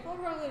character. People are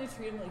probably gonna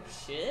treat him like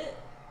shit.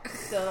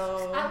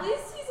 So At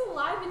least he's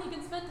alive and he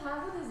can spend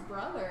time with his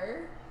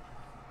brother.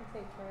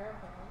 Take care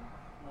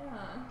of him.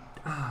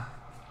 Yeah.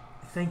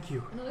 Thank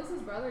you. And at least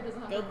his brother doesn't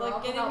have Good to grow luck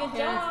up getting without a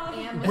parents job.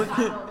 and What- without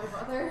an older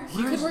brother.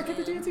 You could work at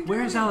the dancing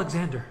Where is Derby.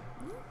 Alexander?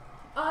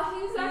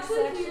 He's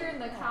actually here in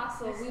the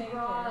castle. He's We staying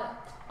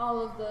brought all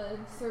of the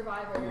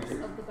survivors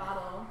of the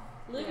battle.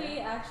 Libby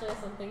Yeah. actually has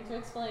something to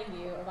explain to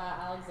you about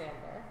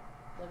Alexander.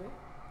 Libby?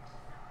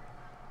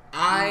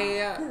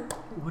 I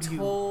What do you?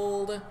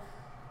 told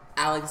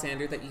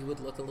Alexander that you would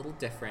look a little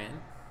different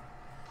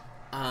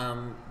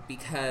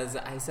because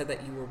I said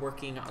that you were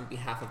working on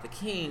behalf of the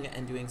king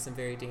and doing some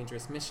very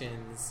dangerous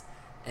missions,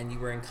 and you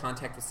were in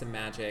contact with some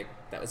magic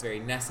that was very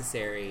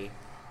necessary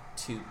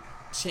to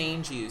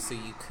change you so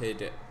you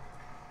could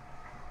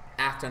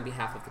act on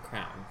behalf of the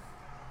crown.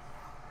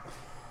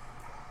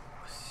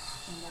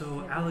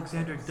 So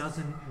Alexander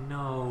doesn't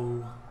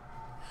know.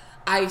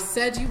 I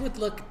said you would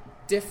look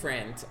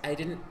different. I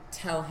didn't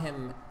tell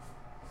him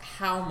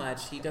how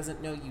much. He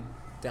doesn't know you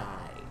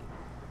died.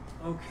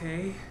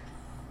 Okay.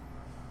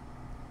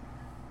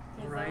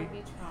 Because that would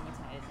be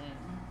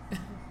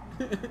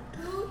traumatizing.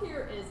 Who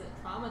here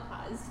isn't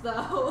traumatized,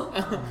 though?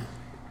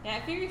 Yeah,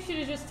 I figured you should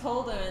have just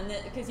told him,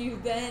 because you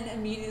then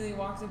immediately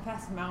walked him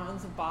past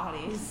mountains of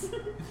bodies.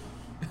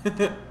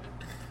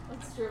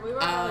 That's true. We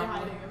weren't really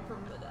hiding him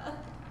from the death.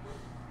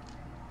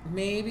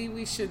 Maybe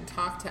we should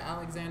talk to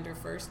Alexander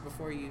first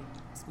before you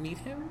meet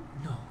him?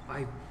 No,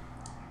 I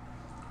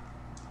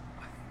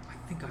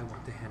think I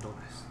want to handle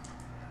this.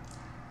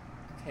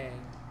 Okay.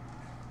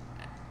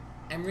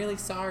 I'm really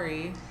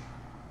sorry.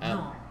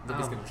 No.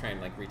 Libby's gonna try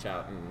and reach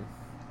out and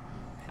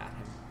pat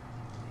him.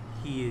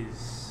 He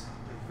is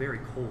very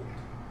cold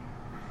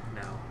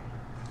now,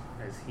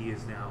 as he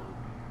is now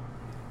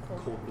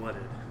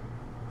cold-blooded.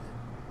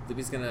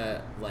 Libby's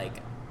gonna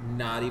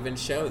not even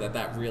show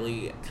that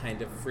really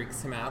kind of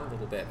freaks him out a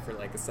little bit for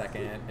a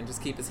second, and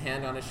just keep his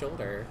hand on his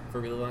shoulder for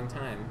a really long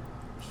time.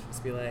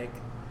 Just be like,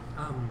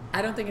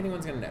 I don't think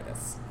anyone's gonna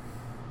notice.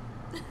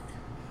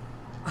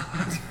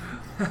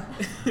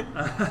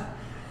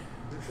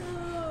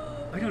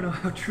 I don't know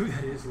how true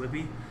that is,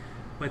 Libby,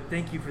 but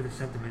thank you for the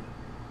sentiment.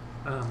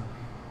 I'd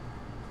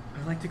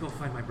like to go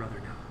find my brother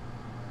now.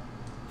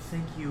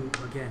 Thank you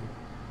again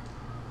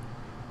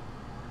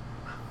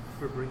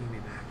for bringing me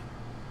back.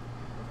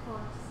 Of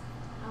course.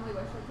 I only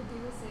wish I could do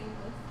the same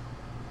with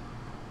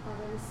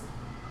others.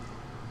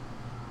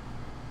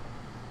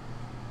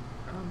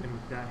 And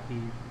with that, he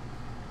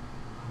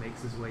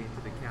makes his way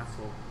into the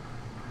castle.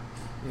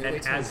 Yeah, And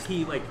wait as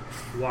he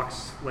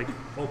walks,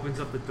 opens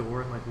up the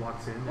door and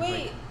walks in.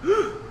 Wait.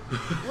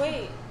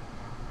 Wait.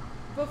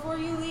 Before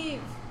you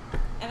leave,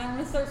 and I'm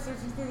gonna start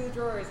searching through the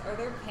drawers. Are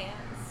there pants?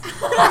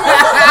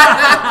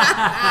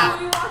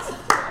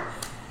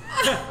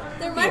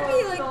 There might be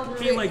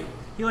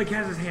he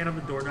has his hand on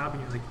the doorknob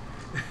and you're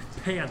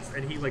pants,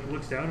 and he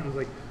looks down and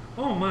is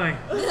oh my.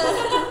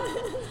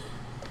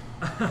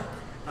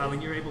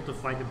 And you're able to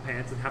find the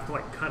pants and have to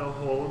cut a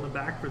hole in the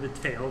back for the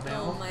tail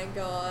now. Oh my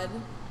god.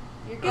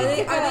 You're Are good they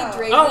to go.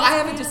 Draven's Oh, I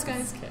have a pants?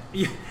 disguise kit.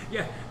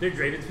 Yeah, they're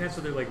Draven's pants,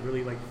 so they're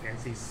really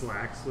fancy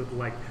slacks with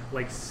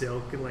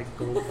silk and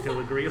gold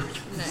filigree.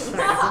 Nice.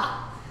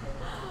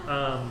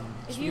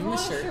 If Should we you give him a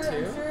want a shirt, shirt,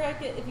 too? I'm sure I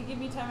could. If you give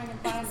me time, I can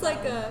find It's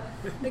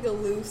one. a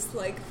loose,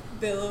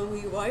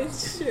 billowy white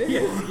shirt.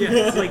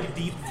 yeah, it's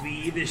deep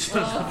V that shows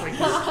up his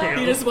tail.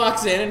 He just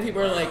walks in and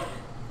people are like,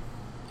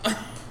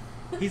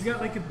 He's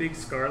got a big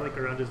scar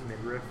around his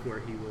midriff where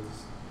he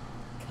was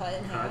cut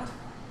in cut. half.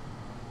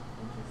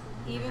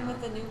 Even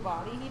with the new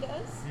body he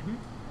does? Mm-hmm.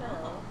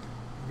 Oh.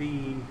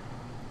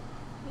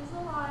 He's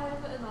alive,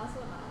 and that's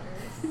what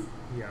matters.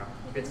 Yeah,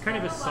 He it's can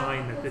kind of a still alive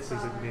sign that with this his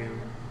isn't new.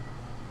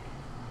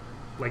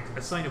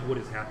 A sign of what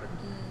has happened.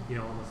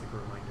 Almost a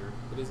reminder.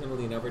 but he's gonna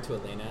lean over to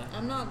Elena.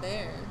 I'm not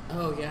there.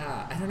 Oh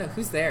yeah, I don't know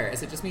who's there.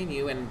 Is it just me and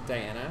you and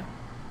Diana?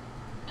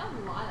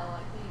 And Lyle,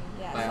 I think.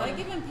 Yeah, Wow. so I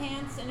give him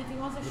pants, and if he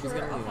wants a He's shirt,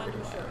 gonna I'll lean find over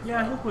him a to shirt. Lyle.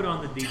 Yeah, he'll put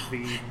on the deep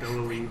V,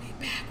 billowy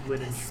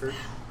linen shirt.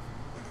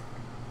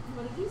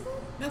 What did you say?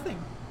 Nothing.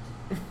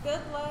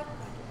 Good luck.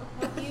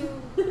 Hope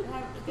you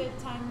have a good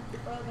time,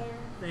 brother.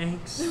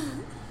 Thanks.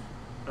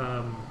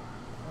 Well,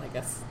 I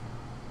guess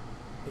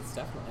it's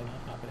definitely not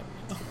happening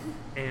now.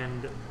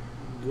 And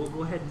we'll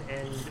go ahead and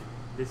end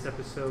this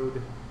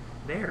episode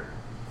there.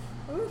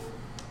 Oof.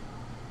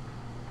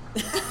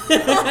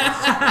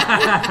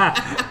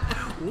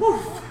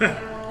 Woof.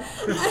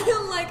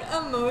 I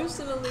am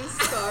emotionally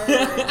scarred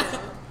right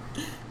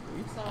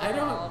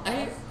now.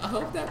 I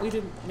hope that we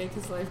didn't make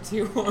his life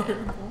too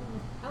horrible.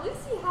 At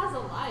least he has a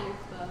life,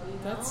 though,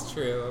 That's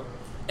true.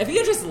 If he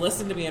had just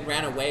listened to me and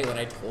ran away when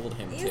I told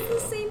him He to. has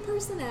the same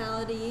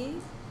personality.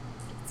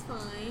 It's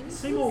fine.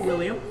 Same old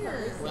William. Yeah.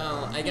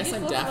 Well, I guess just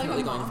I'm looks like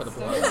definitely a going for the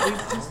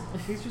monster.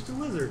 blood. He's just a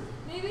lizard.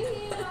 Maybe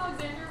he and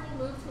Alexander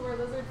will move to where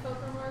lizard folk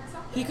are more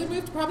accepted. He could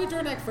move to probably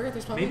Dornak Firth.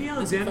 There's probably Maybe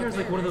lizard folk Alexander's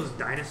there, one of right? those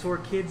dinosaur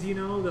kids,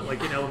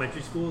 that in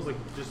elementary school is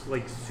just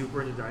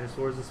super into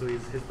dinosaurs, and so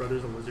his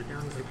brother's a lizard now.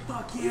 And he's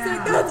fuck He's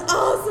yeah! that's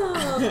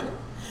awesome.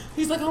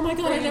 He's like, oh my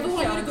god, I Brave never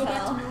want you to go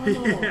back to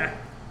normal. Yeah,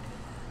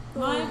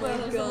 My Oh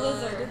brother's a God.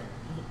 lizard.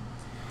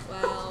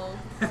 Wow.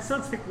 that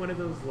sounds like one of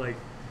those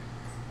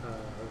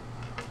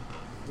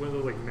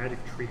Magic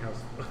Treehouse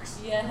books.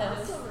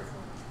 Yes.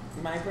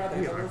 My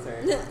brother's a We are.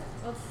 lizard.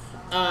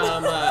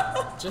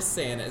 Just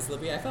saying, as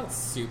Libby, I felt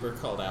super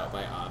called out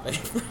by Ave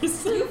for You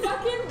saying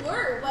fucking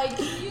were.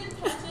 He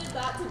intended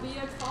that to be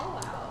a call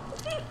out.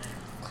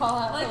 Call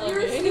out You were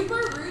Hillary.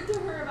 super rude to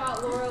her about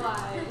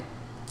Lorelai,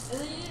 and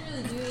then you didn't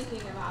really do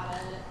anything about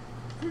it.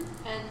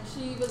 And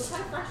she was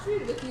kind of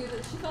frustrated with you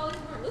that she felt like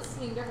you weren't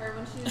listening to her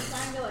when she was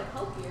trying to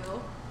help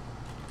you.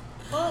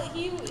 Well,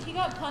 he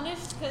got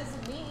punished because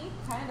of me,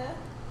 kinda.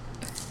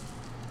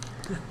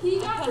 He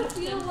got to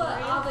feel what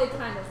Ave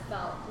kind of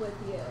felt with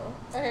you.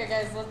 Okay,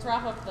 guys, let's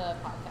wrap up the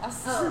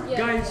podcast. Oh, yeah.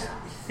 Guys, yeah.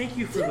 thank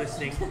you for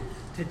listening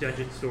to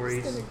Dungeon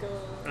Stories. It's gonna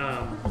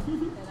go.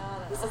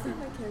 This is not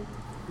my character.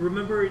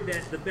 Remember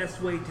that the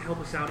best way to help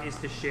us out is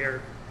to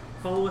share.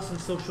 Follow us on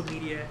social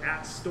media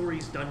at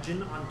Stories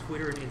Dungeon on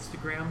Twitter and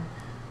Instagram.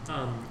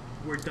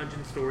 We're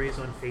Dungeon Stories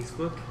on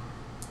Facebook.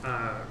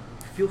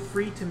 Feel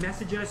free to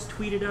message us,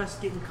 tweet at us,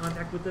 get in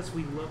contact with us.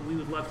 We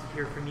would love to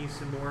hear from you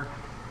some more.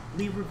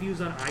 Leave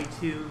reviews on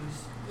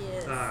iTunes.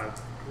 Yes.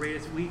 Rate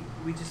us.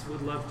 We just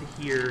would love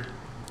to hear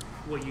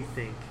what you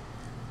think.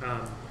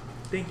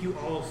 Thank you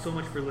all so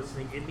much for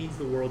listening. It means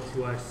the world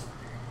to us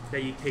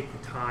that you take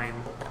the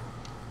time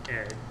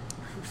and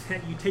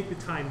that you take the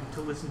time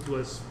to listen to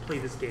us play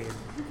this game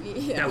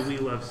that we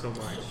love so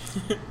much.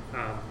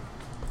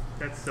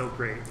 That's so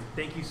great.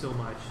 Thank you so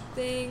much.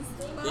 Thanks.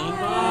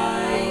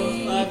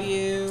 Bye. Love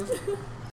you.